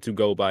motivation to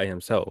go by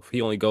himself.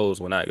 He only goes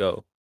when I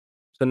go.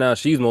 So now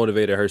she's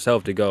motivated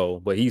herself to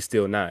go, but he's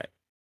still not.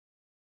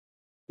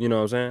 You know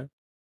what I'm saying?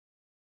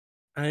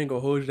 I ain't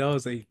gonna hold you. That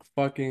was a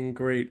fucking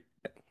great.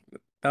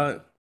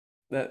 That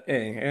that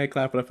hey,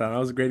 clap for the foul. That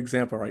was a great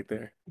example right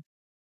there.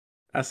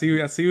 I see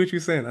what you're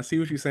saying. I see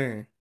what you're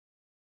saying.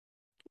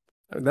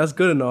 That's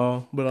good and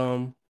all, but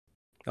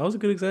that was a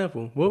good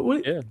example.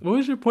 Yeah. What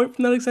was your point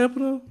from that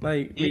example though?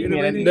 Like you man,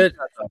 you reiterating. That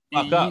shut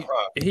the fuck up,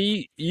 you,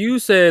 bro. you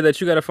said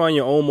that you got to find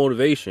your own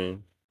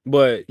motivation,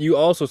 but you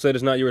also said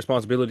it's not your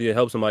responsibility to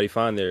help somebody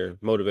find their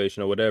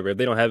motivation or whatever. If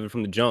they don't have it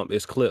from the jump,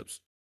 it's clips.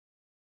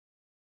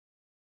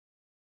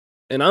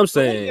 And I'm But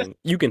saying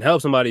you can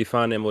help somebody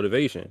find their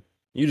motivation.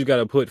 You just got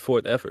to put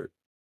forth effort.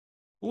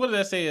 what does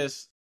that say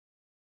is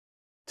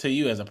to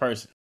you as a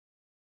person?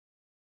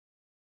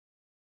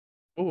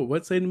 Oh,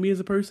 what say to me as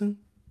a person?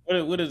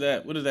 What does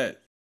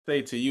that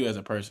say to you as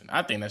a person?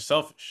 I think that's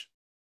selfish.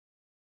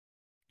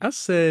 I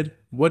said,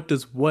 what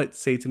does what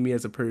say to me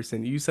as a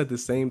person? You said the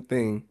same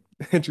thing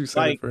that you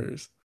said at Like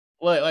first.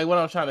 what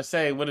I'm trying to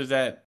say, what is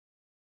that?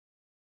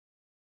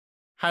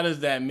 How does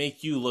that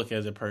make you look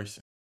as a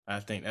person? I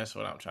think that's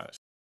what I'm trying to say.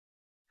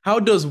 How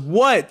does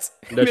what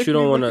That you make me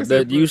don't want look to, as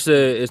a that you person?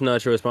 said it's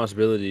not your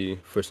responsibility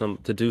for some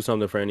to do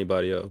something for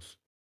anybody else.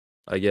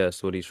 I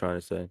guess what he's trying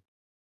to say.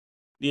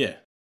 Yeah.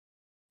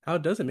 How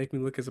does it make me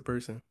look as a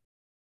person?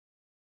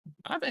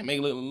 I think make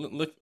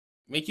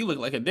you look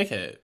like a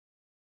dickhead.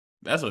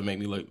 That's what make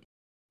you look.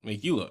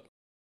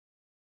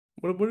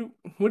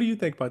 What do you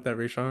think about that,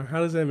 Rayshawn? How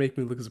does that make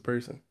me look as a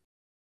person?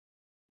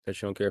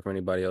 That you don't care for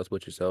anybody else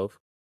but yourself.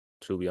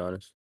 To be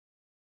honest,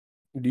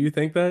 Do you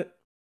think that?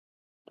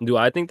 do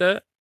I think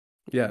that?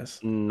 Yes.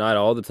 Not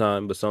all the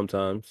time, but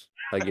sometimes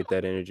I get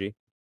that energy.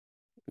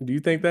 Do you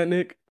think that,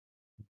 Nick?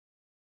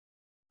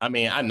 I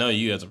mean, I know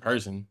you as a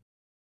person.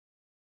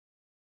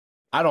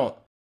 I don't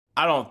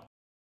I don't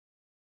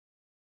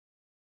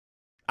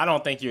I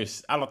don't think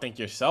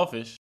you're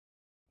selfish.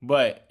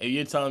 But if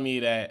you're telling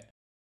me that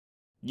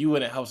you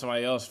wouldn't help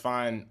somebody else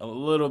find a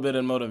little bit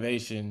of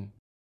motivation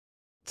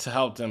to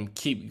help them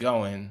keep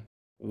going,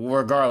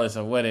 regardless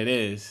of what it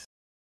is.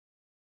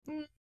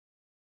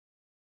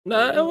 No,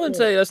 I wouldn't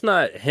say that's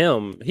not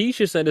him. He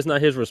should say it's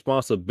not his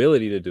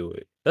responsibility to do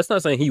it. That's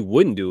not saying he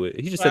wouldn't do it.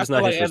 He just said I it's feel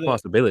not like his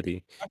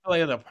responsibility. I feel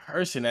like as a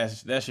person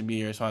that should be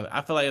your responsibility.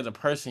 I feel like as a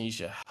person you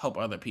should help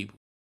other people.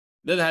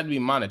 It doesn't have to be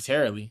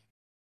monetarily.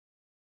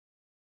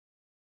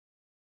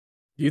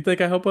 Do you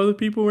think I help other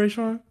people,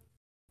 Rayshawn?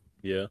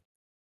 Yeah,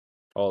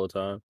 all the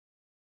time.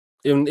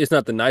 It's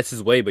not the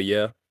nicest way, but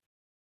yeah.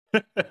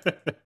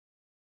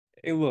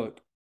 Hey, look.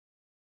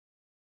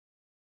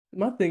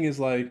 My thing is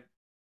like,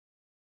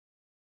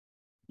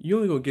 you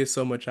only gonna get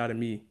so much out of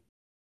me.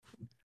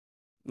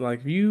 Like,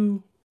 if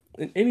you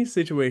in any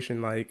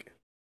situation, like,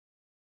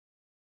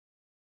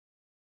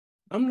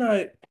 I'm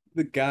not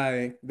the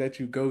guy that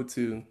you go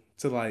to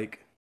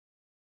like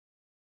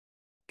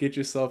get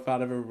yourself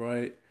out of a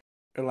rut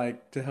or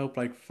like to help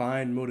like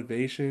find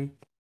motivation,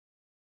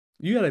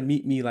 you gotta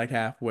meet me like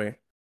halfway.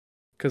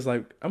 Cause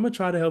like I'm gonna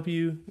try to help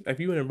you. If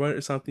you in a rut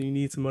or something, you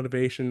need some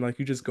motivation, like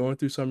you just going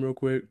through something real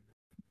quick,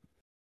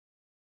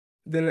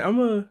 then I'm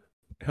gonna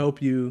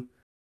help you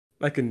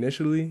like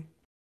initially,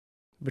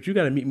 but you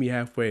gotta meet me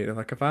halfway.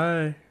 Like if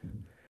I'm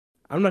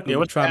not Yeah,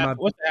 gonna try my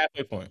what's the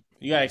halfway point?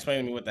 You gotta explain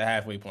to me what the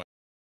halfway point.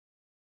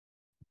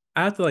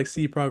 I have to like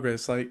see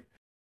progress. Like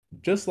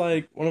just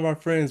like one of our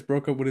friends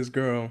broke up with his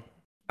girl.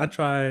 I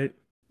tried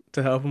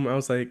to help him. I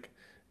was like,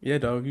 yeah,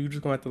 dog, you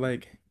just gonna have to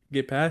like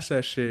get past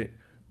that shit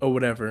or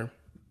whatever.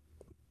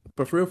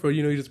 But for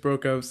real, he just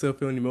broke up, still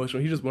feeling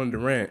emotional. He just wanted to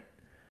rant.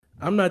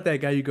 I'm not that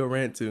guy you go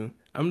rant to.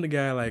 I'm the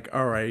guy like,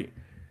 all right,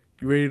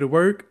 you ready to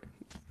work?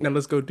 Now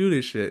let's go do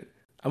this shit.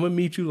 I'm gonna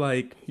meet you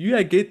like you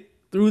gotta get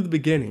through the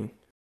beginning.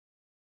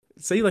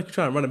 Say like you're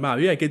trying to run a mile,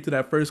 you gotta get through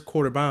that first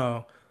quarter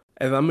mile,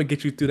 and I'm gonna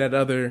get you through that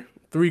other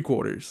 3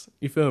 quarters.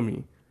 You feel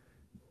me?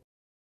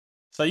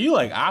 So you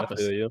like I feel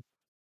opposite you.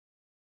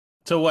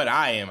 to what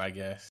I am, I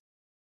guess.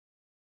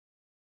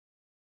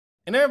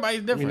 And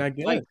everybody's I mean, I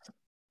different. guess.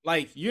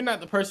 Like you're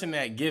not the person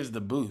that gives the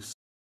boost.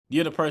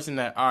 You're the person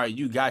that, all right,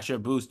 you got your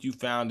boost, you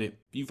found it,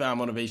 you found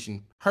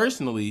motivation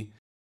personally.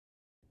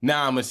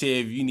 Now I'm gonna see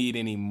if you need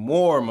any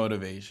more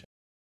motivation.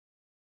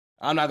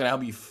 I'm not gonna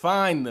help you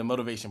find the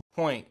motivation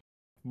point,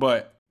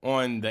 but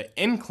on the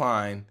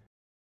incline,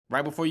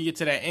 right before you get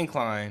to that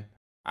incline,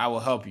 I will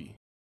help you.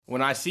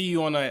 When I see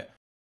you on a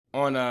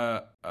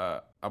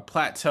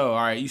plateau,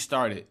 all right, you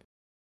started.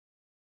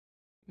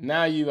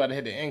 Now you got to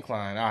hit the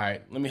incline. All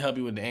right, let me help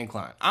you with the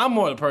incline. I'm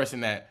more the person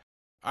that,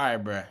 all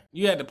right, bruh,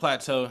 you at the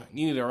plateau,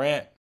 you need a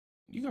rant.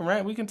 You can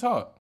rant, we can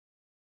talk.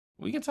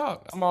 We can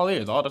talk. I'm all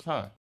ears all the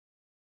time.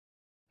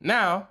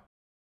 Now,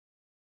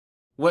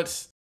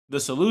 what's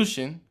the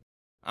solution?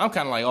 I'm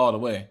kind of like all the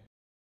way.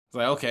 It's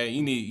like, okay,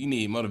 you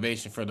need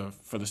motivation for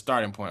the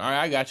starting point. All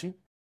right, I got you.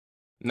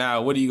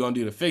 Now, what are you gonna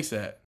do to fix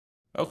that?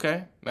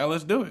 Okay, now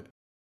let's do it.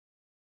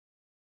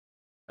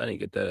 I didn't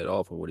get that at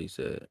all from what he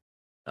said.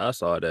 I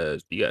saw it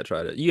as you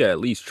gotta at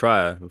least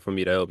try for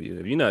me to help you.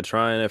 If you're not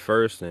trying at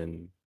first,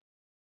 then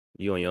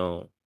you on your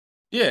own.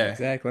 Yeah,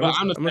 Exactly. but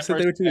I'm the I'm gonna type of sit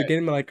there person with you that again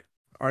and be like,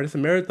 all right, it's a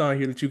marathon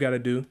here that you gotta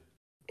do.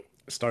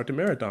 Start the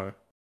marathon. And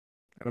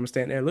I'm gonna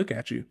stand there and look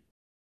at you.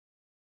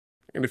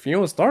 And if you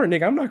don't start,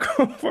 nigga, I'm not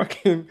gonna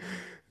fucking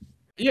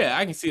yeah,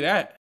 I can see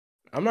that.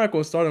 I'm not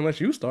gonna start unless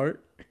you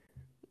start.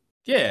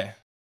 Yeah.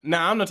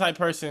 Now I'm the type of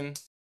person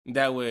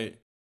that would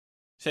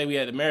say we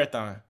had the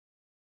marathon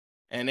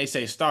and they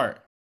say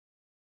start.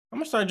 I'm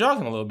gonna start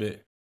jogging a little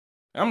bit.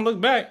 I'm gonna look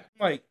back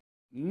like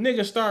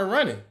nigga start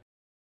running.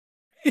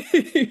 I'm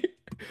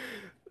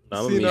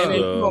gonna See, meet And you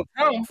if no. you don't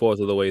a come, fourth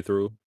of the way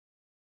through.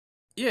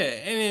 yeah,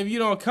 and if you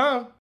don't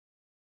come,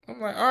 I'm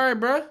like, all right,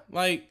 bro,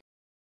 like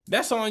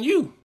that's on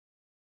you.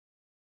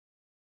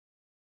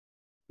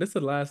 This is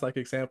the last like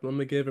example I'm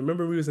gonna give.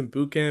 Remember we was in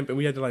boot camp and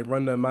we had to like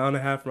run the mile and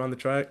a half around the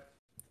track?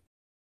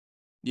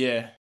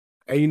 Yeah.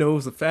 And it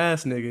was the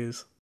fast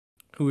niggas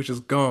who was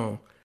just gone.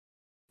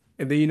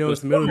 And then The it's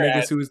the middle swimmer niggas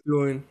had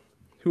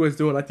who was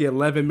doing like the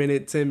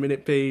 11-minute,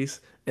 10-minute pace.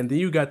 And then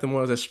you got the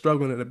ones that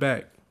struggling in the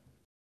back.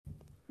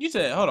 you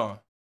said, hold on.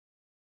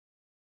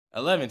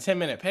 11,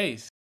 10-minute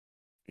pace.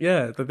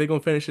 Yeah, that they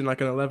gonna finish in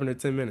like an 11 or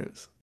 10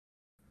 minutes.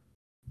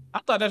 I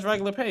thought that's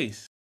regular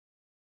pace.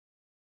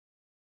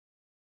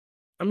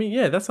 I mean,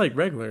 yeah, that's like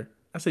regular.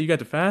 I said you got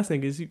the fast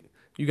niggas,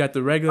 you got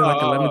the regular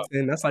like Oh,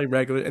 11:10. That's like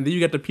regular. And then you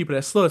got the people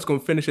that slow, it's gonna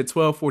finish at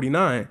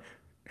 12:49.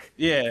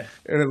 yeah.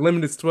 And the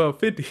limit is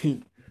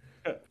 12:50.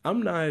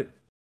 I'm not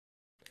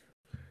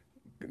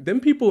them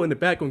people in the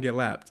back gonna get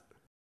lapped.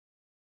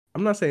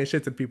 I'm not saying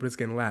shit to the people that's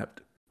getting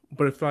lapped.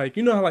 But if like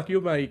you know how like you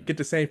might get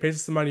the same pace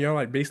as somebody, y'all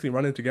like basically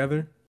running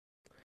together.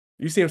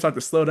 You see him start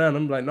to slow down.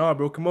 I'm like, nah,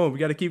 bro, come on, we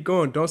gotta keep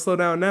going. Don't slow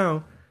down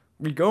now.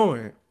 We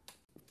going.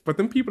 But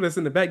them people that's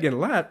in the back getting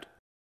lapped,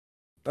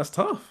 that's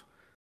tough.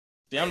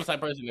 See, I'm the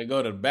type of person that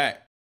go to the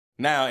back.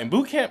 Now in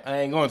boot camp, I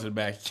ain't going to the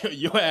back.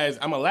 Your ass,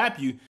 I'ma lap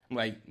you. I'm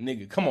like,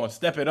 nigga, come on,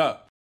 step it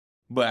up.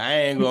 But I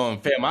ain't going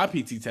to fail my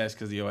PT test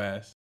because of your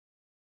ass.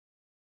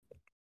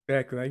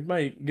 Exactly. Like you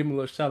might give him a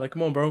little shot, like,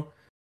 come on, bro.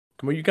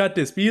 Come on, you got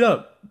this. Speed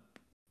up.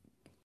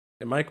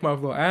 It might come off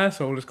a little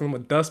asshole, just come a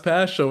dust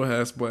past show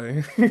ass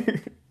boy.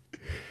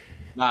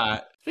 Nah,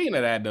 speaking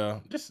of that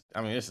though, this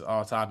is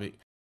all topic.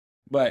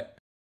 But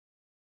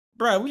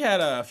bro, we had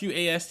a few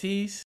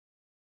ASTs.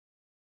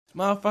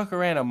 Motherfucker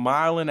ran a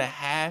mile and a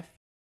half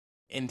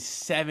in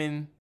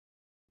 7:15.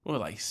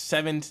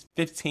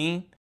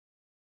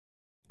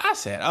 I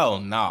said, oh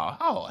no,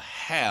 oh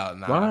hell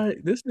nah. Why?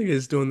 This nigga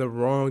is doing the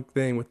wrong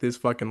thing with his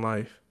fucking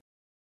life.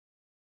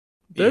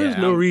 There's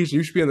Yeah, no I'm reason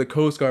you should be in the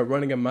Coast Guard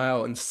running a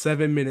mile in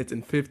 7 minutes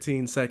and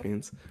 15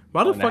 seconds.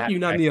 Why mile the and a fuck half, are you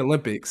not in right? the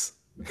Olympics?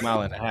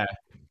 Mile and a half.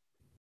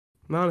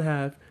 Mile and a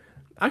half.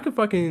 I could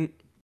fucking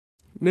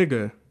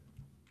nigga.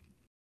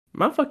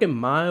 My fucking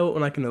mile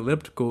on like an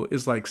elliptical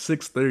is like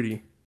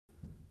 6:30.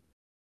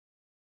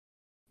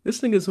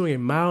 This nigga's doing a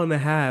mile and a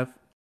half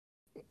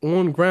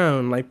on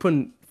ground, like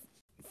putting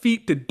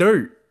feet to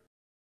dirt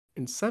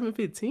in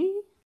 7:15.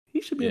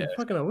 He should be in Yeah. the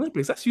fucking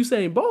Olympics. That's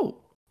Usain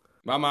Bolt.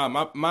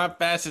 My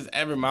fastest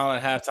ever mile and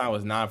a half time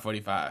was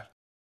 9:45.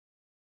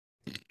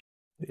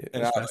 Yeah,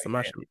 And I it's was faster. like,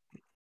 My damn,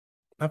 shit,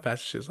 my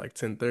fastest shit's like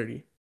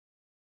 10:30.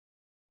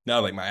 that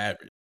was like my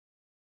average.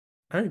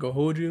 I ain't gonna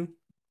hold you.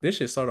 This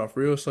shit started off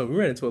real slow. We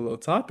ran into a little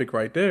topic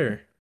right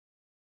there.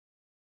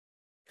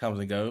 Comes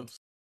and goes.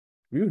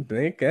 You would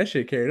think that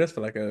shit carried us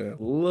for like a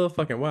little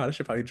fucking while. That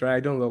shit probably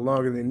dragged on a little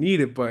longer than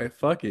needed, but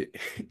fuck it.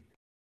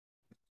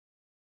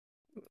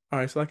 All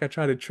right, so like I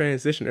tried to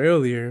transition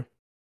earlier,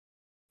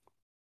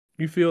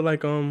 you feel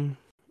like Rayshawn,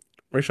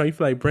 you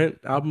feel like Brent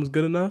album's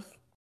good enough?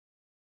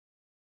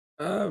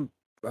 Um,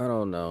 I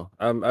don't know.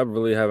 I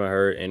really haven't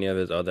heard any of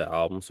his other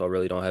albums, so I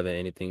really don't have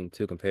anything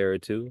to compare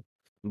it to.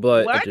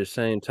 But at What? the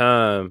same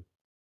time,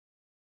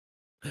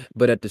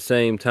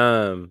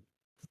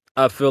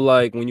 I feel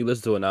like when you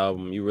listen to an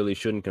album, you really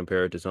shouldn't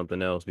compare it to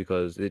something else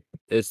because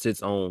it's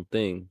its own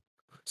thing.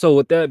 So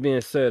with that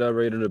being said, I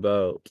rated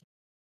about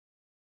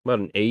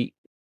an 8,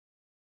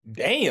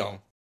 Damn.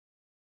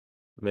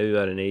 maybe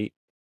about an 8.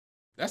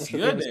 That's What's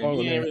your good favorite then. song You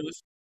on ain't there? really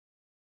listen.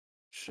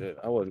 Shit,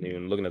 I wasn't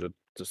even looking at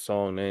the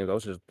song names. I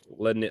was just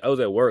letting it. I was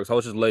at work, so I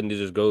was just letting it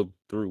just go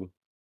through.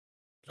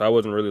 So I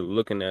wasn't really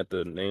looking at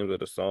the names of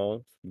the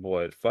songs.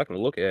 But if I can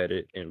look at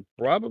it and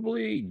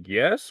probably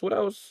guess what I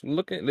was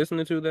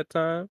listening to that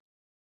time,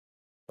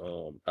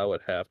 I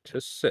would have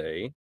to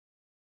say,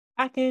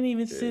 I can't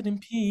even shit, sit in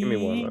give me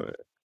one peace. moment.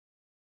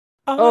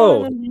 All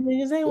of Oh, them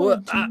niggas they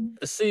well, want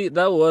to. see,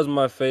 that was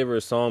my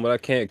favorite song, but I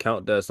can't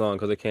count that song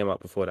because it came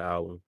out before the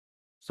album.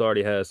 So I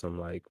already had some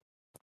like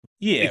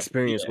Yeah,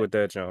 experience yeah. with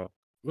that, John.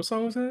 What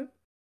song was that?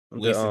 The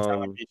Wasting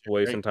time featuring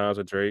wasting Drake. times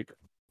with Drake.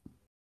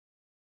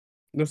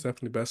 That's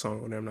definitely the best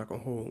song on there. I'm not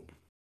gonna hold.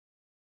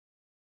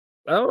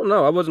 I don't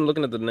know. I wasn't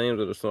looking at the names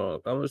of the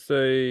songs. I would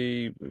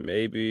say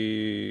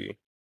maybe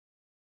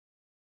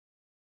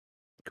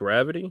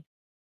Gravity.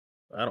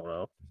 I don't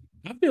know.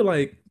 I feel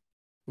like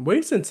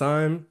Wasting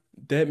Time,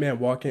 Dead Man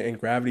Walking, and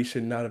Gravity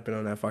should not have been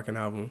on that fucking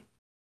album.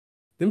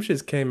 Them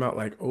shits came out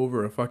like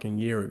over a fucking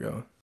year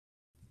ago.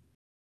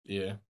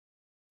 Yeah.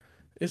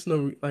 It's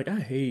no like I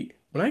hate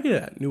when I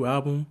get a new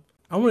album.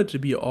 I want it to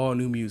be all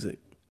new music.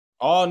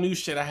 All new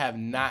shit I have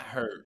not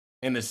heard.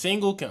 And the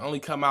single can only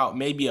come out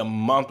maybe a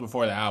month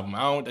before the album.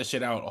 I don't want that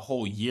shit out a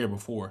whole year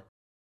before. Well,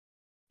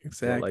 like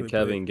Exactly, but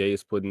Kevin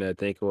Gates putting that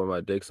 "Thinking with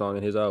My Dick" song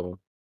in his album.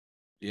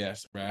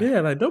 Yes, bruh. yeah,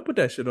 like don't put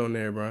that shit on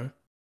there, bro.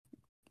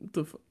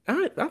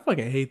 I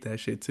fucking hate that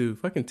shit too.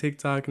 Fucking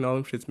TikTok and all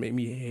them shits make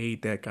me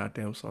hate that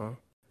goddamn song.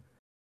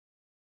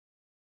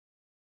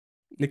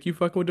 Nick, you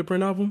fucking with the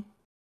Brent album?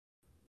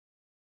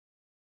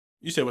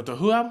 You said with the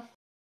who album?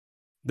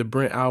 The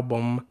Brent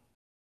album.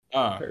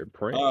 Heard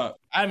Prince. I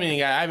haven't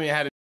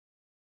had to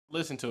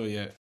listen to it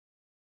yet.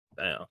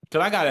 Damn.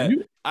 Cause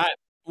You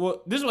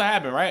this is what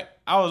happened, right?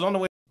 I was on the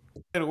way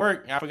to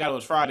work and I forgot it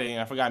was Friday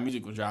and I forgot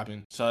music was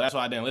dropping. So that's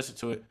why I didn't listen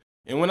to it.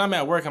 And when I'm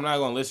at work, I'm not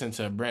gonna listen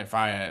to Brent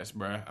Faiyez,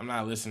 bruh. I'm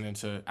not listening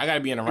to. I gotta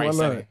be in the why right not?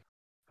 setting.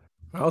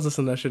 I was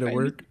listening to that shit at I ain't,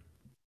 work.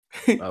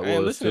 I I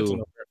ain't was listening to too.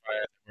 no Brent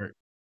Faiyez at work.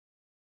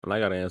 And I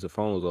gotta answer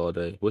phones all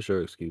day. What's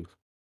your excuse?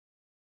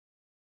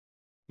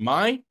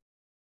 Mine?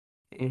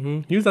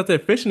 He was out there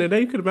fishing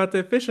today. You could have been out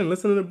there fishing,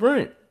 listening to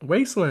Brent.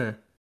 Wasteland.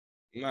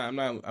 I'm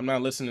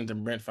not listening to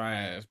Brent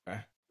Faiyez,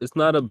 bruh. It's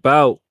not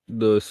about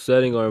the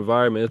setting or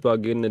environment. It's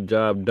about getting the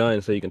job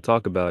done so you can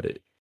talk about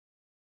it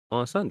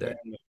on Sunday. Man,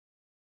 look,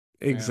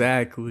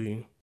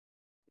 Exactly.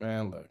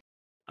 man, look.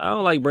 I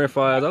don't like Brent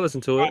Faiyaz. I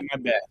listen to Try it. my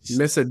best.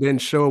 Mister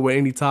didn't show with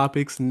any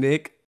topics.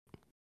 Nick.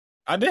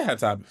 I did have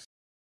topics.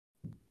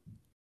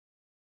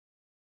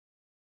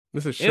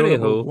 Mister showed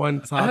up with Anywho,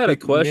 one I had a topic.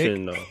 Nick.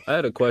 question though. I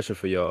had a question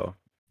for y'all.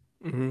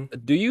 hmm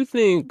Do you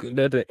think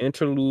that the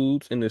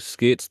interludes and the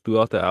skits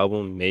throughout the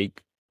album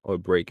make or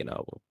break an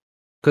album?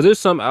 Because there's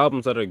some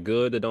albums that are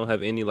good that don't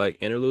have any like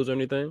interludes or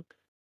anything,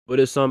 but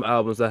there's some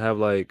albums that have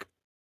like,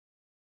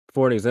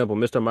 for an example,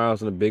 Mr.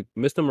 Morales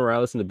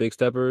and the Big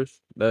Steppers.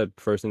 That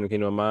first thing that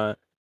came to my mind.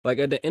 Like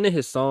at the end of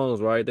his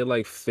songs, right? They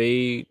like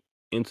fade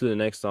into the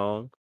next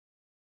song,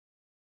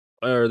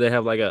 or they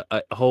have like a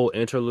whole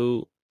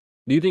interlude.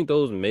 Do you think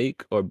those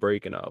make or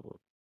break an album?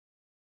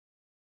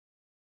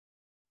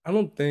 I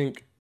don't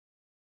think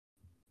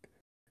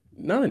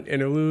not an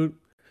interlude.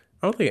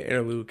 I don't think an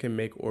interlude can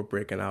make or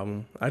break an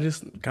album. I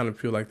just kind of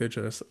feel like they're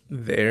just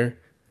there.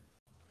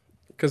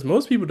 Because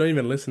most people don't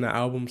even listen to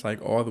albums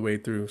like all the way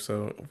through,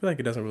 so I feel like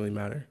it doesn't really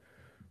matter.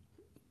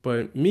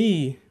 But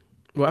me,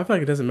 well, I feel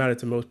like it doesn't matter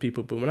to most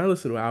people, but when I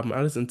listen to an album,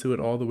 I listen to it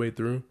all the way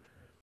through.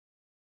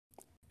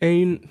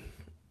 And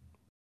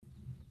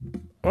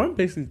well,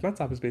 my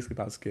top is basically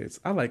about skits.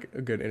 I like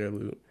a good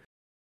interlude.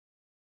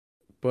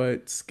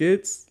 But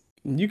skits,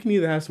 you can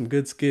either have some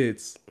good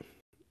skits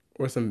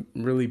or some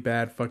really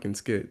bad fucking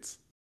skits.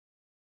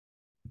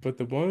 But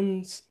the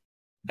ones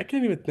I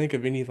can't even think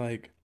of any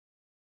like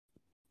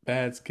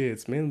bad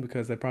skits, mainly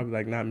because they're probably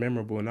like not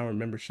memorable and I don't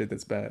remember shit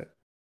that's bad.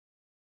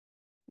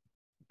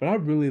 But I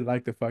really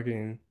like the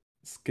fucking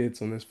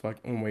skits on this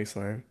on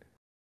Wasteland.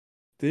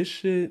 This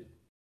shit,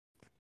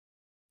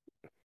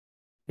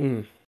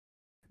 mm,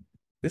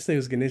 This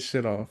nigga's getting his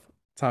shit off.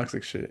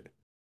 Toxic shit.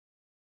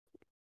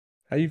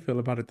 How you feel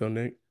about it though,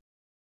 Nick?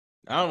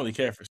 I don't really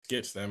care for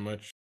skits that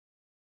much.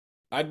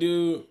 I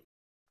do.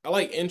 I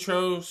like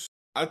intros.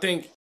 I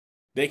think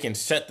they can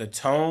set the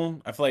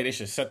tone. I feel like they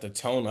should set the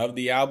tone of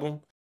the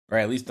album, or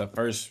at least the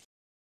first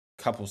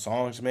couple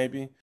songs,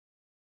 maybe.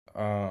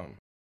 Um,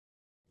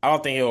 I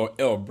don't think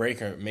it'll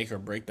break or make or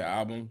break the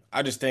album.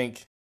 I just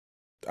think,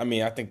 I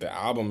mean, I think the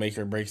album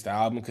maker breaks the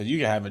album because you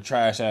can have a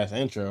trash ass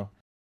intro,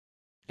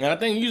 and I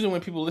think usually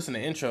when people listen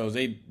to intros,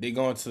 they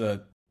go into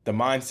the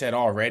mindset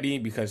already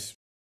because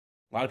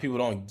a lot of people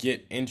don't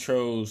get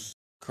intros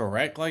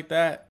correct like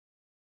that.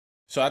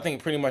 So I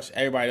think pretty much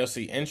everybody will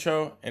see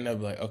intro and they'll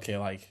be like, okay,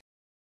 like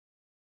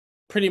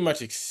pretty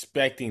much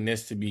expecting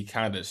this to be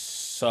kind of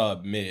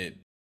sub mid.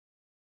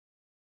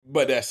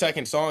 But that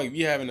second song, if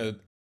you having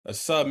a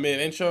sub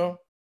mid intro,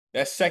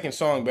 that second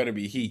song better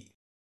be heat.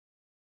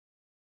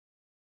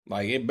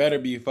 Like it better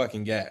be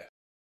fucking gas.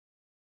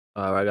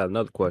 All right, I got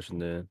another question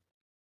then.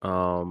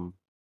 Um,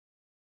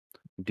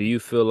 do you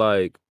feel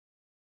like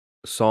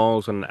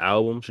songs on an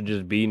album should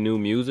just be new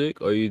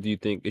music, or do you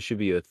think it should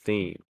be a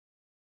theme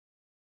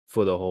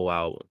for the whole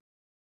album?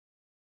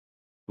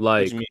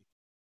 What you Like mean?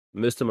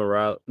 Mr.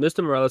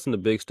 Morales and the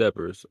Big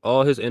Steppers,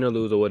 all his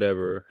interludes or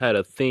whatever had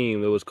a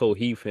theme that was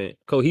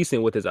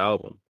cohesive with his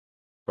album,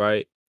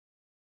 right?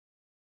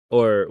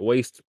 Or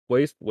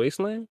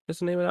Wasteland? That's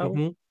the name of the album?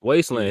 Mm-hmm.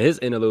 Wasteland, Yeah. his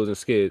interludes and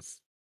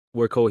skits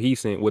were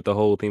cohesive with the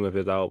whole theme of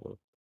his album.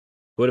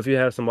 What if you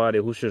have somebody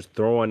who's just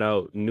throwing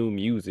out new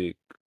music?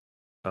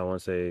 I want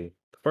to say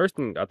the first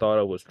thing I thought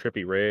of was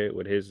Trippie Redd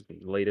with his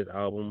latest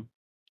album.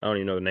 I don't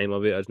even know the name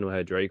of it. I just know it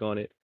had Drake on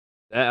it.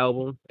 That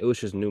album, it was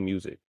just new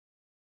music.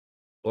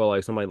 Or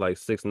like somebody like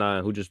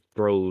 6ix9ine who just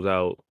throws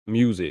out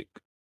music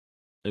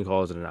and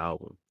calls it an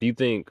album. Do you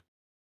think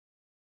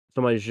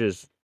somebody should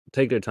just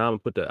take their time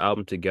and put the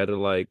album together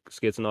like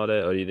skits and all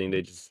that, or do you think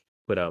they just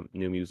put out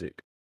new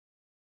music?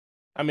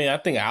 I mean, I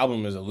think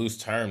album is a loose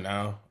term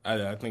now.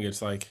 I think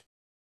it's like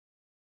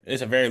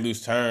it's a very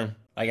loose term.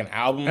 Like an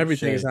album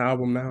Everything is should, an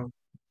album now.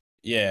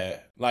 yeah.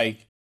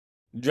 Like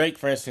Drake,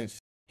 for instance,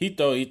 he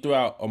threw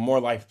out a More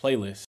Life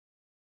playlist.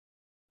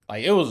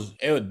 Like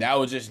that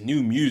was just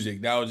new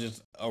music. That was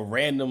just a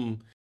random.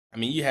 I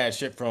mean, you had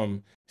shit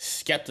from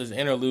Skepta's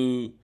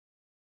interlude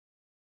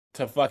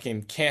to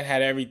fucking Can't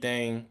Have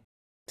Everything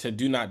to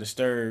Do Not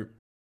Disturb.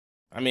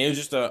 I mean, it was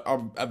just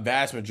a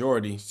vast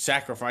majority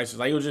sacrifices.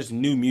 Like it was just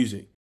new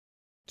music.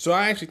 So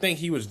I actually think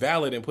he was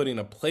valid in putting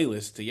a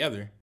playlist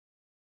together.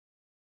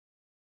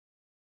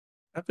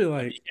 I feel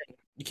I mean, like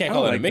you can't I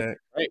call don't it a like mix, that.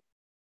 right?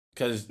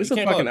 Because you It's a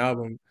can't call fucking it.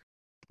 album.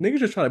 Niggas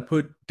just try to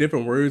put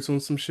different words on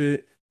some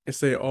shit and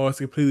say, oh, it's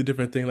a completely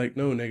different thing. Like,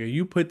 no, nigga,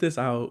 you put this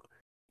out.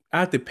 I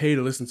have to pay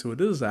to listen to it.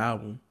 This is an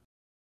album.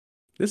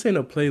 This ain't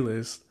a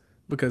playlist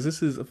because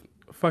this is a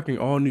fucking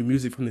all new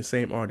music from the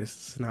same artist.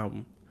 It's an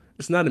album.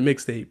 It's not a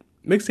mixtape.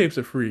 Mixtapes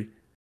are free.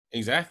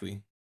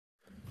 Exactly.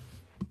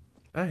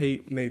 I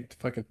hate when they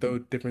fucking throw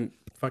different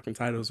fucking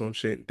titles on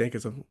shit and think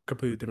it's a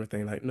completely different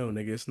thing. Like, no,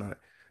 nigga, it's not.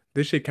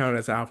 This shit count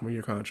as an album in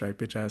your contract,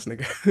 bitch ass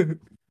nigga.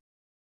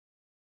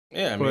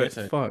 Yeah, I mean But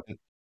fuck.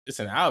 it's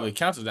an album. It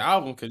counts as an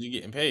album because you're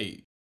getting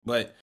paid.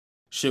 But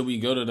should we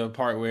go to the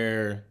part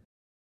where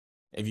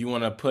if you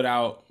want to put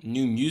out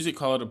new music,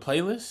 call it a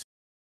playlist?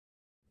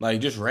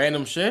 Like just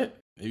random shit.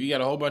 If you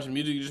got a whole bunch of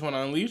music you just want to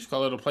unleash,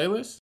 call it a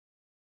playlist.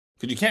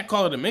 Because you can't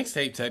call it a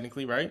mixtape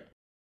technically, right?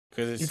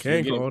 Because You it's you're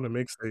can getting call it a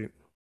mixtape.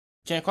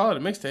 can't call it a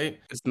mixtape.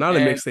 It's not a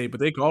And mixtape, but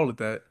they call it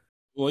that.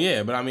 well,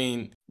 yeah, but I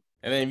mean,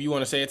 and then if you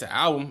want to say it's an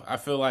album, I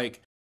feel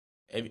like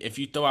if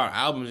you throw out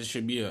albums, it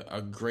should be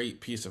a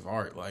great piece of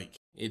art. Like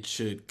it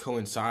should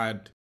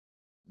coincide.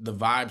 The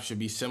vibe should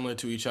be similar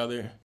to each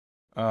other,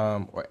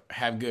 or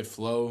have good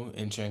flow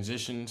and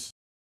transitions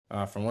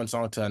from one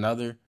song to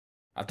another.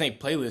 I think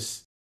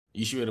playlists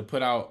you should be able to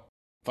put out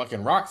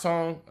fucking rock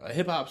song, a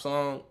hip hop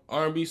song,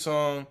 R&B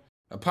song,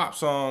 a pop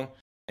song,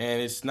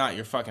 and it's not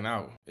your fucking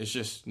album. It's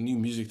just new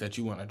music that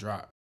you want to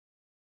drop.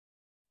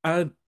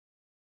 I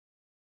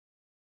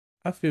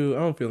I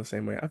don't feel the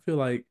same way. I feel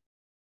like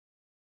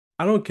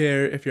I don't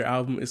care if your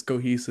album is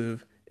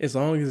cohesive as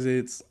long as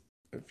it's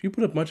if you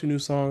put a bunch of new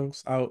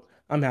songs out,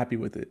 I'm happy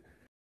with it.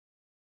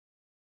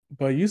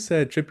 But you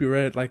said Trippie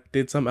Redd like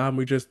did some album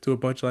we just do a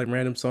bunch of like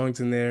random songs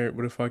in there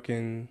with a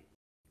fucking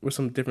with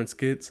some different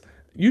skits.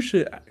 You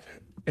should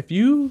if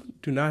you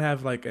do not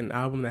have like an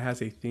album that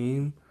has a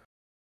theme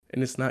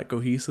and it's not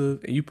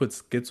cohesive and you put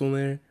skits on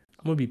there,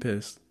 I'm gonna be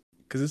pissed.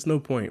 Cause it's no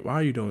point. Why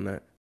are you doing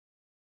that?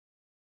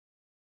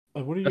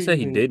 Like what are I you said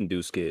he even didn't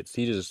do skits.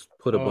 He just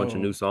put a bunch of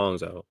oh new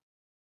songs out.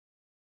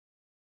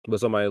 But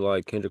somebody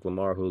like Kendrick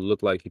Lamar who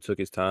looked like he took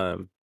his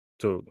time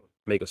to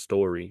make a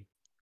story.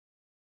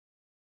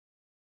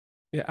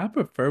 yeah, I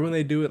prefer when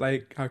they do it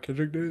like how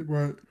Kendrick did,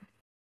 but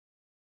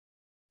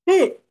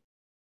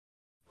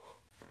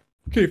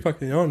okay,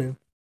 fucking yawning.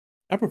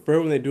 I prefer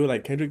when they do it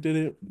like Kendrick did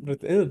it, but at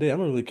the end of the day, I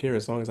don't really care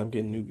as long as I'm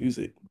getting new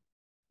music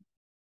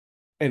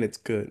and it's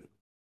good.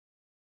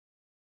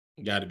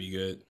 Got to be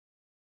good.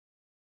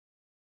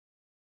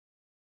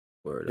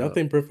 Word Y'all up.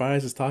 think Brent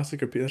Faiyez is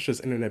toxic, or that's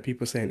just internet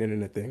people saying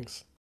internet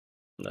things?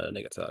 Nah, that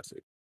nigga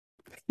toxic.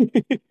 What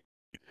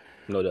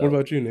No doubt.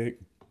 about you, Nick?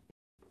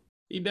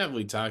 He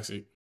definitely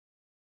toxic.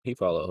 He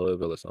follow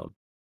Hoodville or something.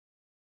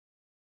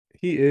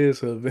 He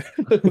is a.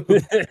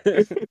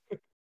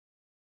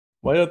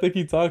 Why y'all think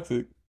he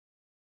toxic?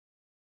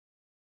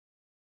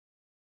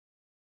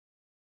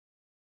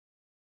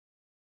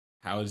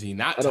 How is he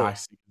not I don't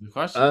toxic? Is the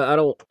question.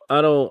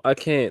 I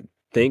can't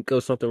think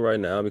of something right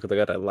now because I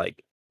gotta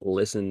like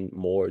listen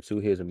more to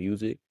his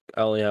music.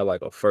 I only have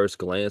like a first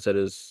glance at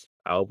his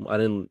album. I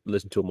didn't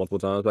listen to it multiple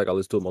times. Like I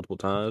listened to it multiple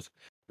times.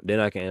 Then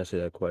I can answer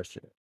that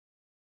question.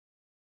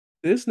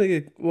 This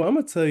nigga. Well, I'm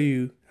gonna tell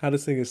you how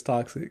this thing is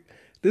toxic.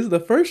 This is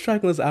the first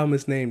track on this album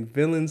is named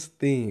 "Villain's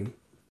Theme,"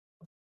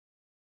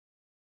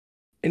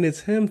 and it's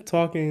him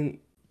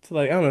talking to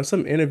like I don't know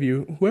some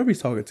interview, whoever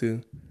he's talking to,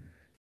 and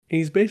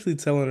he's basically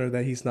telling her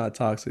that he's not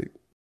toxic.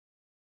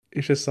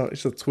 It's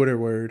a Twitter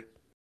word.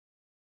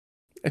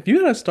 If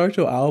you gotta start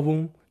your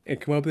album and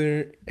come up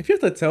there, if you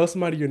have to tell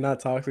somebody you're not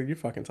toxic, you're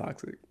fucking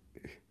toxic.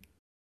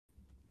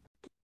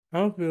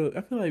 I feel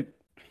like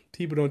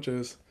people don't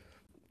just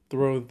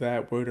throw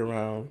that word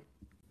around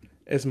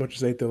as much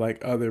as they throw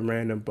like other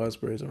random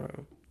buzzwords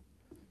around.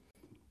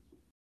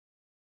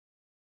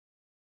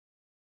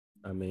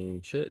 I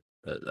mean, shit.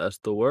 That's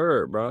the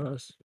word, bro.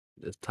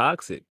 It's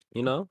toxic.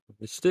 You know,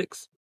 it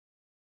sticks.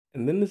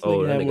 And then this Oh,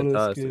 nigga that had nigga one of the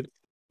toxic. skits.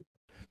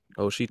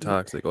 Oh, she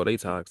toxic. Oh, they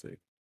toxic.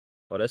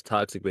 Oh, that's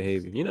toxic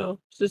behavior. You know,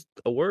 it's just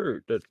a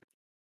word that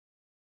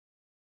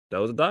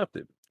was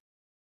adopted.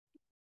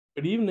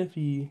 But even if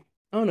I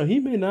don't know, he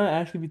may not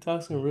actually be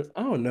toxic in real.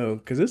 I don't know,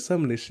 because there's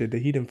some of this shit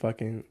that he didn't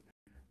fucking.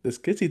 The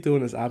skits he threw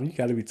in this album, you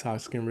gotta be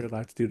toxic in real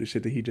life to do the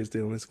shit that he just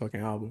did on this fucking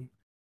album.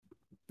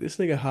 This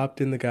nigga hopped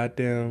in the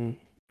goddamn.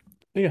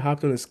 Nigga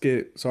hopped on a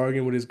skit, was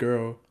arguing with his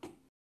girl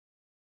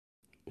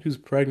who's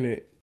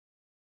pregnant.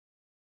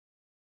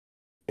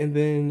 And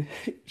then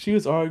she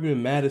was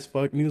arguing mad as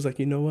fuck. And he was like,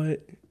 you know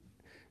what?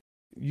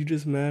 You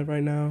just mad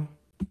right now?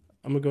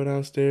 I'm gonna go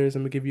downstairs.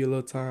 I'm gonna give you a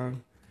little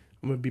time.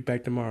 I'm gonna be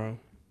back tomorrow.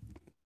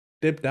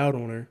 Dipped out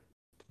on her.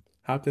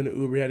 Hopped in the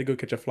Uber. Had to go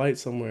catch a flight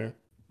somewhere.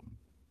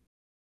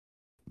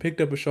 Picked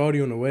up a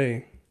shorty on the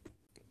way.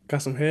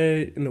 Got some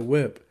head in the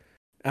whip.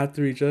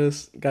 After he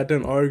just got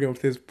done arguing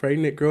with his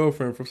pregnant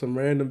girlfriend from some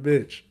random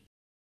bitch.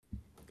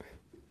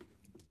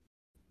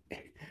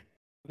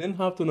 Then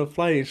hopped on a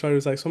flight and shorty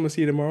was like, so I'm gonna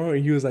see you tomorrow.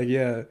 And he was like,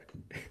 yeah.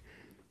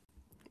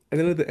 And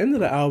then at the end of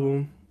the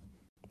album,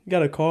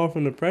 got a call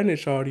from the pregnant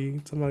shorty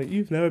talking about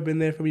you've never been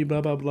there for me,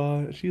 blah blah blah.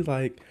 And she's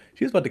like,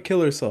 she was about to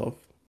kill herself.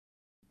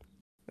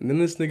 And then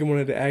this nigga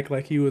wanted to act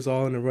like he was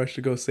all in a rush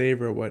to go save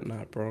her or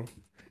whatnot, bro.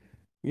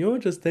 You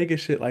don't just take a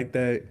shit like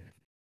that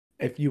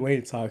if you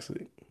ain't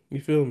toxic. You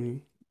feel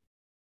me?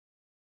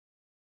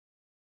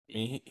 I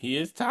mean, he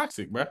is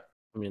toxic, bro.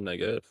 I mean, I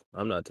guess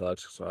I'm not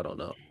toxic, so I don't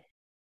know.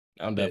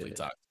 I'm definitely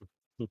Yeah.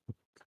 toxic.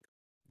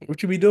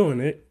 What you be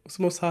doing, it? What's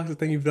the most toxic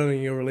thing you've done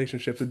in your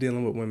relationships with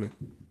dealing with women?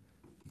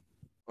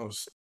 Oh,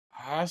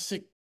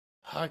 toxic,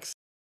 toxic.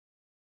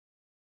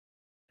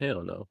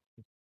 Hell no.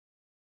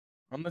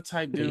 I'm the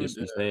type You dude just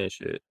be saying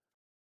shit.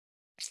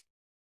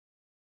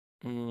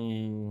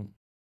 mm,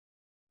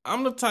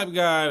 I'm the type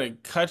guy to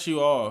cut you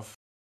off,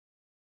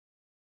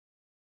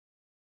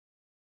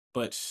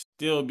 but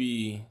still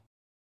be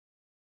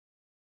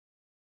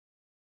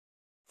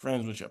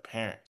friends with your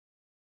parents.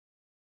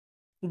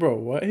 Bro,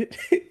 what?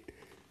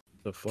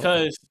 The fuck?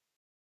 Because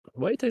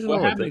Why you take so what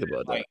long to happens think is,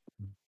 about that? like,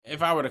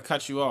 if I were to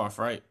cut you off,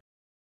 right,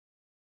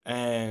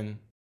 and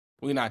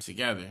we're not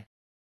together,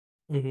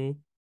 Mm-hmm.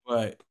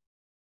 but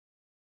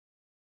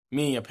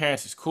me and your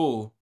parents is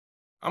cool,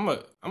 I'm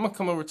gonna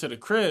come over to the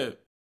crib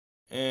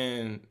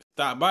and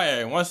stop by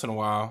every once in a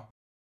while,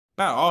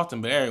 not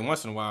often, but every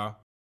once in a while,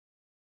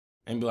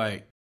 and be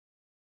like,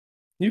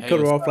 You "Hey, cut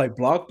her what's off up?" like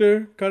blocked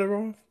her? Cut her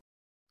off?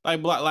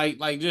 Like, block,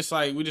 like, just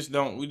like we just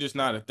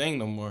not a thing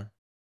no more.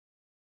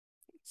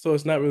 So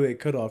it's not really a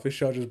cut off. It's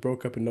y'all just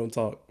broke up and don't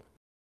talk.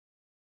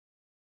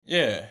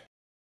 Yeah,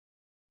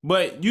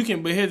 but you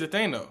can. But here's the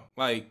thing, though.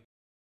 Like,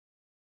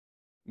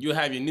 you'll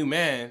have your new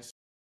mans.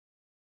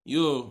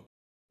 You'll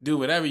do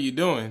whatever you're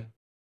doing,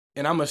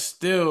 and I'ma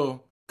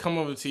still come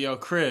over to your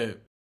crib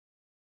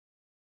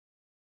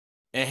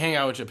and hang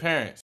out with your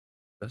parents.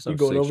 That's You some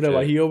going sick over there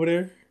while shit. he over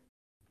there?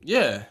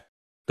 Yeah,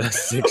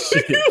 That's sick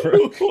shit,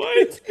 bro.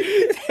 What?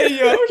 Hey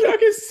yo, I wish I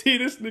could see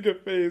this nigga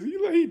face. He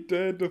like he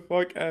dead the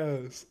fuck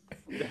ass.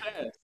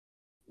 and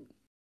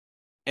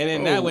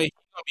then that way Bro, you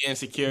gonna be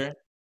insecure,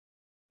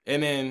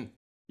 and then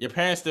your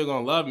parents still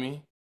gonna love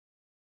me,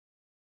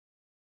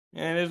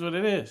 and it is what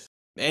it is.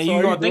 And so you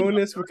are you gonna think doing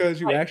about this because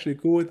you it, like, actually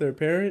cool with their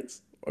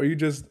parents? Or you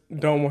just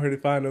don't want her to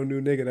find no new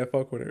nigga that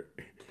fuck with her?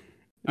 You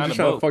kind just of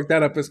trying to both. fuck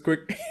that up as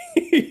quick.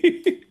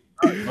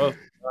 Probably both.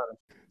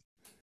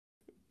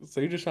 So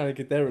you're just trying to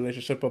get that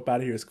relationship up out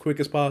of here as quick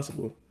as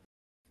possible.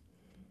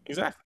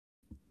 Exactly.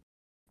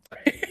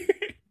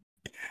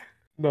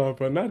 No,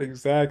 bro, not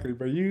exactly,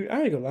 bro. I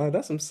ain't gonna lie,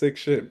 that's some sick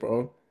shit,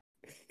 bro.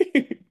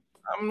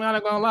 I'm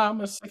not gonna lie.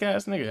 I'm a sick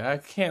ass nigga. I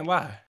can't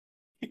lie.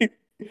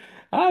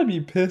 I'd be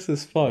pissed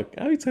as fuck.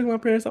 I'd be telling my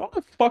parents, "Why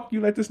the fuck you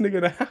let this nigga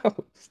in the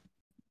house?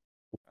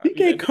 I He be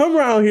can't that dude. come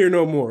around here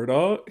no more,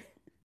 dog."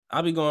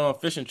 I be going on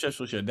fishing trips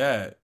with your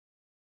dad.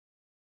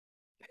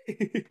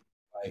 What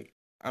Like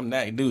I'm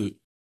that dude.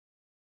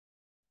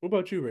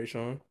 about you, Ray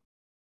Sean?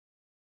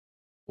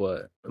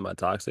 What? Am I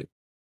toxic?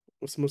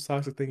 What's the most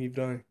toxic thing you've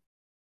done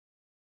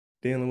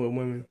dealing with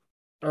women?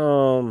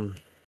 Um,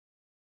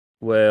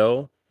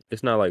 well,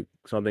 it's not like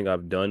something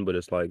I've done, but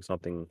it's like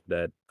something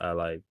that I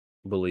like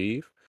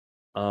believe.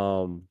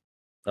 Um,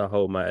 I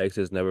hope my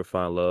exes never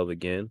find love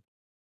again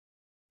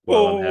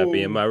while I'm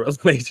happy in Oh, my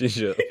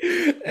relationship.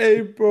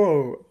 hey,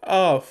 bro.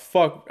 Oh,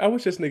 fuck. I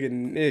wish this nigga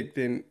Nick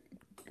didn't.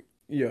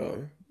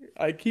 Yo,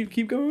 I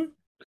keep going.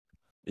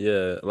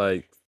 Yeah,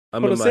 like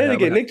I'm Hold in on, my say it I'm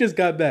again. ha- Nick just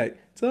got back.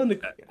 Tell him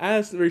to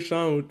ask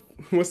Rashawn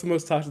what's the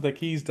most toxic that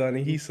he's done,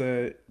 and he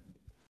said,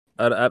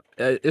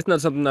 it's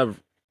not something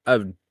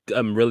I've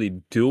I'm really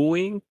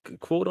doing,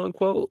 quote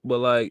unquote, but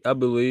like I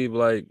believe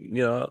like,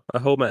 I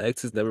hope my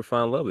exes never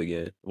find love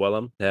again while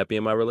I'm happy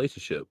in my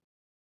relationship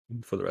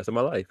for the rest of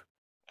my life.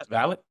 That's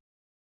valid.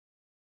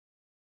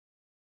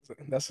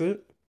 "That's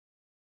it."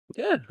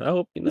 Yeah, I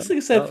hope, This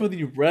nigga said uh, for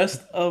the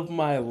rest of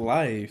my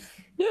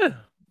life. yeah,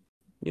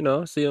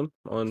 I see him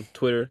on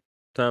Twitter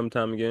time and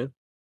time again,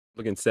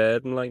 looking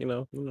sad and like,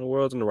 the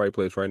world's in the right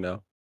place right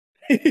now.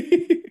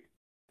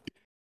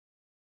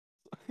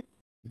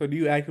 So do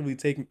you actively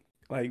take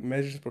like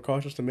measures,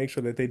 precautions to make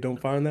sure that they don't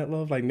find that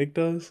love like Nick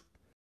does?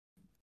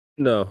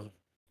 No,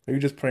 Or you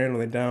just praying on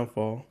their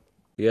downfall?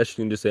 I guess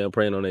you can just say I'm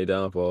praying on their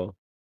downfall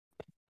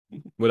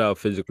without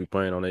physically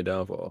praying on their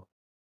downfall.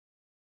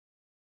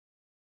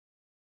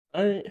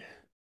 I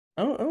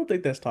I don't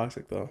think that's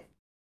toxic though.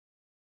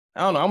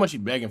 I don't know how much he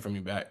begging from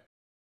you back.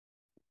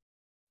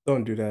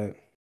 Don't do that.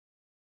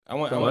 I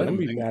want Don't. What? I'm him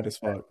be begging mad as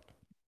back. fuck.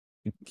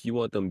 You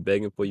want them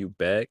begging for you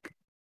back?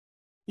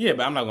 Yeah,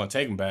 but I'm not gonna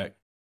take him back.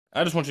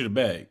 I just want you to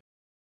beg.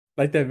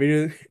 Like that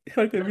video,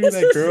 like that video of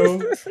that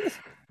girl.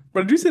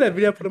 Bro, did you see that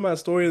video I put in my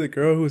story of the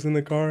girl who was in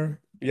the car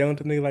yelling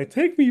to me like,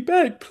 "Take me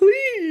back,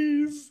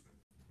 please"?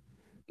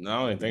 No, I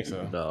don't even think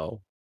so.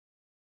 No.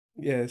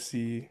 Yeah,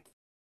 see,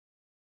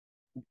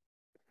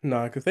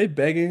 nah, cause they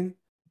begging.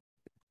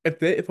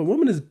 If a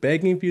woman is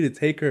begging for you to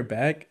take her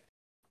back,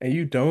 and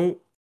you don't,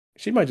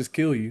 she might just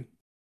kill you.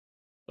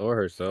 Or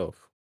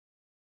herself.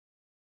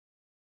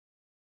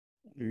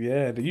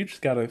 Yeah, you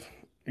just gotta.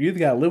 You either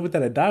gotta live with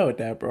that or die with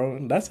that,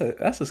 bro. That's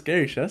a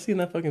scary shit. I seen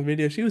that fucking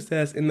video. She was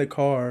just in the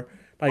car,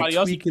 like Somebody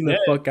else would tweaking be the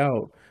dead. fuck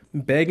out,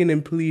 begging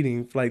and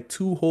pleading for like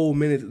 2 whole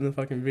minutes in the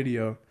fucking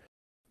video.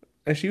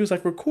 And she was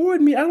like,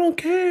 "Record me. I don't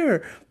care.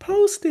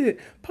 Post it.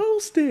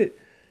 Post it."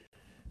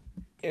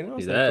 And I See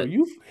was like, "Bro, that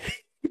you."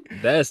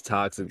 that's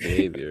toxic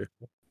behavior.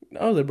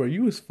 I was like, "Bro,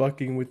 you was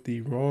fucking with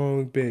the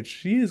wrong bitch.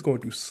 She is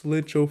going to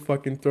slit your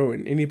fucking throat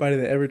and anybody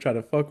that ever try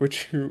to fuck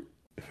with you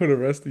for the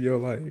rest of your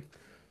life."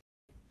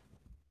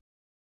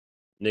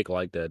 Nick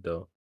liked that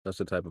though. That's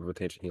the type of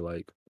attention he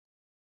like.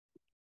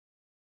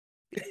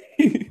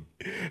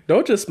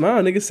 Don't just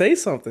smile, nigga. Say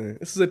something.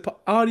 This is a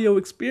audio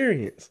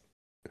experience.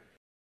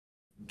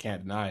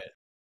 Can't deny it.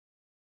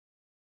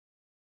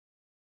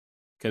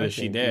 Because I if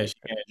she can't do dead, it. she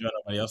can't enjoy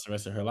nobody else the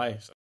rest of her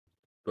life. So.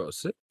 Bro,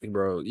 sick,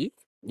 bro.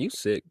 You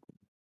sick.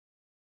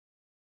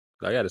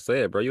 I gotta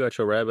say it, bro. You got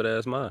your rabbit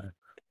ass mind.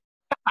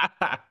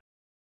 I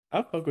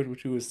fuck with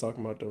what you was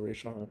talking about though,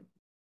 Rayshawn.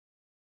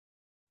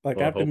 Like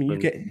Or after me, you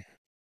hoping get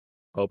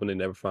hoping they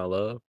never find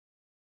love.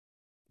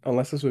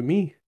 unless it's with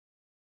me.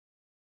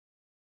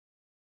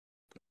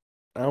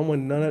 I don't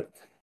want none of.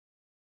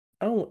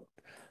 I don't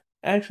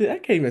actually. I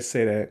can't even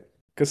say that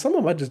because some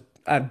of them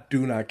I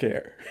do not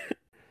care.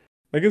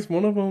 Like it's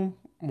one of them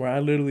where I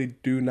literally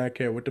do not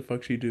care what the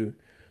fuck she do.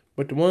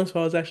 But the ones who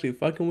I was actually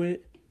fucking with,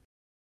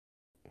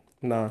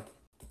 nah.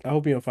 I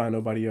hope you don't find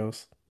nobody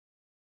else.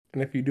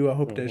 And if you do, I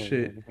hope that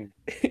shit.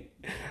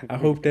 I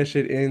hope that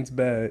shit ends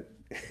bad.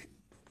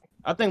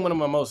 I think one of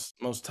my most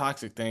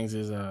toxic things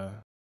is I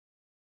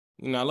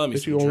love me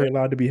That some you only Drake.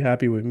 allowed to be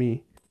happy with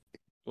me.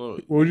 Well,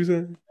 What would you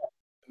say?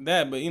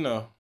 that, but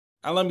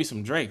I love me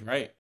some Drake,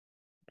 right?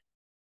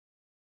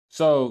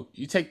 So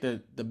you take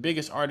the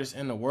biggest artist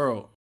in the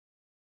world,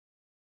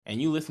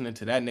 and you listening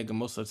to that nigga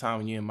most of the time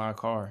when you in my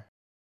car.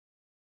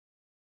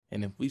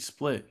 And if we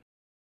split,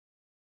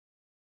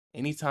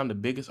 anytime the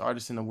biggest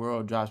artist in the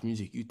world drops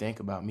music, you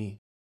think about me.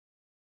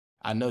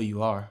 I know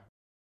you are.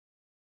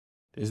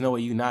 There's no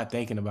way you not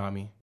thinking about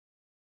me.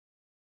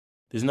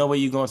 There's no way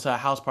you going to a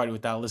house party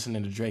without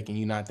listening to Drake and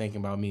you not thinking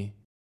about me.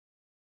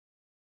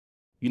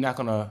 You're not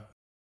gonna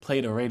play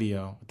the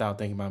radio without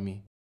thinking about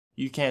me.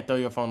 You can't throw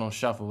your phone on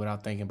shuffle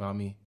without thinking about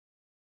me.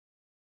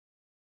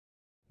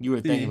 You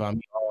were thinking See, about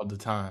me all the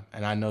time,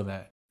 and I know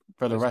that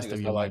for the This rest nigga of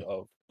your sound like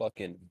life. a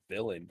fucking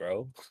villain,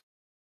 bro.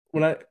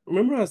 when I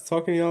remember I was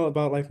talking to y'all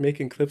about like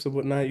making clips and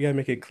whatnot, you gotta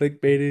make it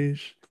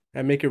clickbaitish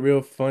and make it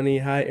real funny,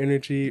 high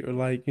energy, or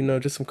like,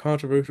 just some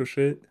controversial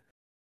shit.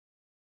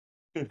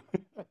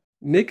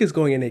 Nick is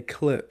going in a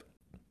clip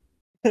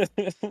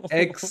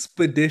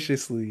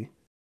expeditiously.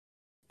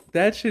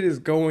 That shit is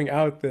going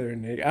out there,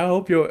 Nick. I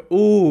hope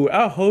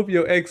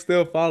your ex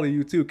still follow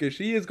you too, cause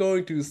she is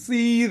going to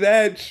see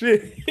that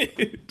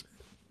shit.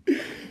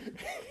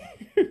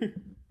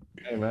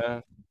 Hey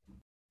man,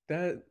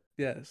 That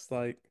yes,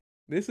 like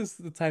this is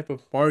the type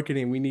of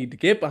marketing we need to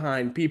get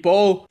behind,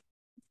 people.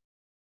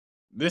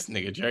 this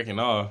nigga jerking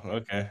off.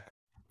 Okay.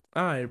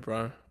 All right,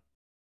 bro.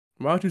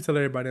 Why don't you tell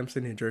everybody I'm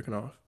sitting here jerking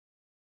off?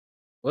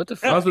 What the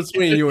That's fuck?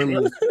 between you and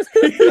me.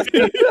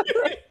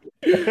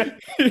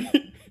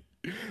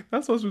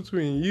 That's what's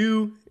between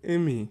you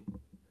and me.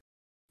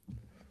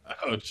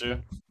 Oh, true.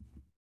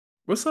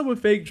 What's up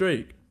with fake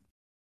Drake?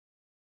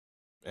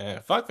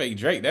 Man, fuck fake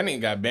Drake. That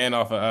nigga got banned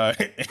off of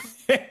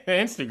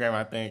Instagram,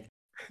 I think.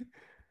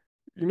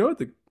 You know what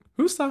the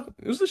who's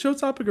the show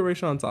topic or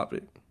Rayshawn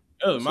topic?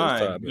 It was Show's mine.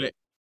 topic. But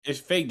it's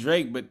fake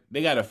Drake, but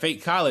they got a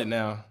fake Khaled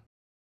now.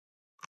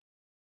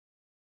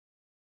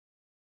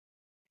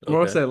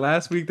 Moro Okay. said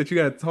last week that you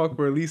got to talk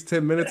for at least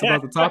 10 minutes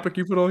about the topic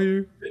you put on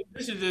here.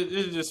 This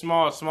is just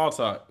small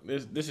talk.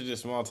 This is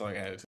just small talk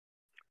attitude.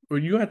 Or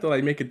you have to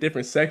like make a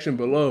different section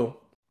below.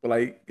 But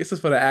like this is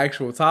for the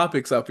actual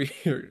topics up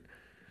here.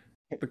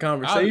 The I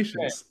understand.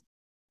 conversations.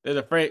 There's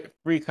a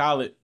free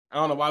Khaled. I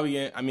don't know why we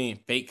get. I mean,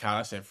 fake Khaled.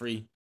 I said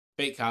free,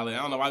 fake Khaled. I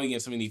don't know why we getting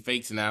so many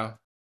fakes now.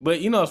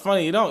 But you know, it's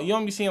funny. You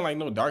don't be seeing like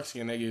no dark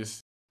skinned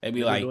niggas. They be They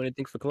don't like do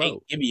anything for fake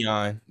clout.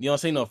 Giveon. You don't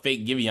see no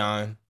fake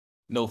Giveon.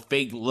 No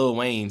fake Lil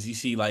Waynes. You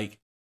see like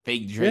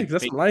fake Yeah, Drake. because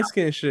that's Fake. some light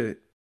skin shit.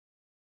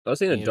 I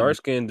seen a You know, dark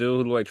skinned dude who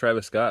looked like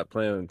Travis Scott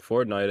playing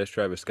Fortnite as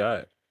Travis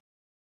Scott.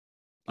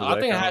 His I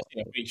think I have account.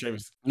 seen a fake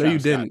Travis. No, you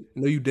Travis Scott. didn't.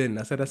 No, you didn't.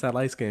 I said that's that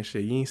light skin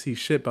shit. You ain't see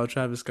shit about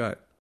Travis Scott.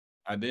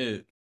 I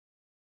did.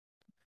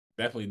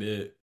 Definitely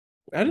did.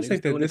 I just Niggas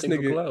think do that this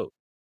anything for nigga clout.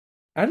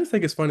 I just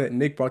think it's funny that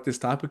Nick brought this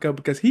topic up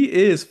because he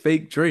is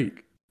fake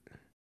Drake.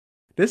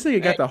 This nigga Hey,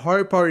 got the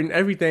hard part and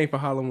everything for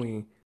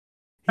Halloween.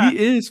 He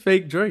is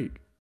fake Drake.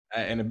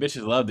 and the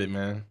bitches loved it,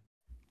 man.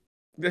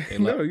 They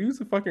loved. No,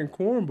 he's a fucking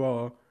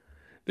cornball.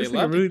 They This nigga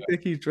loved it. really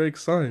think he's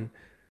Drake's son.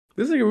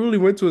 This nigga really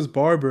went to his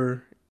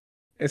barber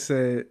and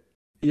said,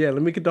 "Yeah,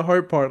 let me get the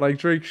hard part like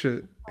Drake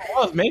shit."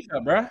 What was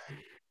makeup, bro?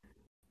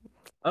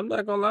 I'm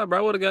not gonna lie, bro.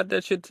 I would have got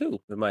that shit too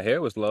if my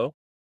hair was low.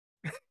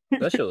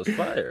 That shit was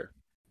fire.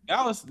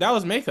 That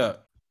was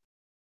makeup.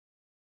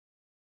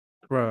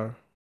 Bruh,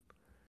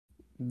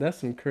 that's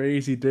some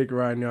crazy dick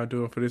riding y'all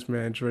doing for this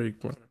man Drake,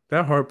 bro.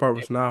 That hard part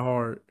was not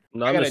hard.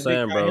 No, I I'm got a just dick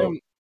saying, ride bro. him.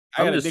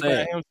 I I'm got a just dick ride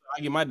saying. him, so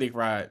I get my dick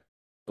ride.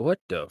 What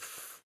the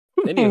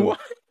They need What?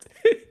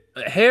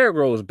 hair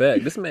grows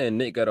back. This man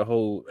Nick got a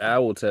whole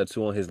owl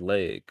tattoo on his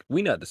leg.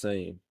 We not the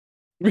same.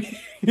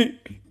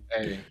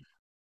 Hey,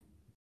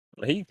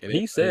 He it is he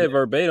what it said is.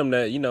 verbatim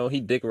that he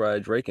dick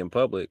ride Drake in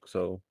public,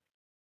 so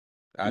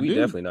I we do.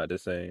 definitely not the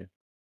same.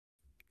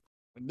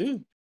 I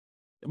do.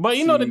 But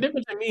you know the See,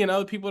 difference in me and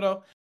other people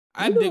though.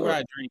 I You dick know,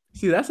 ride Drake.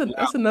 see, that's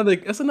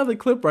another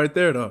clip right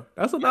there though.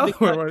 That's I another dick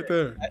one ride right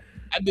there. Drake.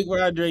 I dick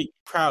ride Drake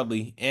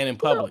proudly and in you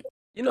know, public.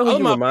 you know who Other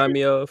you remind motherfuckers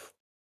me of?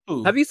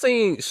 who Have you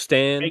seen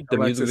Stan, fake the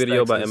music Alexis,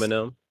 video by Texas,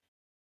 Eminem?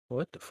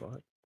 What the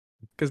fuck?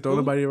 because don't who?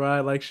 nobody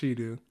ride like she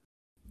do.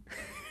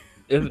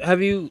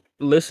 Have you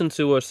listened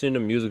to or seen the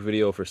music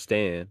video for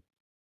Stan,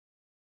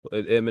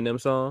 Eminem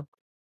song?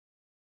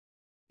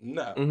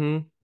 No,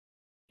 Mm-hmm.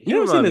 He You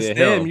ever seen remind a me of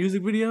Stan him.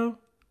 music video?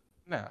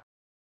 no.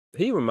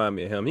 He remind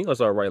me of him. He gonna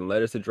start writing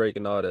letters to Drake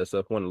and all that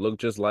stuff. Want to look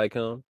just like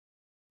him?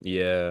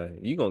 Yeah,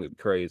 you gonna get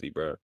crazy,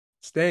 bro.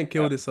 Stan Uh,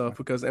 killed himself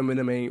because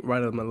Eminem ain't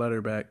write him a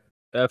letter back.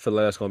 After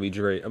that's gonna be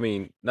Drake. I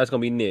mean, that's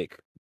gonna be Nick.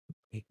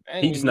 that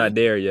ain't He with just not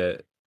me. there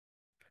yet.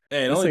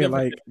 Hey, the This only nigga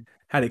difference like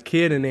had a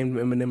kid and named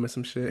him Eminem or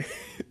some shit.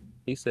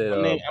 He said,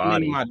 I'm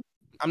naming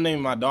body.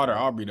 my daughter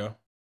Aubrey though.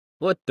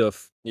 What the?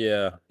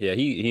 Yeah.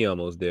 He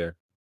almost there.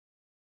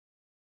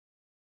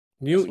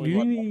 You That's what we you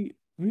want. need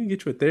you need to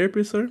get you a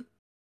therapist, sir.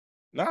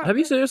 Nah, Have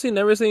you seriously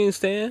never seen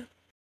Stan?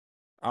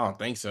 I don't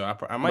think so.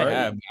 I might Bro,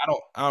 have. But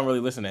I don't really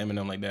listen to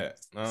Eminem like that.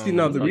 See,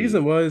 no, the he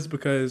reason was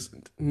because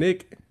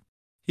Nick,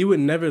 he would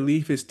never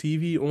leave his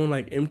TV on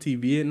like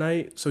MTV at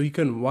night, so he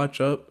couldn't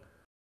watch up.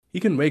 He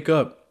can wake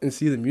up and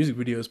see the music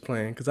videos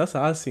playing, because that's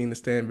how I seen the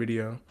Stan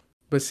video.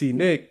 But see,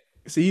 Nick,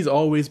 he's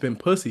always been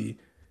pussy,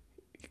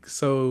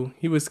 so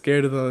he was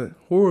scared of the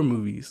horror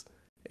movies.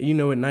 You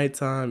know, at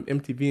nighttime,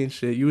 MTV and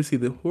shit, you would see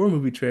the horror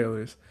movie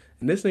trailers.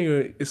 And this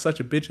nigga is such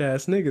a bitch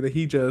ass nigga that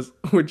he just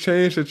would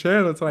change the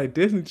channel to like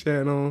Disney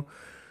Channel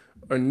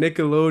or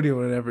Nickelodeon or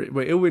whatever,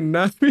 but it would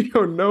not be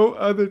on no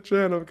other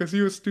channel because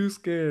he was too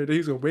scared that he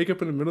was gonna wake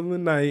up in the middle of the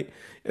night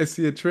and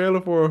see a trailer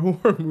for a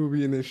horror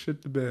movie and then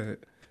shit to bed.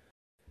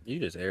 you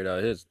just aired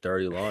out his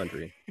dirty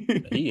laundry.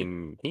 He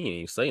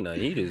ain't say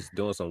nothing. He just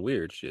doing some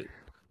weird shit.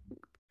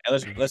 Hey,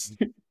 let's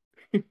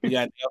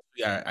I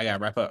gotta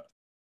wrap up.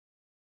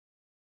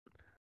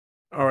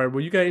 All right,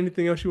 well, you got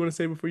anything else you want to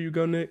say before you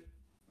go, Nick?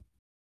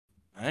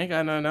 I ain't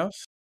got nothing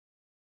else.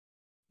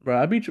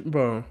 Bro,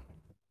 bro.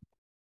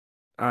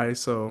 All right,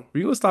 so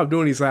we gonna stop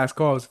doing these last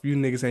calls if you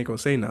niggas ain't gonna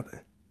say nothing.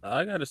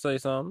 I gotta say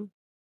something.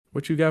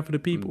 What you got for the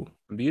people?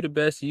 Be the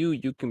best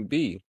you can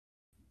be.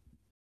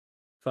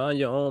 Find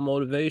your own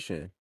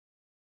motivation.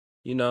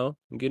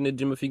 Get in the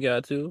gym if you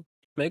got to.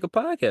 Make a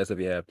podcast if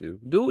you have to.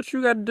 Do what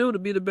you got to do to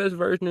be the best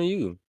version of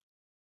you.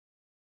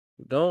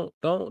 Don't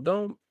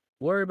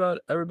worry about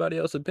everybody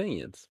else's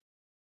opinions.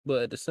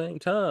 But at the same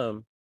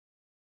time,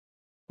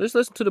 let's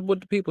listen to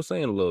what the people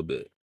saying a little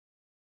bit.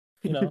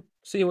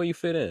 See where you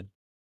fit in.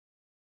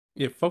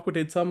 Yeah, fuck what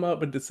they talking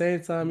about, but at the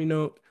same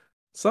time,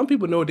 some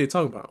people know what they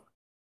talking about.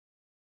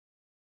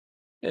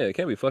 Yeah, it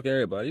can't be fucking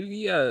everybody.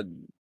 You gotta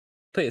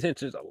pay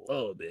attention just a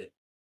little bit.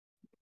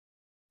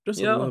 Just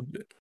You a little know?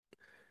 bit.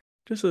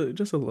 Just a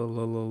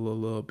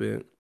little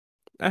bit.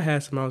 I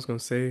had something I was gonna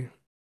say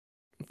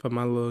for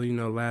my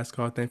little, last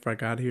call thing before I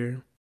got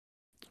here.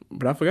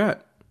 But I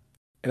forgot.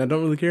 And I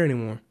don't really care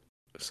anymore.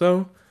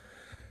 So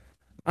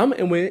I'm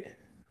in with it.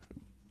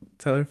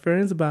 Tell your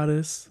friends about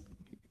us.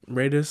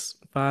 Rate us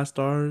 5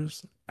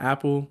 stars.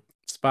 Apple,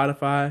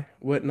 Spotify,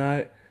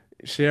 whatnot.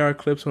 Share our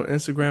clips on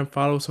Instagram.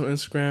 Follow us on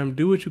Instagram.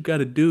 Do what you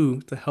gotta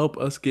do to help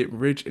us get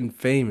rich and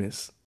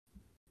famous.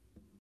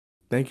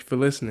 Thank you for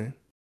listening.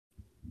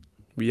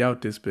 We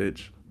out this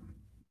bitch.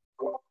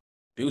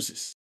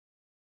 Deuces.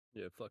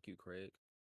 Yeah, fuck you, Craig.